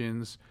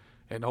conditions,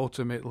 and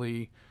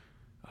ultimately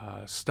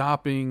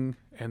stopping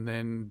and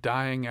then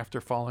dying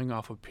after falling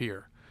off a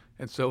pier.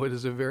 And so it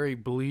is a very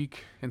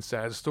bleak and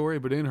sad story,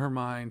 but in her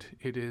mind,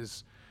 it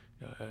is,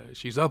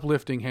 she's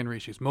uplifting Henry,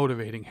 she's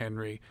motivating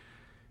Henry.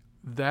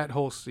 That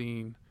whole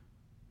scene,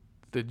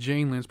 the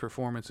Jane Lynn's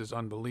performance is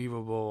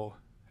unbelievable.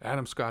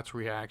 Adam Scott's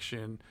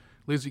reaction,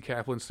 Lizzie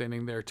Kaplan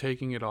standing there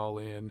taking it all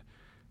in.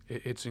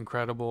 It's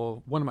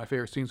incredible. One of my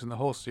favorite scenes in the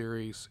whole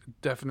series,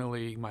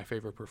 definitely my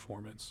favorite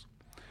performance.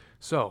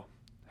 So,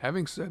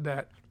 having said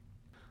that,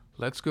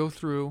 let's go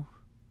through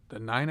the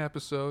 9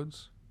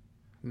 episodes,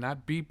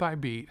 not beat by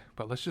beat,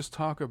 but let's just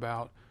talk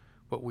about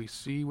what we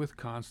see with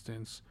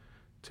Constance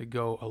to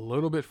go a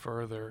little bit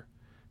further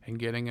and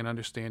getting an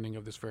understanding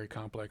of this very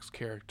complex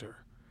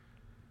character.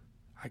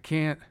 I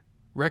can't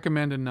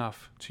recommend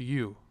enough to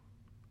you.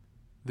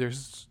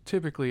 There's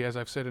typically, as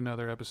I've said in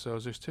other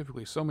episodes, there's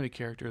typically so many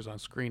characters on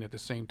screen at the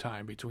same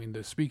time, between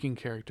the speaking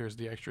characters,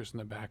 the extras in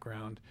the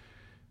background.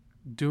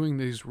 Doing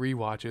these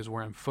rewatches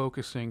where I'm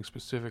focusing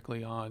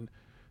specifically on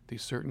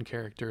these certain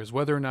characters,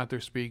 whether or not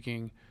they're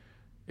speaking,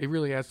 it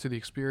really adds to the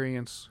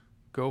experience.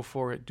 Go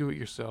for it. Do it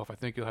yourself. I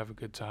think you'll have a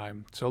good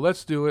time. So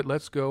let's do it.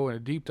 Let's go in a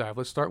deep dive.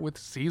 Let's start with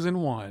season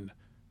 1.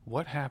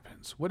 What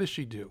happens? What does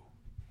she do?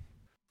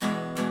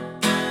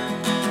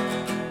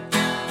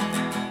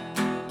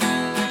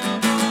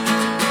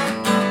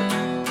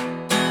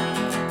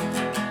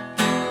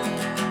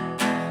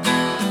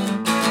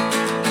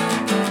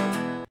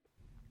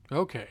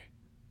 Okay.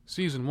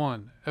 Season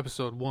 1,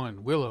 Episode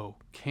 1, Willow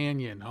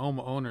Canyon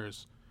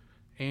Homeowners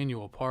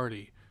Annual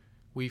Party.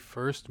 We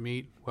first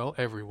meet,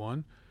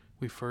 everyone.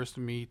 We first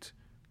meet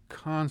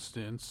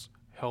Constance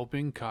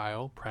helping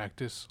Kyle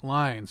practice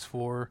lines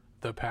for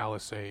the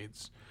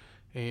Palisades.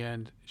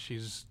 And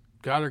she's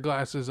got her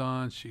glasses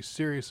on. She's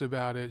serious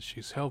about it.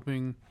 She's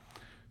helping.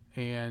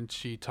 And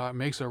she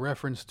makes a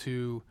reference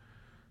to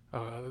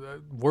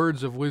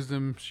words of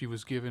wisdom she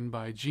was given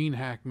by Gene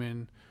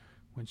Hackman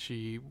when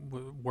she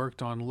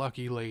worked on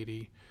Lucky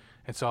Lady.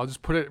 And so I'll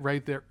just put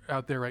it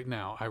out there right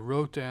now. I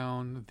wrote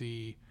down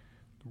the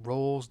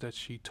roles that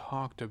she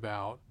talked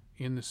about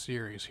in the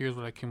series. Here's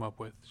what I came up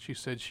with. She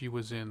said she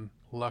was in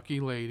Lucky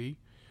Lady.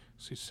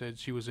 She said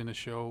she was in a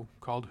show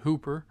called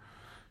Hooper.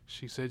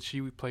 She said she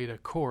played a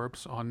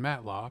corpse on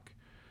Matlock.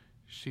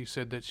 She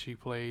said that she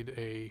played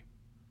a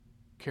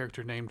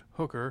character named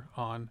Hooker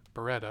on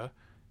Beretta.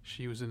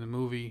 She was in the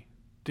movie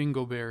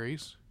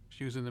Dingleberries.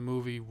 She was in the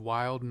movie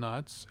Wild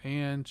Nuts,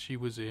 and she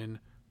was in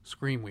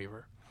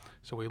Screamweaver.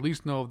 So we at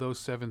least know of those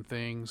 7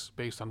 things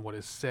based on what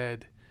is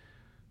said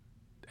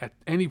at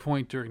any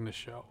point during the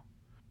show.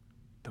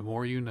 The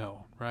more you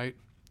know, right?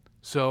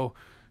 So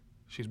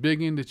she's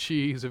big into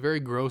cheese. A very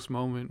gross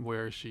moment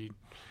where she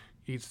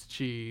eats the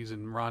cheese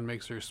and Ron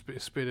makes her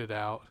spit it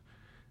out.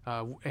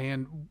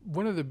 And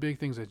one of the big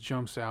things that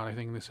jumps out, I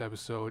think, in this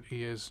episode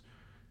is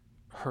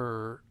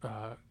her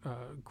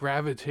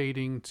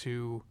gravitating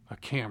to a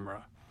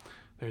camera.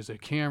 There's a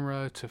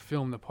camera to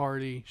film the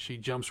party. She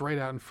jumps right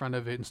out in front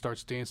of it and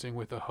starts dancing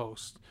with the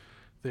host.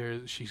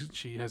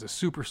 She has a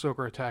super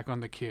soaker attack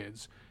on the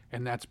kids,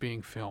 and that's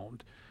being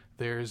filmed.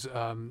 There's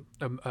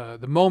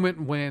the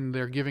moment when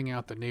they're giving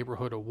out the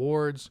neighborhood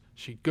awards.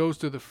 She goes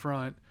to the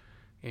front,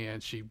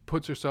 and she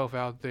puts herself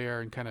out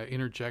there and kind of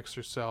interjects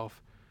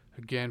herself.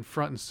 Again,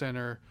 front and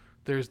center,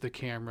 there's the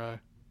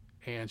camera,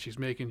 and she's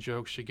making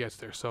jokes. She gets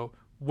there. So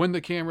when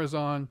the camera's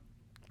on,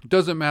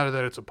 doesn't matter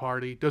that it's a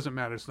party. Doesn't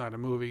matter it's not a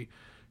movie.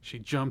 She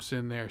jumps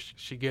in there.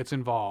 She gets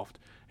involved,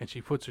 and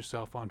she puts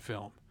herself on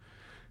film.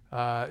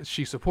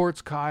 She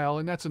supports Kyle,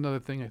 and that's another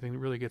thing I think that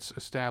really gets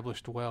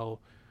established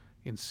well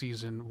in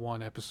season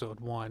 1,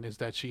 episode 1, is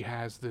that she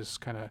has this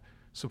kind of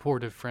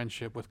supportive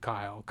friendship with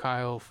Kyle.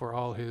 Kyle, for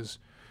all his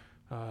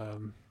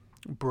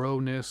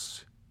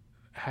bro-ness,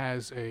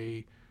 has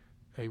a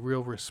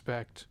real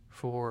respect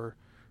for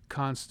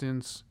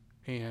Constance,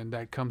 and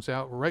that comes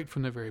out right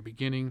from the very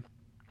beginning.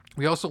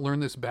 We also learn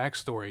this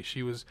backstory.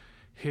 She was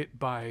hit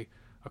by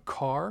a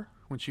car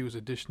when she was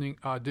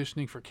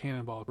auditioning for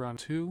Cannonball Run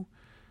 2.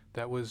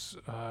 That was,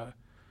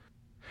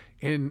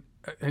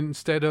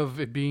 instead of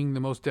it being the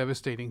most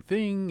devastating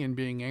thing and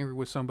being angry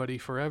with somebody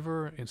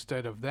forever,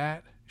 instead of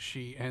that,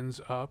 she ends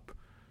up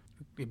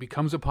it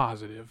becomes a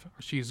positive.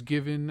 She's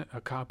given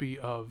a copy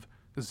of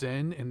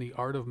Zen and the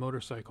Art of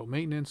Motorcycle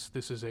Maintenance.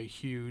 This is a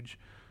huge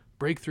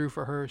breakthrough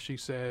for her, she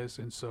says.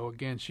 And so,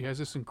 again, she has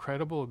this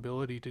incredible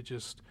ability to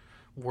just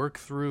work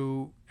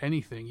through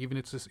anything, even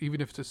if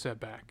it's a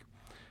setback.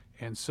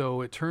 And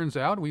so it turns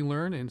out, we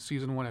learn in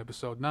season 1,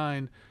 episode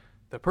 9,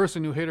 the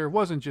person who hit her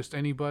wasn't just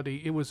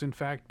anybody. It was, in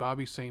fact,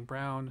 Bobby St.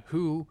 Brown,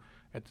 who,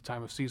 at the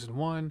time of season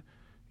 1,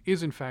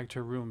 is, in fact,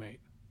 her roommate.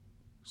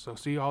 So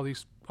see, all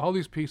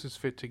these pieces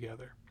fit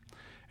together.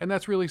 And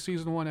that's really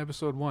season 1,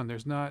 episode 1.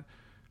 There's not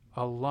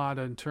a lot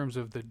in terms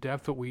of the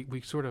depth, but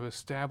we sort of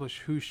establish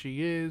who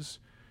she is.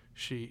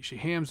 She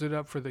hams it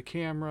up for the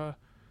camera,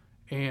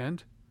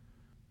 and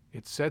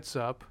it sets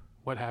up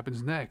what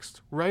happens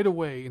next. Right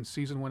away in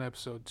season 1,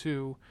 episode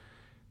 2,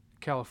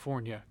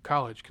 California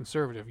College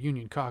Conservative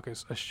Union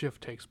Caucus, a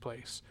shift takes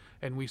place,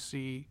 and we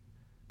see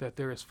that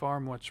there is far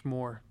much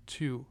more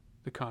to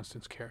the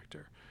Constance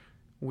character.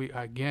 We,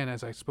 again,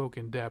 as I spoke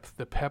in depth,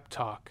 the pep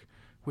talk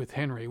with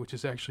Henry, which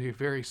is actually a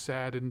very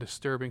sad and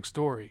disturbing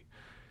story.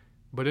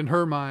 But in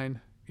her mind,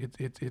 it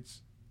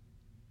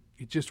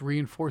just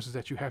reinforces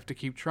that you have to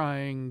keep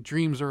trying.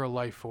 Dreams are a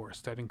life force,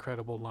 that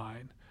incredible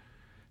line.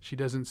 She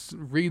doesn't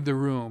read the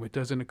room. It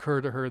doesn't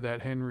occur to her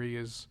that Henry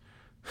is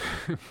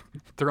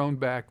thrown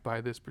back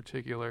by this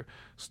particular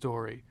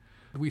story.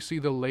 We see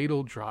the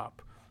ladle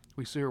drop.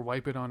 We see her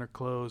wipe it on her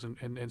clothes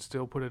and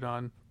still put it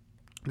on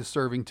the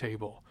serving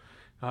table.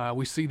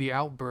 We see the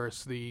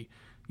outbursts, the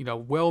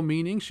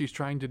well-meaning. She's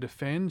trying to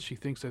defend. She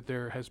thinks that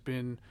there has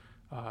been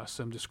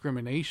some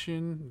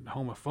discrimination,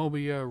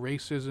 homophobia,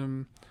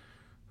 racism,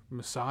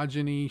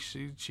 misogyny.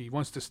 She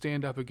wants to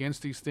stand up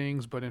against these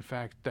things, but in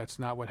fact, that's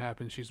not what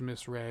happened. She's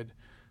misread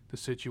the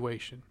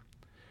situation.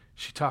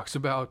 She talks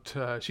about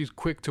she's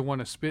quick to want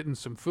to spit in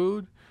some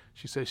food.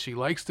 She says she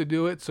likes to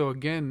do it. So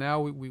again, now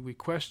we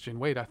question,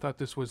 wait, I thought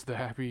this was the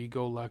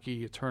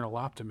happy-go-lucky eternal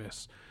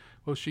optimist.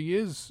 Well, she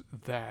is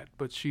that,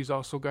 but she's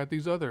also got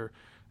these other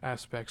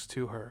aspects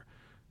to her.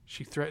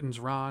 She threatens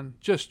Ron,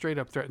 just straight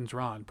up threatens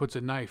Ron, puts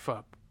a knife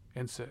up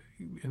and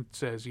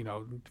says,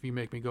 if you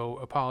make me go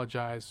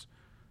apologize,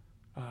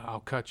 I'll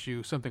cut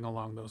you, something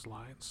along those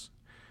lines.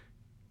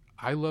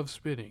 I love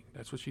spitting.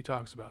 That's what she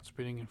talks about,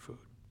 spitting in food.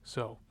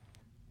 So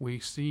we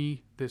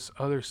see this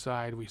other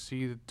side. We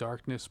see the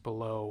darkness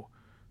below.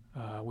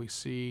 We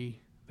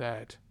see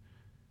that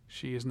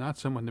she is not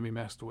someone to be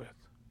messed with.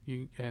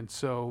 And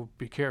so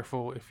be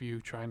careful if you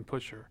try and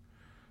push her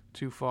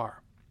too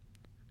far.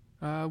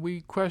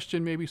 We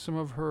question maybe some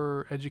of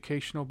her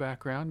educational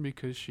background,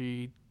 because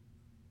she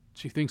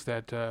thinks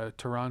that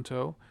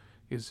Toronto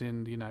is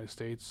in the United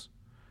States,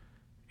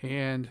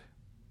 and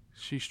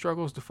she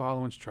struggles to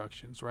follow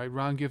instructions, right?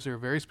 Ron gives her a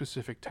very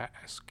specific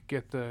task: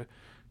 get the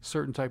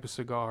certain type of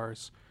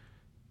cigars.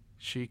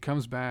 She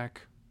comes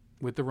back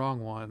with the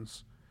wrong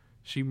ones.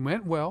 She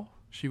meant well.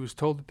 She was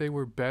told that they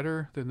were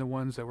better than the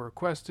ones that were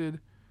requested,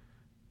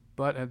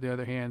 but on the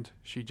other hand,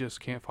 she just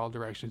can't follow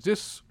directions.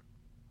 This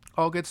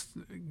all gets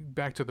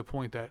back to the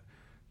point that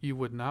you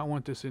would not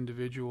want this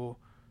individual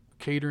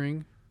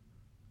catering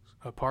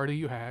a party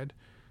you had,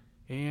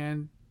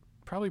 and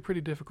probably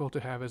pretty difficult to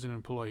have as an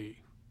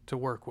employee to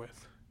work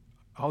with.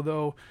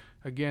 Although,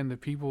 again, the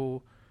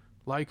people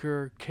like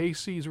her,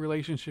 Casey's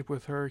relationship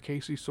with her,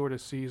 Casey sort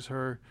of sees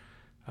her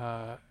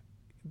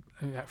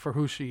for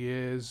who she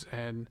is,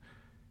 and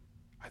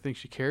I think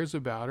she cares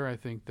about her. I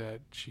think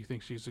that she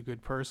thinks she's a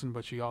good person,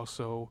 but she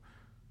also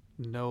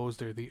knows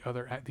there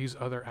are these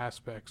other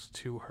aspects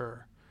to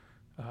her.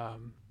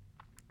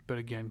 But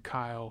again,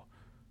 Kyle,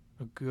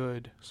 a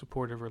good,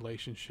 supportive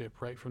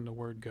relationship right from the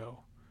word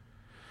go.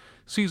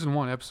 Season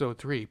 1, Episode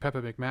 3,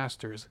 Peppa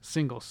McMaster's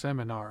Single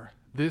Seminar.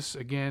 This,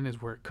 again,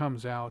 is where it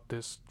comes out,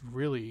 this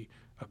really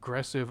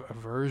aggressive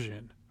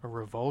aversion, a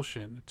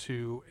revulsion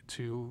to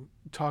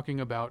talking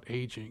about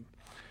aging.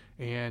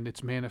 And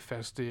it's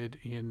manifested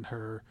in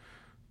her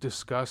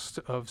disgust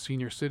of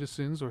senior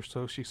citizens, or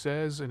so she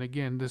says. And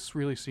again, this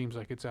really seems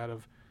like it's out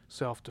of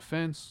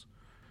self-defense.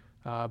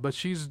 But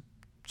she's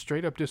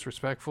straight up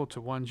disrespectful to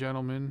one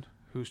gentleman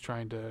who's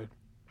trying to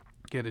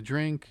get a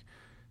drink.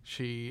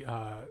 She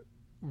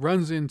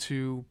runs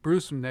into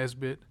Bruce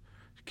Nesbitt.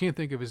 She can't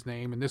think of his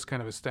name, and this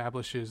kind of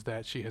establishes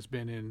that she has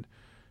been in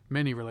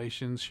many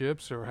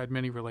relationships or had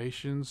many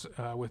relations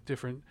with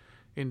different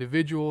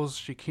individuals.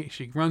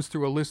 She runs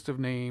through a list of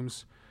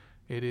names.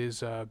 It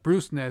is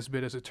Bruce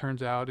Nesbitt, as it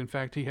turns out. In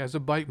fact, he has a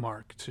bite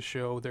mark to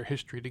show their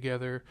history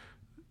together.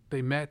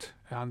 They met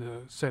on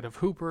the set of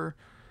Hooper.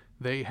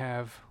 They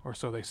have, or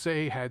so they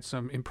say, had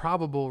some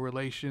improbable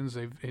relations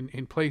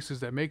in places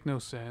that make no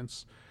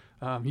sense.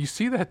 You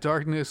see that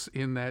darkness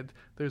in that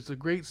there's a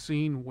great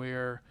scene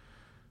where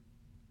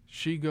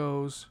she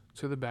goes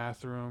to the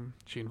bathroom.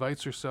 She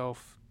invites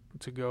herself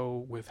to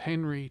go with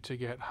Henry to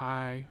get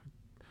high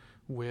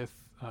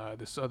with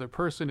this other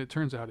person. It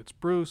turns out it's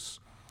Bruce.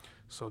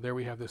 So there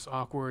we have this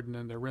awkward, and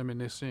then they're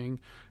reminiscing,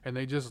 and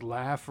they just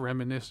laugh,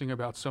 reminiscing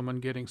about someone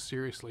getting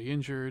seriously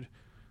injured.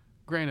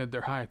 Granted,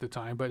 they're high at the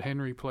time, but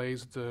Henry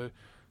plays the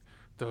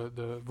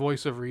the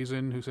voice of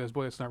reason who says,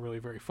 boy, that's not really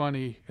very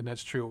funny. And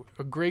that's true.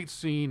 A great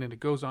scene, and it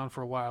goes on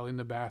for a while in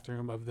the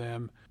bathroom of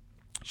them.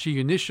 She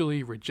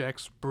initially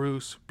rejects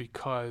Bruce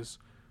because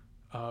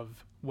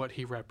of what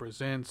he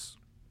represents.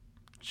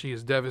 She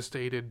is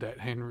devastated that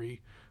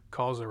Henry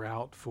calls her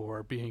out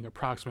for being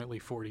approximately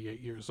 48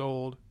 years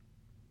old.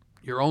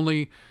 You're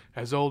only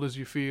as old as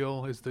you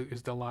feel is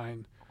the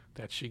line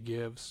that she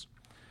gives.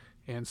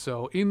 And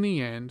so in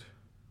the end,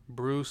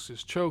 Bruce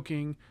is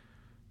choking.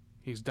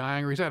 He's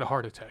dying, or he's had a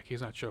heart attack.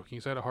 He's not choking.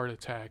 He's had a heart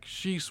attack.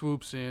 She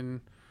swoops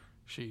in.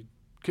 She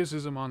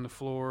kisses him on the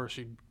floor.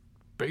 She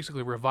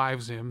basically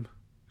revives him.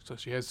 So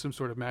she has some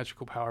sort of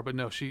magical power. But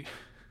no, she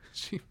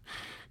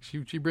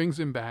brings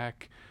him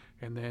back.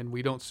 And then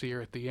we don't see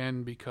her at the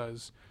end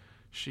because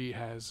she's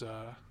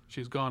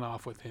gone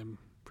off with him,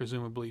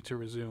 presumably to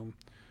resume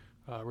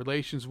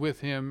relations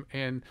with him.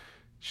 And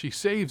she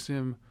saves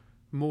him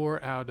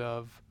more out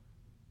of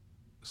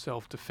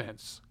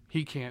self-defense.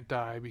 He can't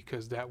die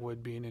because that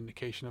would be an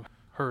indication of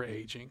her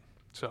aging.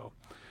 So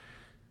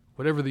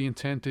whatever the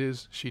intent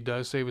is, she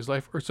does save his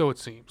life, or so it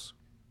seems.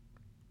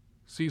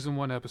 Season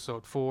 1,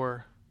 Episode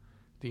 4,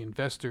 The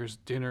Investor's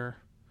Dinner.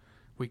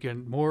 We get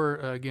more,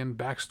 again,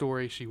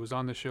 backstory. She was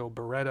on the show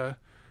Beretta.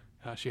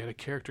 She had a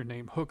character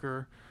named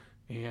Hooker,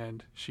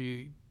 and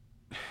she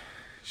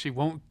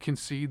won't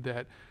concede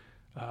that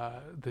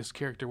this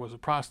character was a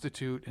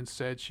prostitute.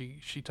 Instead,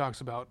 she talks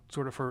about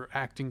sort of her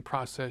acting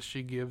process.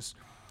 She gives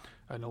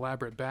an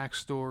elaborate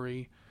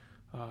backstory,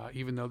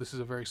 even though this is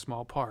a very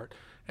small part.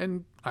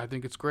 And I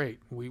think it's great.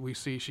 We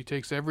see she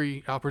takes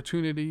every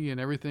opportunity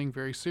and everything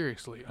very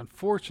seriously.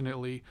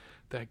 Unfortunately,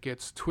 that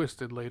gets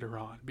twisted later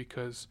on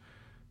because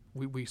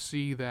we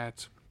see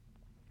that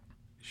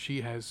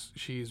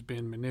she's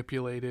been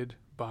manipulated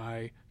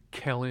by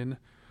Kellen,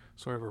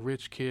 sort of a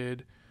rich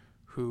kid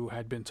who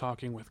had been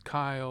talking with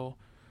Kyle.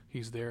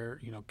 He's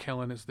there,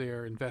 Kellen is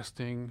there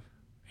investing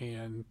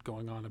and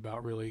going on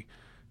about really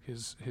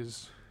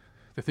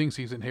the things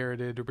he's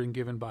inherited or been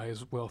given by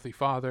his wealthy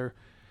father.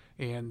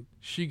 And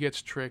she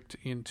gets tricked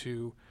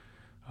into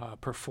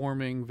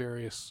performing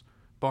various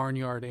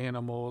barnyard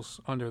animals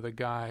under the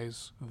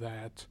guise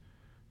that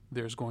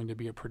there's going to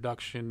be a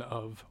production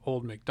of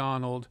Old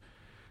MacDonald.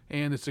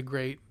 And it's a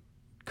great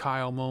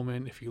Kyle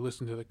moment. If you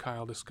listen to the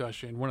Kyle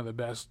discussion, one of the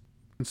best.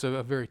 It's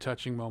a very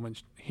touching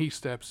moment. He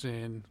steps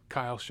in,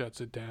 Kyle shuts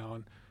it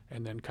down,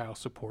 and then Kyle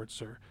supports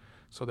her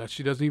so that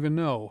she doesn't even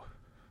know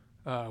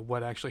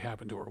what actually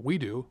happened to her. We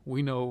do.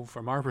 We know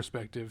from our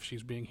perspective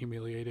she's being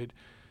humiliated.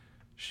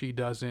 She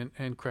doesn't,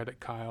 and credit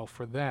Kyle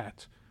for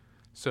that.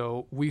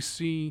 So we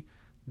see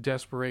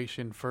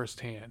desperation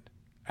firsthand.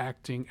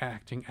 Acting,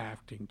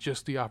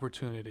 just the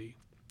opportunity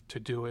to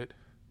do it.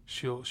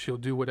 She'll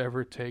do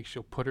whatever it takes.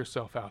 She'll put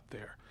herself out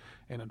there.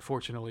 And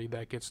unfortunately,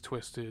 that gets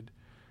twisted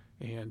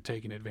and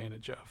taken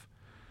advantage of.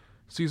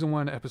 Season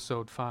 1,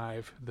 Episode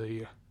 5,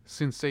 the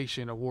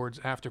Sensation Awards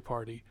After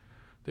Party.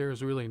 There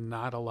is really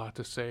not a lot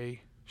to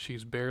say.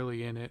 She's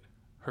barely in it.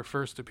 Her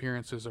first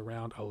appearance is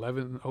around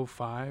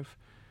 11:05.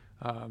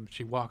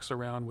 She walks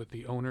around with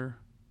the owner,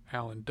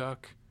 Alan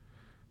Duck.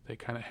 They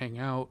kind of hang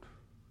out.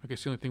 I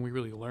guess the only thing we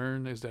really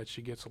learn is that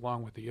she gets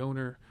along with the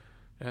owner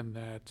and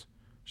that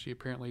she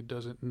apparently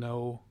doesn't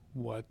know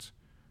what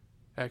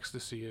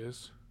ecstasy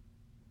is,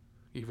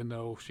 even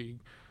though she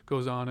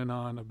goes on and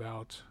on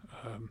about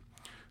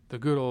the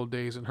good old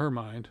days in her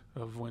mind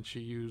of when she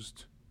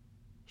used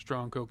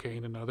strong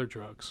cocaine and other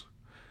drugs.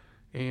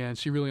 And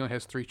she really only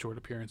has 3 short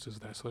appearances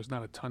of that, so there's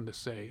not a ton to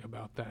say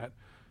about that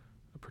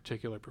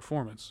particular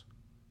performance.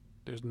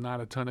 There's not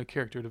a ton of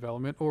character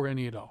development or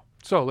any at all.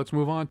 So let's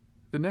move on.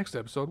 The next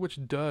episode,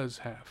 which does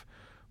have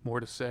more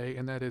to say,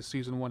 and that is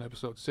Season 1,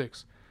 Episode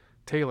 6,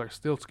 Taylor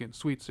Stiltskin,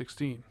 Sweet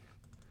 16.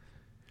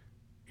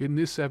 In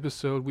this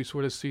episode, we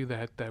sort of see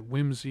that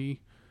whimsy.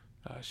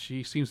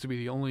 She seems to be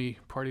the only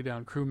Party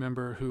Down crew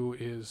member who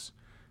is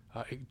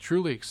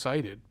truly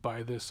excited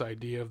by this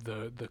idea of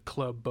the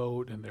club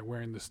boat, and they're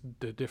wearing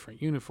the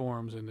different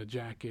uniforms and the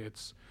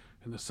jackets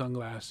and the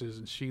sunglasses,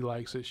 and she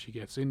likes it. She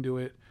gets into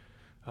it.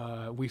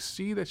 We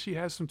see that she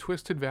has some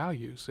twisted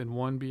values, and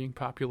one being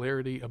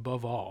popularity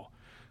above all,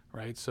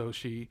 right? So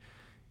she's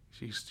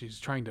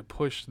trying to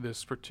push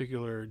this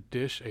particular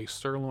dish, a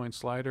sirloin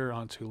slider,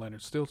 onto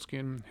Leonard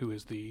Stiltskin, who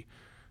is the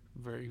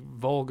very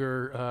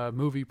vulgar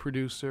movie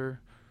producer,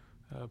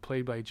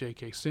 played by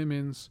J.K.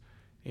 Simmons.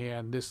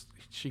 And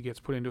she gets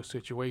put into a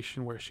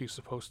situation where she's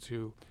supposed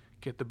to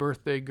get the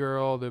birthday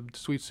girl, the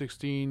Sweet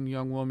 16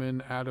 young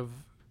woman, out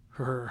of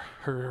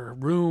her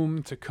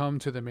room to come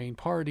to the main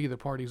party. The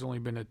party's only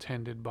been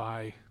attended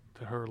by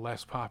her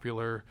less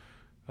popular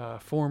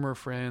former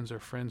friends or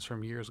friends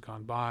from years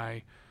gone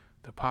by.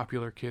 The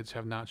popular kids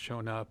have not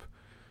shown up.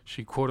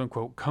 She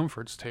quote-unquote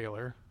comforts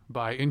Taylor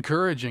by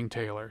encouraging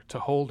Taylor to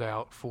hold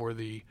out for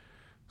the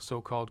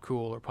so-called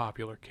cool or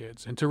popular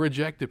kids and to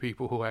reject the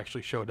people who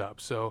actually showed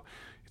up. So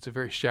it's a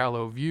very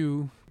shallow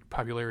view,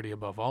 popularity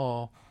above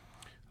all.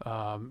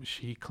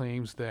 She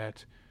claims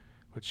that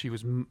she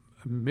was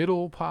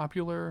middle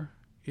popular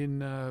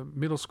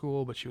middle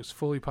school, but she was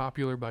fully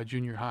popular by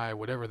junior high,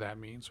 whatever that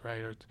means,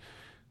 right?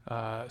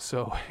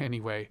 So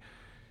anyway,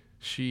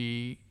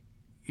 she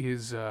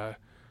is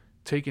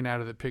taken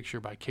out of the picture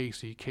by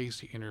Casey.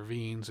 Casey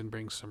intervenes and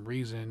brings some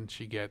reason.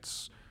 She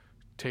gets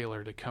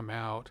Taylor to come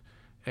out,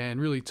 and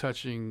really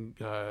touching,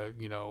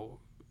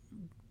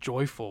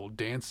 joyful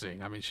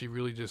dancing. I mean, she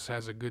really just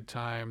has a good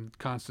time.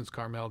 Constance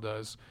Carmel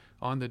does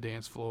on the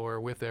dance floor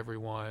with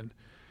everyone.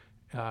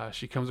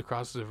 She comes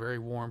across as a very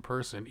warm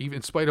person, even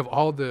in spite of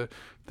all the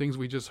things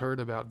we just heard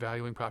about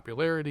valuing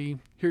popularity.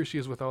 Here she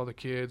is with all the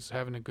kids,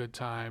 having a good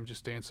time,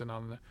 just dancing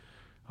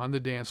on the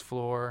dance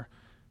floor.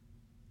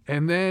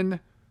 And then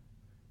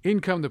in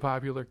come the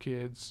popular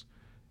kids,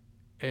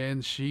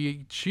 and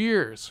she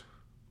cheers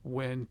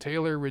when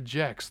Taylor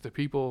rejects the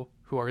people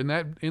who are in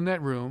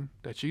that room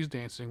that she's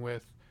dancing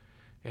with,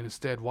 and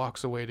instead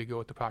walks away to go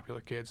with the popular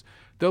kids.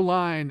 The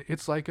line,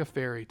 "It's like a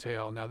fairy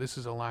tale." Now, this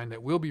is a line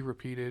that will be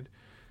repeated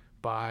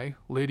by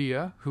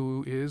Lydia,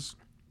 who is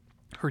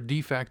her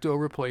de facto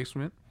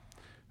replacement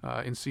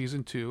in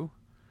season 2.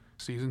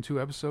 Season 2,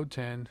 episode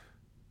 10,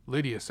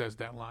 Lydia says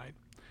that line.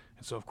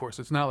 And so, of course,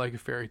 it's not like a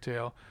fairy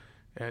tale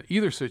at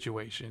either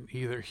situation,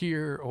 either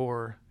here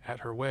or at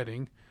her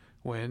wedding,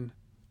 when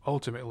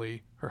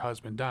ultimately her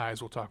husband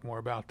dies. We'll talk more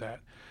about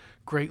that.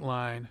 Great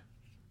line,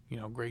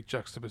 great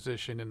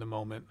juxtaposition in the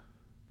moment.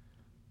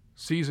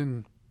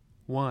 Season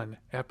 1,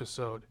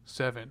 episode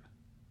 7,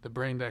 the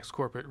Braindex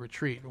Corporate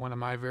Retreat, one of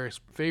my very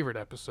favorite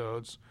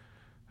episodes.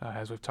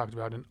 As we've talked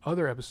about in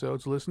other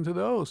episodes, listen to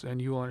those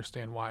and you will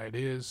understand why it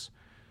is.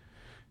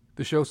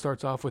 The show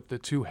starts off with the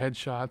 2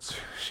 headshots.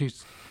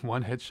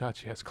 One headshot,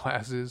 she has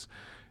glasses,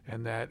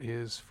 and that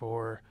is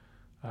for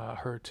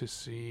her to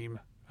seem,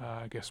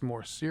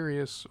 more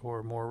serious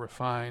or more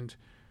refined.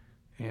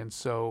 And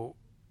so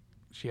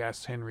she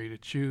asks Henry to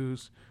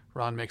choose.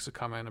 Ron makes a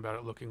comment about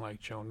it looking like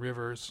Joan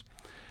Rivers.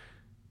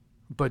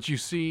 But you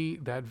see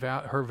that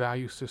her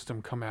value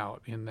system come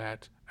out in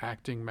that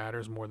acting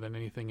matters more than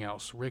anything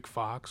else. Rick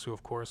Fox, who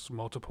of course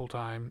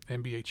multiple-time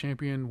NBA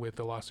champion with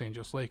the Los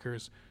Angeles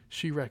Lakers,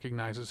 she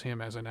recognizes him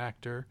as an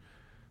actor.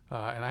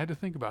 And I had to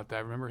think about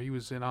that. Remember, he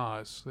was in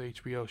Oz, the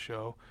HBO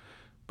show,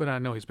 but I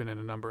know he's been in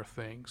a number of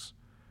things.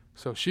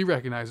 So she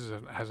recognizes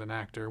him as an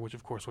actor, which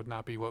of course would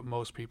not be what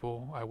most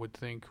people, I would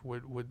think,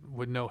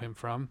 would know him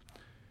from.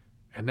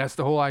 And that's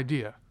the whole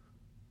idea.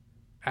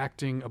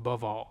 Acting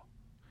above all.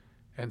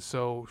 And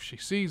so she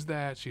sees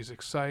that, she's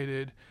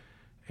excited,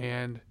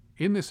 and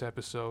in this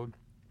episode,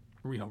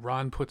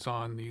 Ron puts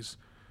on these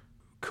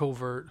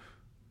covert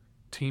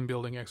team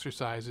building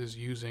exercises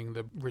using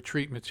the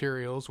retreat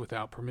materials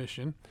without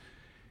permission,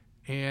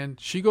 and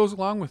she goes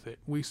along with it.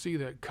 We see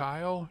that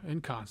Kyle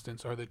and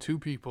Constance are the 2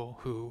 people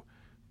who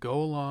go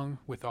along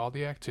with all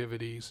the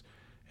activities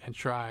and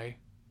try,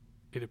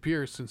 it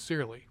appears,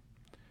 sincerely.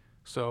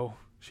 So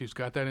she's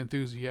got that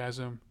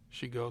enthusiasm,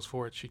 she goes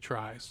for it, she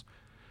tries.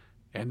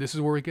 And this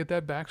is where we get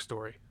that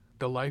backstory,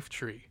 the life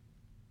tree.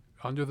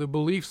 Under the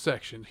belief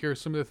section, here are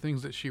some of the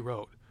things that she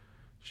wrote.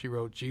 She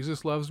wrote,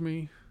 "Jesus loves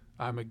me.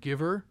 I'm a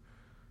giver.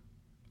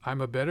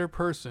 I'm a better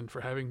person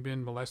for having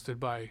been molested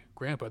by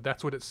Grandpa."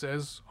 That's what it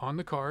says on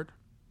the card.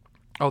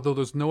 Although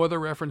there's no other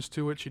reference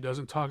to it. She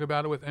doesn't talk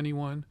about it with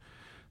anyone.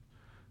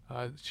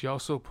 She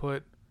also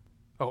put,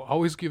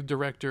 always give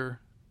director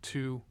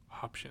 2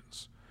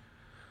 options.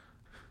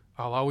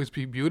 "I'll always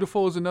be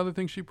beautiful" is another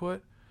thing she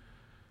put.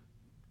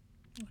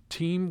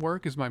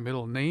 "Teamwork is my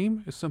middle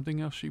name" is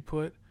something else she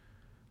put.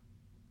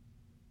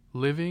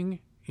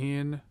 "Living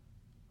in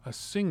a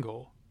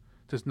single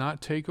does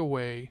not take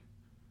away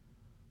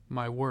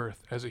my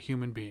worth as a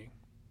human being."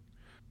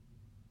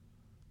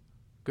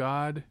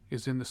 "God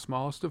is in the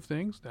smallest of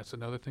things." That's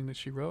another thing that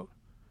she wrote.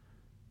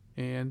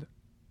 And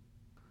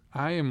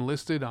 "I am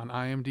listed on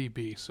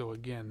IMDb." So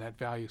again, that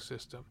value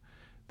system.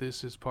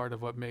 This is part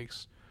of what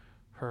makes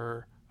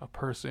her a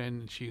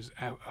person. She's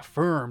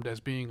affirmed as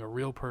being a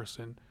real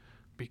person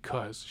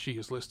because she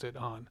is listed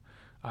on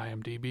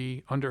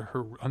IMDb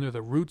under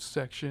the roots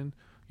section,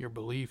 your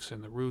beliefs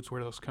and the roots,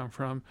 where those come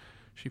from.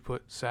 She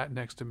sat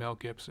next to Mel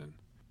Gibson.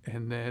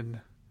 And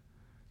then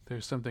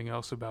there's something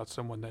else about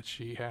someone that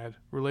she had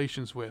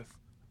relations with.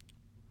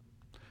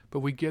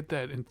 But we get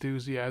that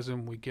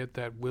enthusiasm, we get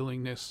that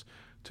willingness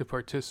to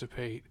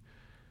participate,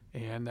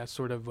 and that's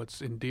sort of what's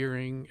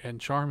endearing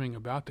and charming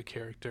about the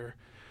character.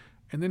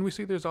 And then we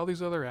see there's all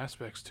these other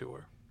aspects to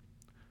her,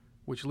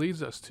 which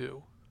leads us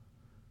to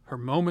her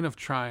moment of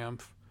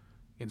triumph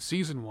in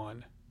season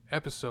 1,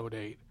 episode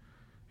 8,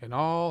 in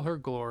all her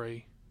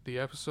glory, the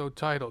episode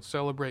titled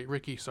 "Celebrate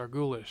Ricky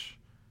Sargulish,"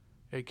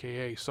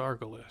 aka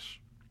Sargulish.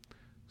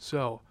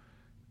 So,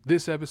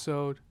 this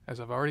episode, as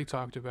I've already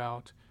talked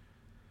about,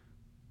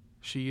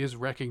 she is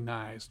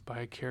recognized by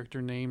a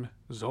character named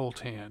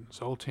Zoltan.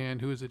 Zoltan,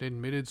 who is an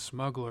admitted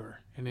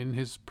smuggler, and in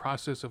his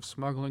process of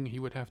smuggling, he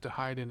would have to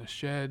hide in a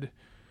shed,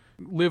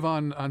 live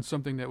on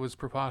something that was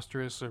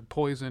preposterous or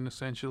poison,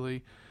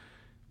 essentially,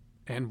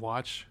 and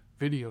watch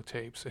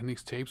videotapes. And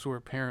these tapes were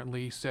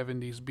apparently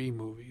 70s B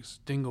movies,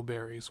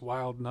 Dingleberries,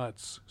 Wild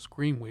Nuts,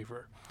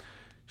 Screamweaver.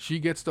 She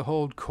gets to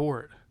hold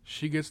court.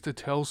 She gets to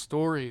tell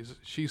stories.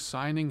 She's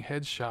signing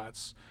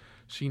headshots.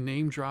 She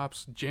name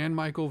drops Jan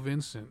Michael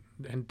Vincent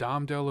and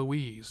Dom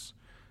DeLuise.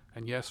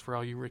 And yes, for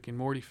all you Rick and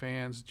Morty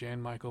fans,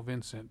 Jan Michael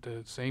Vincent,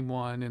 the same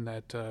one in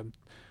that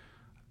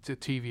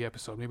TV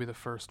episode, maybe the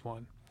first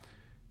one.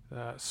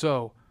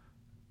 So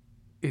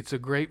it's a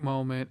great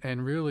moment,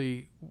 and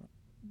really,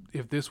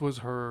 if this was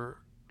her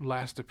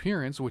last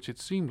appearance, which it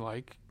seemed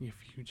like, if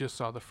you just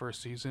saw the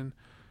first season,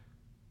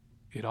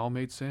 it all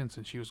made sense,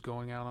 and she was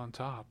going out on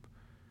top.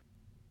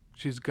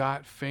 She's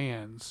got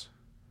fans.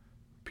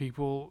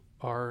 People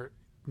are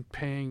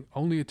paying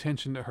only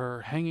attention to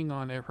her, hanging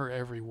on her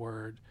every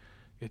word.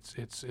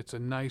 It's a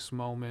nice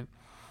moment.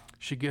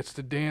 She gets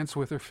to dance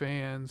with her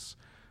fans.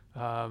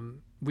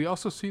 We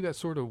also see that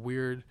sort of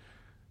weird,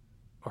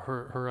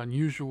 her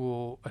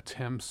unusual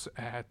attempts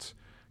at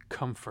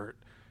comfort.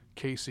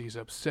 Casey's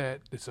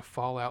upset. It's a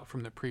fallout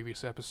from the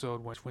previous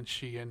episode when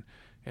she and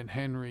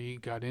Henry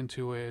got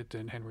into it,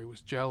 and Henry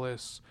was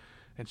jealous,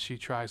 and she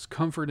tries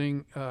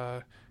comforting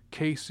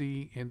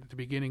Casey in the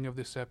beginning of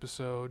this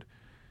episode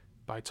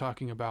by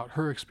talking about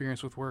her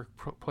experience with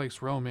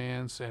workplace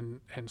romance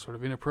and sort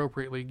of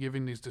inappropriately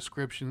giving these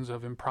descriptions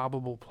of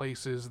improbable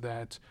places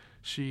that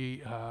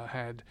she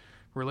had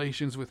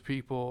relations with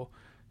people.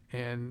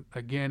 And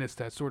again, it's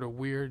that sort of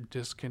weird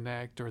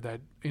disconnect, or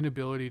that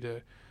inability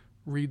to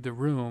read the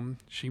room.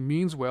 She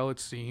means well, it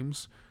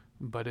seems,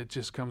 but it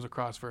just comes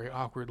across very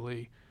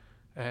awkwardly.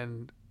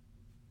 And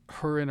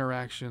her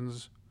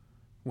interactions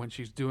when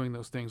she's doing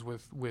those things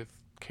with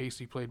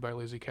Casey, played by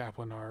Lizzie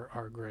Kaplan,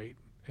 are great.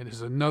 And this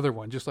is another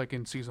one, just like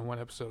in season 1,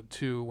 episode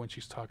 2, when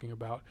she's talking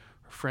about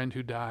her friend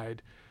who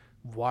died.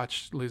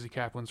 Watch Lizzie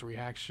Kaplan's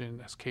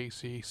reaction as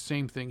Casey.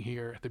 Same thing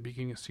here at the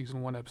beginning of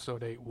season 1,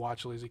 episode 8.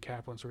 Watch Lizzie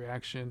Kaplan's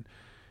reaction.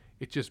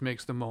 It just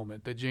makes the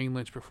moment. The Jane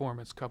Lynch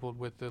performance coupled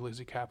with the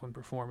Lizzie Kaplan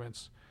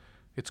performance.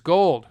 It's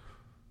gold.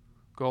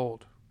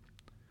 Gold.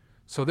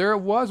 So there it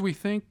was.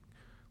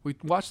 We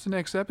watched the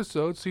next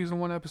episode, season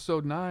 1,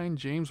 episode 9,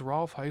 James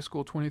Rolfe High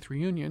School 20th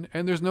reunion,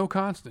 and there's no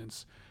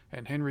Constance.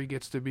 And Henry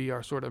gets to be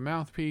our sort of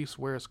mouthpiece.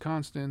 Where's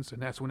Constance?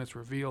 And that's when it's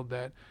revealed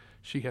that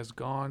she has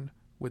gone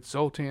with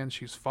Zoltan.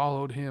 She's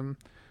followed him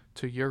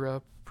to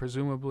Europe,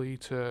 presumably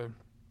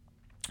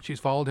she's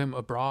followed him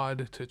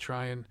abroad to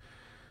try and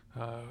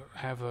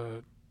have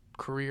a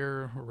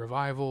career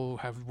revival,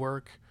 have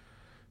work,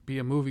 be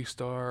a movie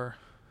star.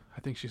 I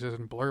think she says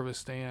in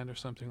Blurvistan or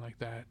something like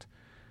that.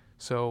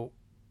 So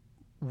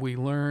we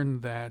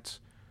learn that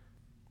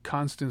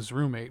Constance's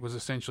roommate was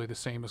essentially the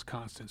same as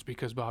Constance,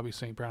 because Bobby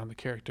St. Brown, the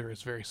character,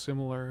 is very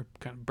similar,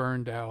 kind of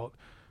burned out,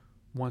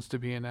 wants to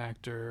be an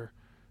actor,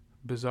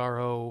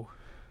 bizarro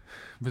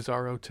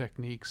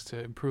techniques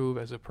to improve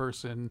as a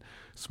person,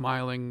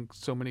 smiling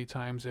so many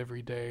times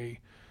every day,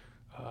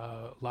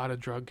 a lot of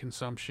drug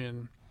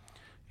consumption.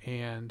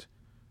 And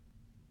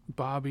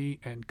Bobby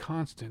and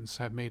Constance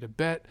have made a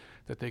bet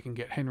that they can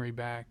get Henry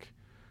back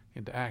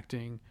into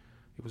acting.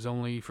 It was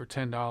only for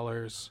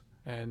 $10,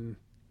 and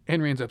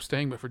Henry ends up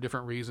staying, but for a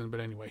different reason. But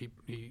anyway,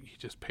 he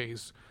just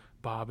pays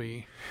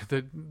Bobby.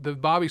 The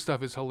Bobby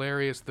stuff is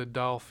hilarious. The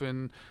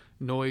dolphin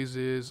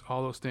noises,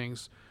 all those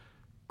things.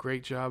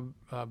 Great job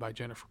by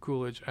Jennifer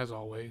Coolidge, as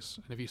always.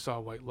 And if you saw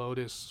White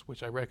Lotus,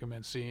 which I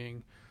recommend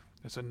seeing,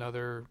 it's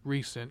another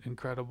recent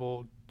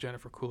incredible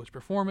Jennifer Coolidge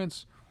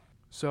performance.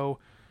 So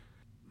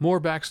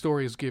more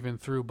backstory is given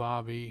through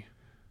Bobby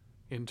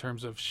in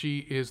terms of she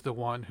is the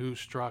one who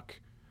struck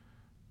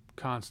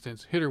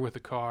Constance, hit her with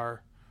a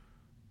car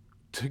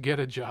to get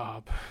a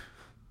job.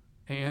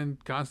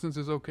 And Constance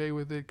is okay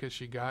with it because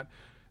she got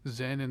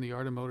Zen in the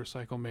art of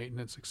motorcycle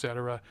maintenance,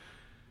 etc.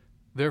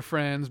 They're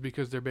friends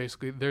because they're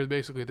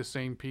basically the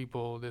same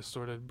people, this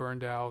sort of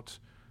burned out,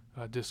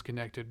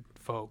 disconnected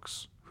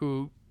folks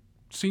who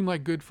seem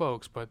like good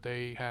folks, but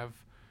they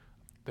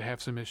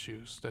have some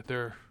issues that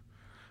they're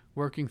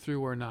working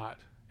through or not.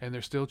 And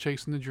they're still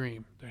chasing the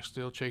dream.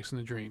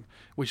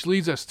 Which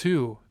leads us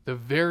to the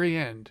very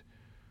end,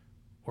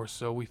 or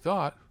so we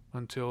thought,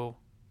 until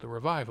the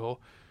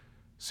revival.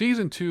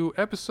 Season 2,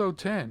 episode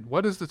 10.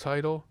 What is the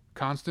title?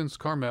 Constance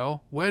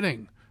Carmel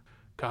Wedding.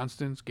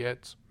 Constance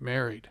gets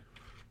married.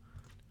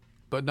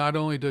 But not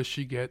only does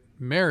she get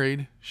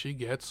married, she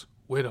gets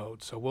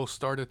widowed. So we'll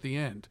start at the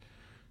end.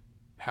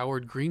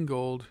 Howard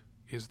Greengold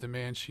is the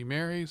man she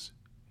marries,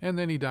 and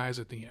then he dies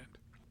at the end.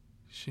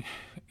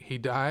 He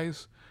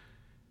dies,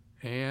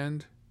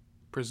 and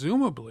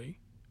presumably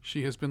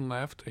she has been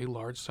left a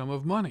large sum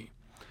of money.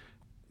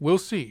 We'll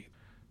see.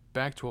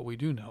 Back to what we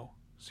do know.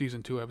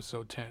 Season 2,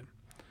 episode 10.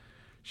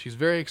 She's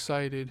very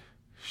excited.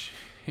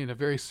 In a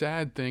very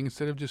sad thing,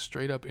 instead of just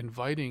straight up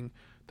inviting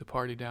the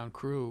Party Down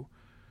crew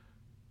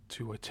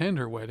to attend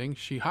her wedding,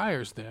 she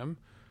hires them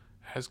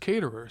as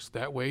caterers.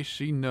 That way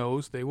she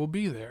knows they will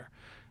be there.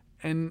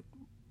 And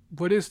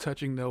what is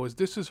touching, though, is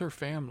this is her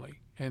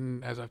family.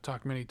 And as I've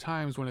talked many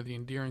times, one of the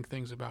endearing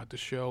things about the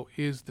show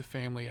is the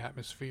family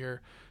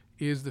atmosphere,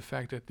 is the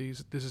fact that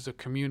this is a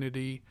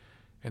community,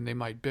 and they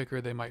might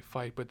bicker, they might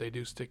fight, but they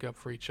do stick up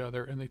for each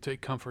other, and they take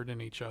comfort in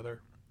each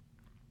other.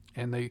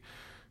 And they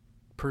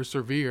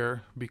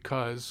persevere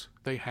because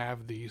they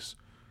have these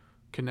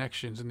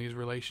connections and these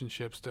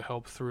relationships to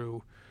help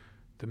through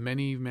the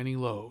many, many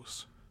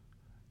lows.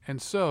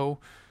 And so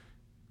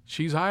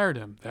she's hired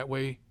him. That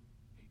way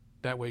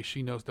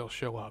she knows they'll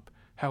show up.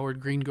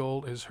 Howard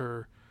Greengold is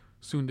her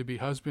soon-to-be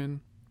husband.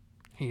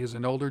 He is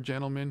an older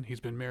gentleman. He's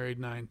been married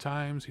 9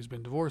 times. He's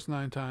been divorced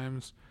 9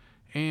 times.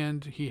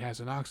 And he has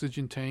an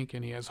oxygen tank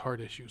and he has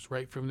heart issues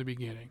right from the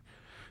beginning.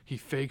 He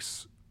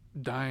fakes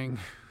dying,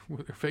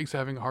 fakes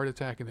having a heart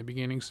attack in the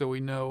beginning, so we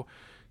know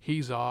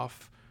he's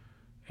off.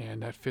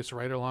 And that fits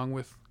right along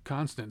with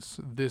Constance.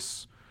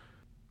 This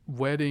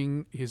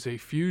wedding is a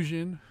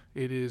fusion.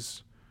 It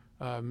is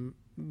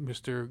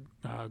Mr.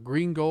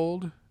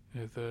 Greengold,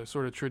 the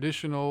sort of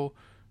traditional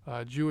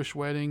Jewish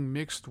wedding,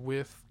 mixed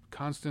with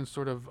Constance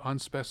sort of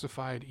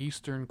unspecified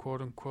Eastern,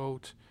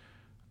 quote-unquote,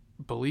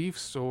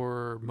 beliefs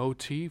or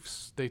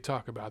motifs. They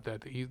talk about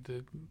that.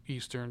 The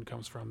Eastern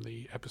comes from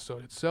the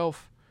episode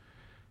itself.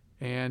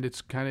 And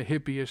it's kind of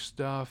hippie-ish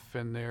stuff,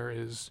 and there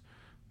is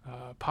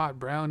pot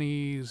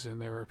brownies, and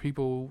there are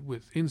people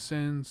with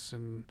incense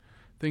and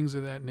things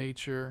of that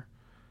nature.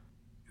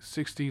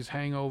 60s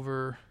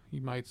hangover,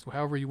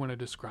 however you want to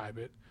describe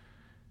it.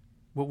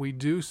 What we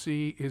do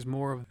see is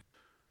more of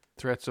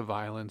threats of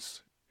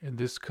violence, and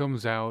this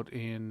comes out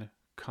in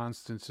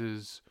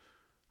Constance's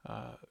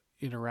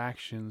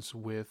interactions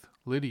with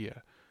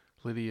Lydia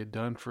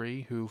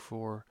Dunfrey, who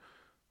for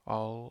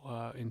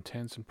all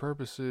intents and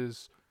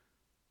purposes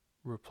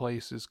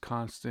replaces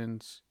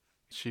Constance.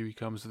 She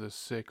becomes the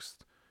 6th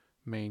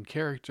main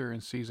character in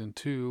season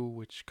 2,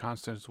 which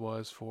Constance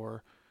was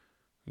for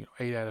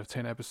 8 out of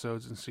 10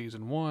 episodes in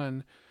season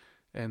 1,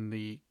 and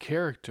the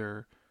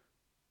character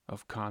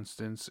of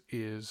Constance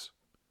is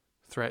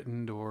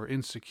threatened or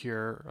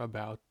insecure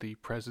about the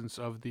presence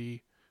of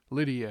the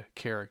Lydia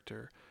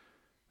character.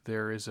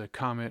 There is a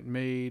comment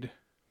made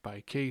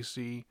by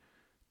Casey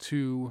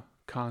to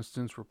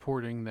Constance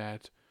reporting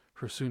that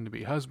her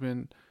soon-to-be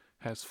husband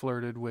has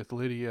flirted with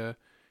Lydia.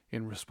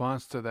 In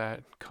response to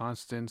that,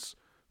 Constance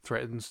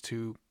threatens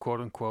to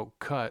quote-unquote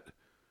cut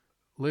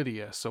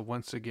Lydia. So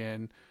once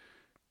again,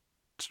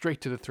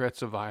 straight to the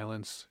threats of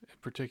violence, in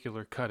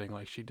particular cutting,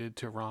 like she did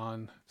to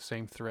Ron.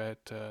 Same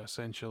threat,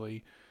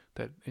 essentially,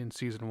 that in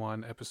season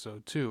 1,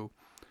 episode 2.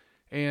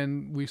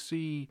 And we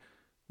see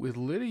with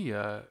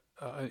Lydia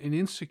an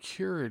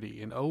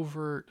insecurity, an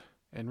overt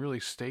and really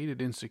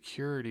stated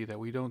insecurity that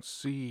we don't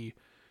see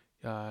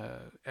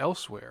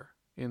elsewhere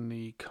in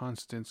the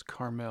Constance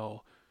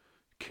Carmel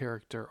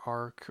character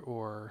arc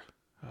or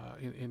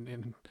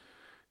in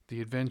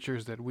the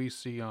adventures that we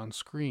see on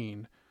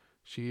screen.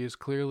 She is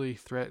clearly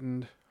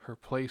threatened. Her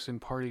place in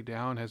Party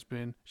Down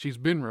she's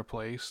been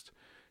replaced.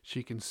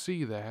 She can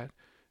see that,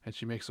 and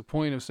she makes a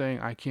point of saying,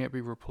 I can't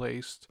be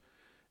replaced.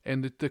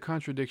 And the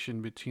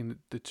contradiction between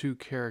the two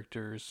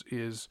characters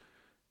is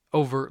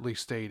overtly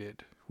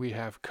stated. We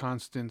have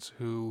Constance,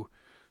 who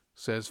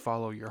says,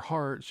 follow your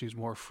heart. She's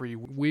more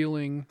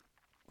freewheeling.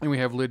 And we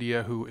have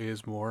Lydia, who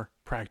is more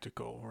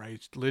practical,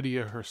 right?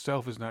 Lydia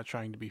herself is not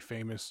trying to be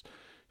famous.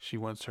 She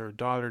wants her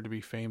daughter to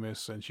be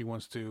famous, and she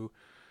wants to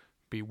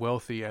be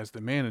wealthy as the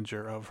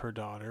manager of her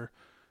daughter.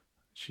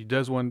 She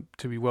does want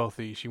to be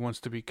wealthy. She wants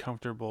to be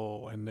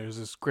comfortable. And there's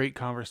this great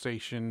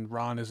conversation.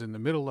 Ron is in the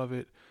middle of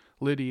it.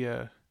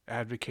 Lydia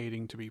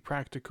advocating to be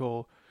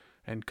practical,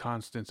 and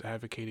Constance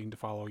advocating to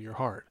follow your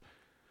heart.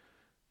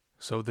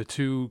 So the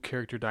two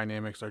character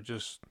dynamics are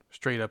just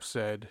straight up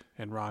said,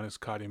 and Ron is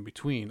caught in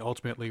between.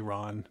 Ultimately,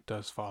 Ron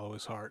does follow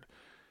his heart.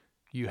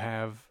 You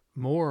have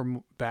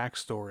more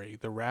backstory.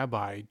 The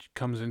rabbi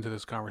comes into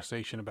this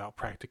conversation about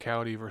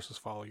practicality versus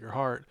follow your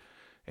heart,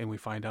 and we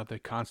find out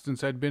that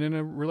Constance had been in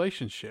a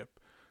relationship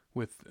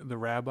with the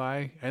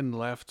rabbi and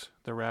left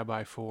the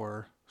rabbi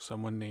for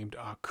someone named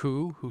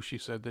Aku, who she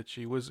said that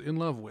she was in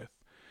love with.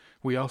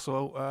 We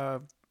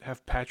also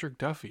have Patrick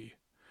Duffy,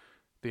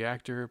 the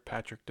actor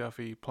Patrick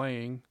Duffy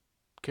playing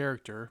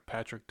character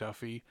Patrick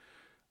Duffy,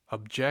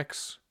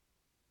 objects,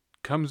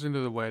 comes into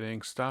the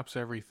wedding, stops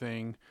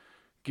everything,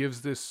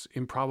 gives this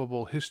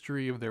improbable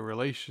history of their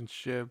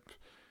relationship,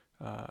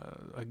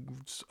 a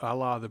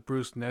la the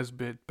Bruce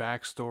Nesbitt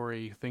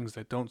backstory, things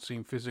that don't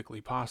seem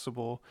physically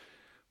possible.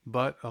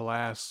 But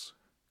alas,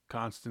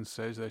 Constance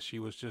says that she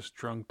was just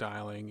drunk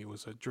dialing. It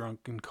was a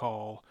drunken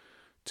call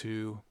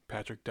to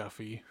Patrick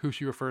Duffy, who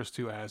she refers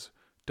to as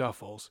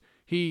Duffels.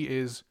 He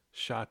is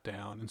shot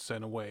down and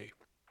sent away.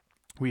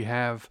 We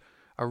have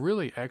a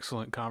really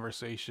excellent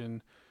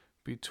conversation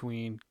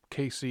between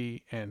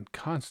Casey and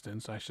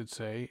Constance, I should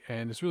say,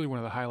 and it's really one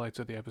of the highlights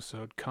of the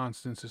episode.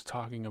 Constance is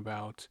talking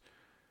about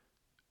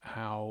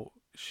how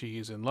she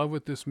is in love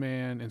with this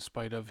man in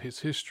spite of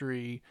his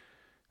history,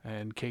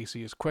 and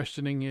Casey is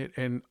questioning it,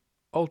 and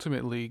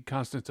ultimately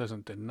Constance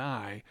doesn't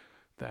deny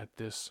that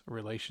this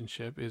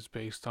relationship is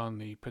based on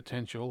the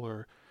potential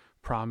or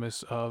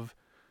promise of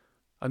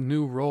a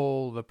new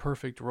role, the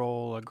perfect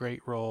role, a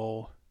great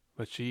role,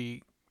 but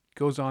she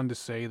goes on to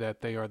say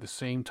that they are the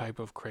same type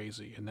of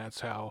crazy, and that's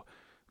how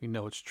we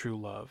know it's true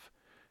love.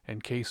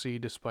 And Casey,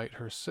 despite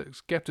her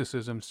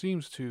skepticism,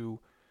 seems to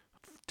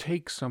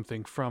take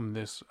something from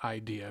this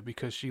idea,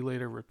 because she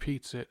later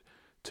repeats it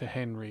to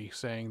Henry,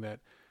 saying that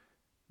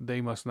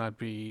they must not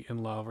be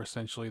in love, or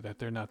essentially that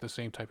they're not the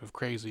same type of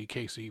crazy.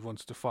 Casey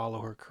wants to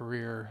follow her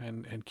career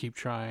and keep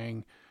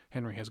trying.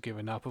 Henry has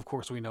given up. Of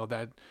course, we know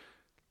that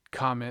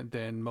comment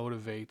then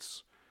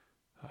motivates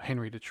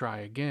Henry to try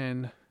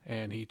again,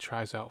 and he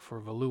tries out for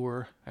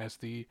Velour as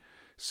the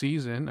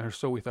season, or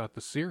so we thought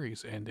the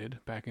series ended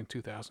back in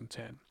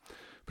 2010.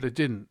 But it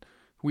didn't.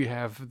 We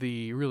have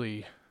the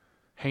really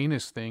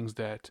heinous things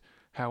that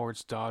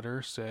Howard's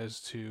daughter says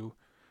to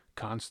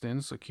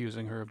Constance,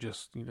 accusing her of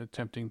just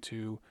attempting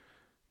to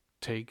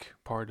take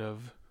part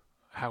of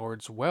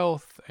Howard's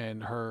wealth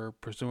and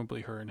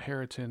presumably her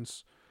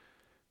inheritance.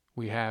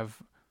 We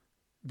have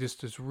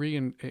this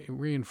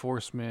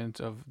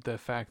reinforcement of the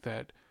fact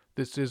that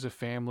this is a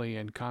family,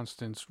 and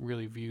Constance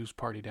really views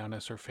Party Down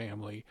as her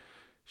family.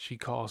 She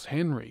calls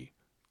Henry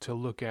to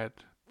look at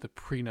the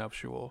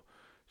prenuptial.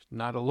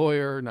 Not a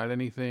lawyer, not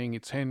anything.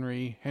 It's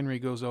Henry. Henry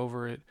goes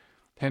over it.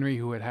 Henry,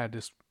 who had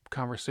this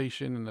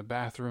conversation in the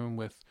bathroom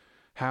with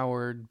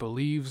Howard,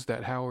 believes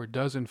that Howard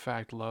does in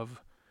fact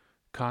love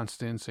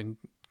Constance, and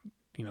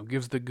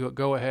gives the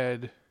go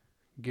ahead,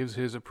 gives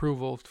his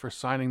approval for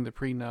signing the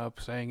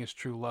prenup, saying it's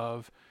true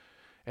love.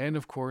 And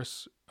of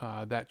course,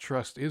 that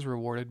trust is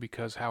rewarded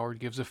because Howard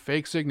gives a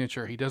fake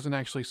signature. He doesn't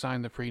actually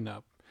sign the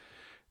prenup.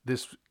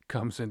 This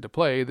comes into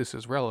play. This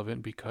is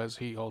relevant because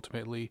he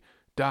ultimately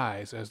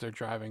dies as they're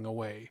driving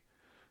away.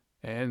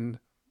 And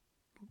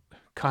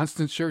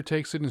Constance sure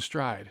takes it in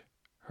stride.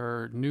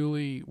 Her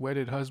newly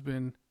wedded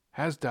husband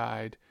has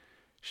died.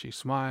 She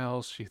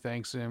smiles, she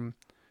thanks him,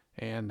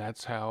 and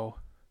that's how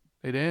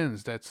it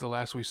ends. That's the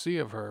last we see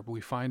of her. But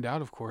we find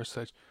out, of course,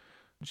 that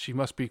she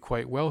must be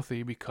quite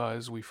wealthy,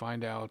 because we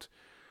find out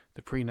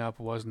the prenup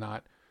was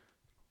not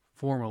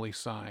formally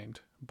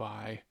signed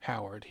by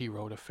Howard. He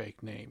wrote a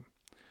fake name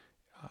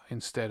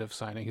instead of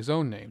signing his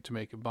own name to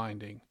make it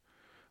binding,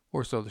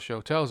 or so the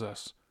show tells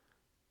us.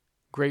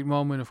 Great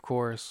moment, of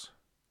course.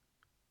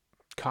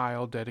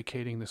 Kyle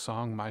dedicating the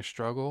song My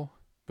Struggle.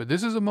 But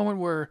this is a moment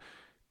where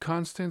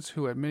Constance,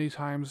 who at many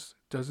times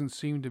doesn't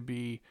seem to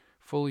be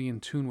fully in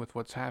tune with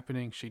what's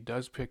happening, she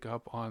does pick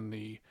up on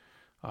the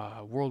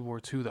World War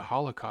II, the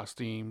Holocaust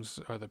themes,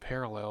 or the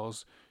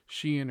parallels.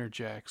 She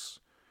interjects,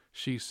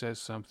 she says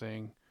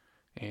something,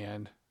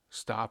 and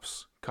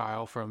stops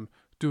Kyle from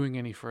doing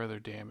any further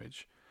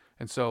damage.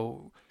 And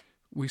so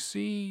we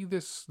see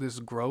this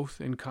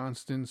growth in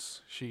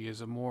Constance. She is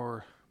a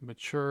more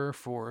mature,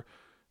 for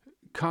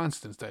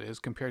Constance that is,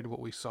 compared to what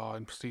we saw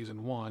in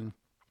season 1.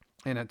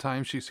 And at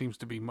times she seems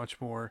to be much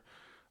more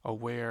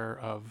aware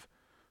of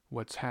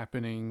what's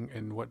happening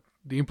and what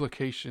the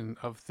implication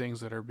of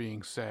things that are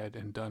being said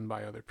and done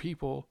by other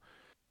people.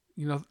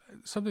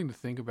 Something to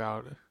think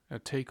about, a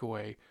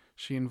takeaway.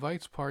 She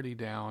invites Party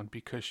Down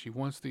because she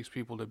wants these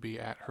people to be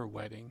at her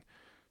wedding.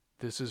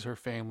 This is her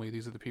family.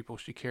 These are the people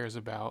she cares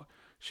about.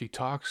 She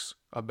talks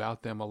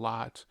about them a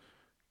lot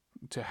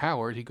to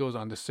Howard. He goes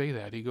on to say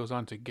that. He goes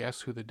on to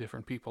guess who the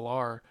different people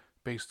are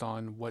based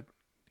on what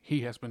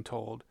he has been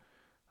told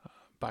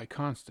by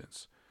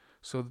Constance.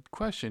 So the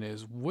question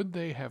is, would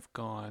they have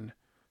gone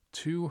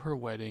to her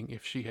wedding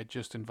if she had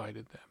just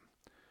invited them?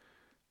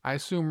 I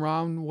assume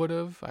Ron would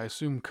have. I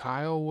assume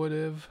Kyle would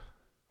have.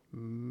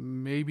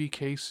 Maybe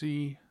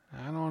Casey.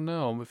 I don't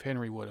know if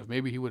Henry would have.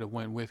 Maybe he would have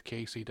went with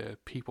Casey to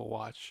people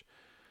watch.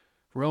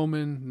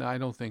 Roman, no, I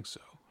don't think so.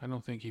 I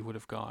don't think he would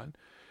have gone.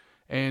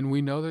 And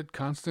we know that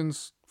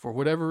Constance, for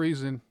whatever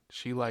reason,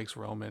 she likes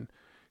Roman.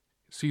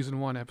 Season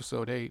 1,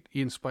 episode 8,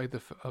 in spite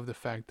of the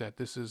fact that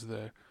this is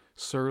the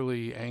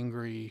surly,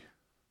 angry,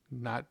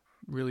 not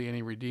really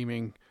any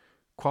redeeming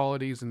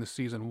qualities in the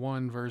season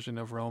 1 version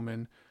of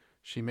Roman,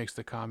 she makes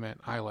the comment,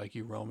 I like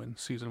you, Roman.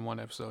 Season 1,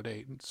 episode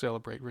 8, and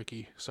celebrate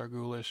Ricky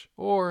Sargulesh,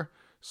 or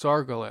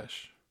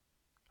Sargulesh.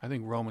 I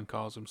think Roman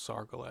calls him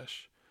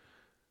Sargulesh.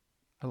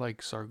 I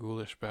like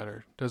Sargulesh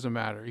better. Doesn't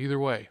matter. Either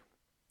way,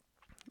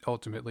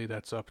 ultimately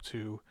that's up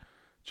to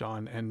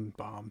John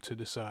Enbaum to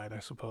decide, I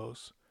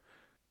suppose.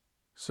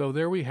 So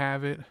there we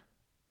have it.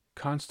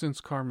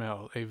 Constance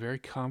Carmel, a very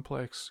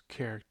complex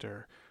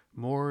character.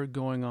 More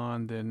going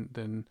on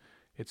than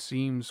it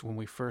seems when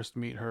we first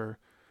meet her.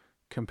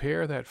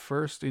 Compare that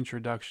first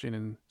introduction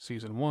in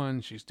season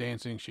 1. She's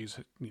dancing, she's,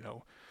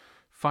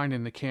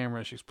 finding the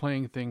camera, she's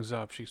playing things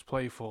up, she's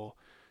playful,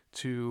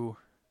 to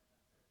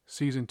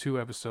season 2,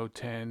 episode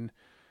 10.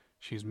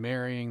 She's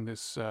marrying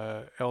this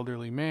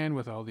elderly man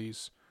with all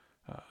these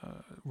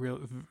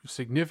real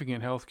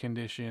significant health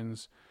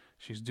conditions.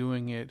 She's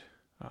doing it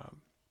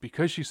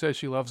because she says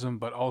she loves him,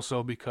 but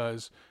also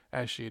because,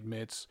 as she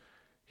admits,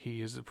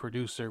 he is a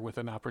producer with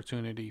an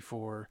opportunity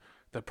for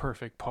the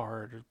perfect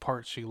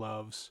part she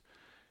loves.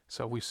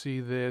 So we see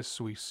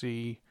this, we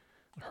see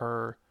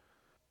her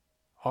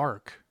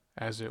arc,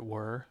 as it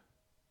were,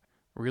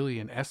 really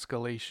an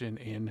escalation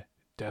in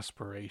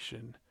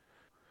desperation.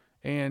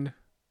 And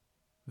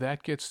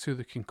that gets to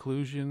the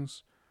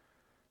conclusions.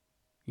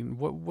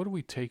 What do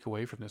we take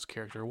away from this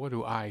character? What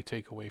do I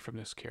take away from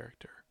this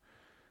character?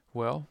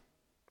 Well,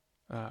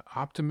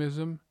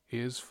 optimism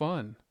is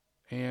fun,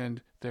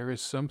 and there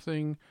is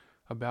something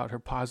about her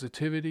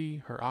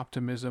positivity, her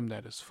optimism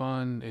that is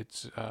fun.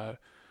 It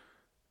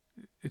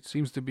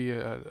seems to be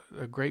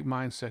a great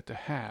mindset to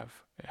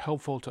have,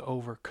 helpful to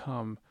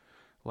overcome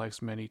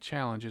life's many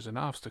challenges and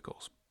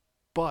obstacles.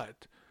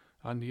 But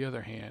on the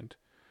other hand,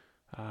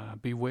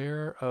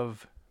 beware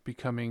of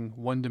becoming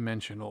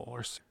one-dimensional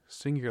or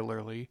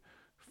singularly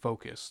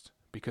focused,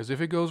 because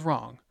if it goes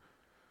wrong,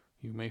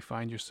 you may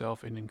find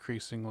yourself in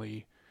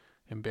increasingly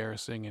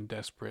embarrassing and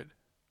desperate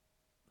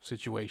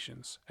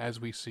situations, as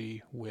we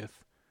see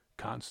with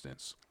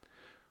Constance.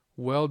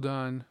 Well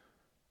done.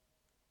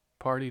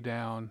 Party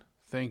down.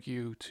 Thank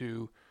you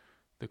to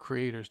the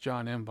creators,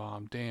 John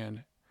Embaum,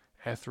 Dan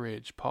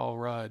Etheridge, Paul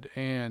Rudd,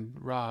 and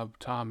Rob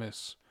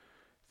Thomas.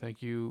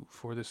 Thank you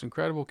for this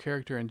incredible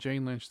character. And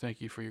Jane Lynch,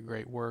 thank you for your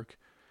great work.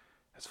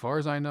 As far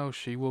as I know,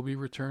 she will be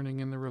returning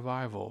in the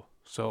revival.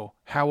 So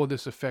how will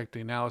this affect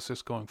the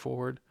analysis going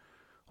forward?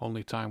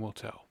 Only time will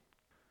tell.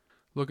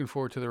 Looking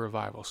forward to the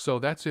revival. So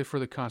that's it for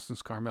the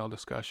Constance Carmel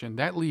discussion.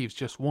 That leaves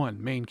just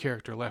one main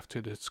character left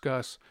to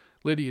discuss.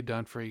 Lydia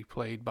Dunphy,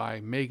 played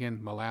by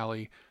Megan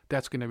Mullally.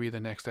 That's going to be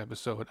the next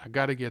episode. I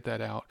got to get that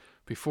out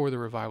before the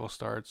revival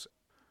starts.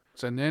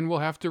 And then we'll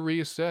have to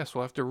reassess.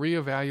 We'll have to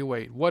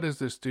reevaluate. What does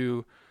this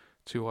do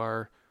to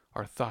our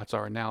thoughts,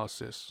 our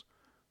analysis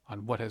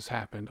on what has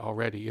happened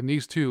already in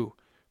these two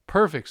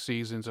perfect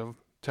seasons of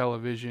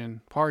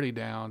television? Party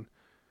Down,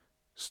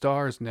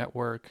 Starz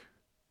Network.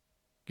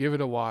 Give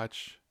it a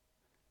watch.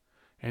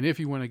 And if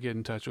you want to get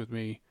in touch with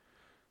me,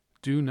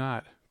 do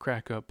not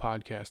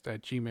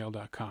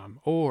crackuppodcast@gmail.com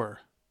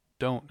or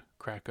don't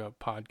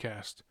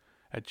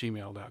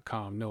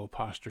crackuppodcast@gmail.com. No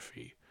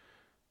apostrophe.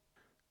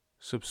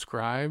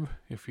 Subscribe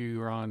if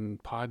you're on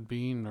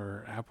Podbean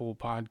or Apple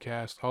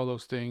Podcast, all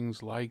those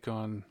things, like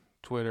on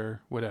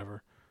Twitter,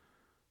 whatever.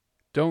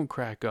 Don't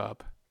crack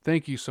up.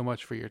 Thank you so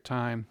much for your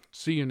time.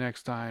 See you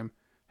next time.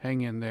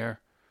 Hang in there.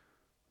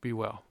 Be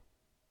well.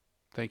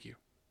 Thank you.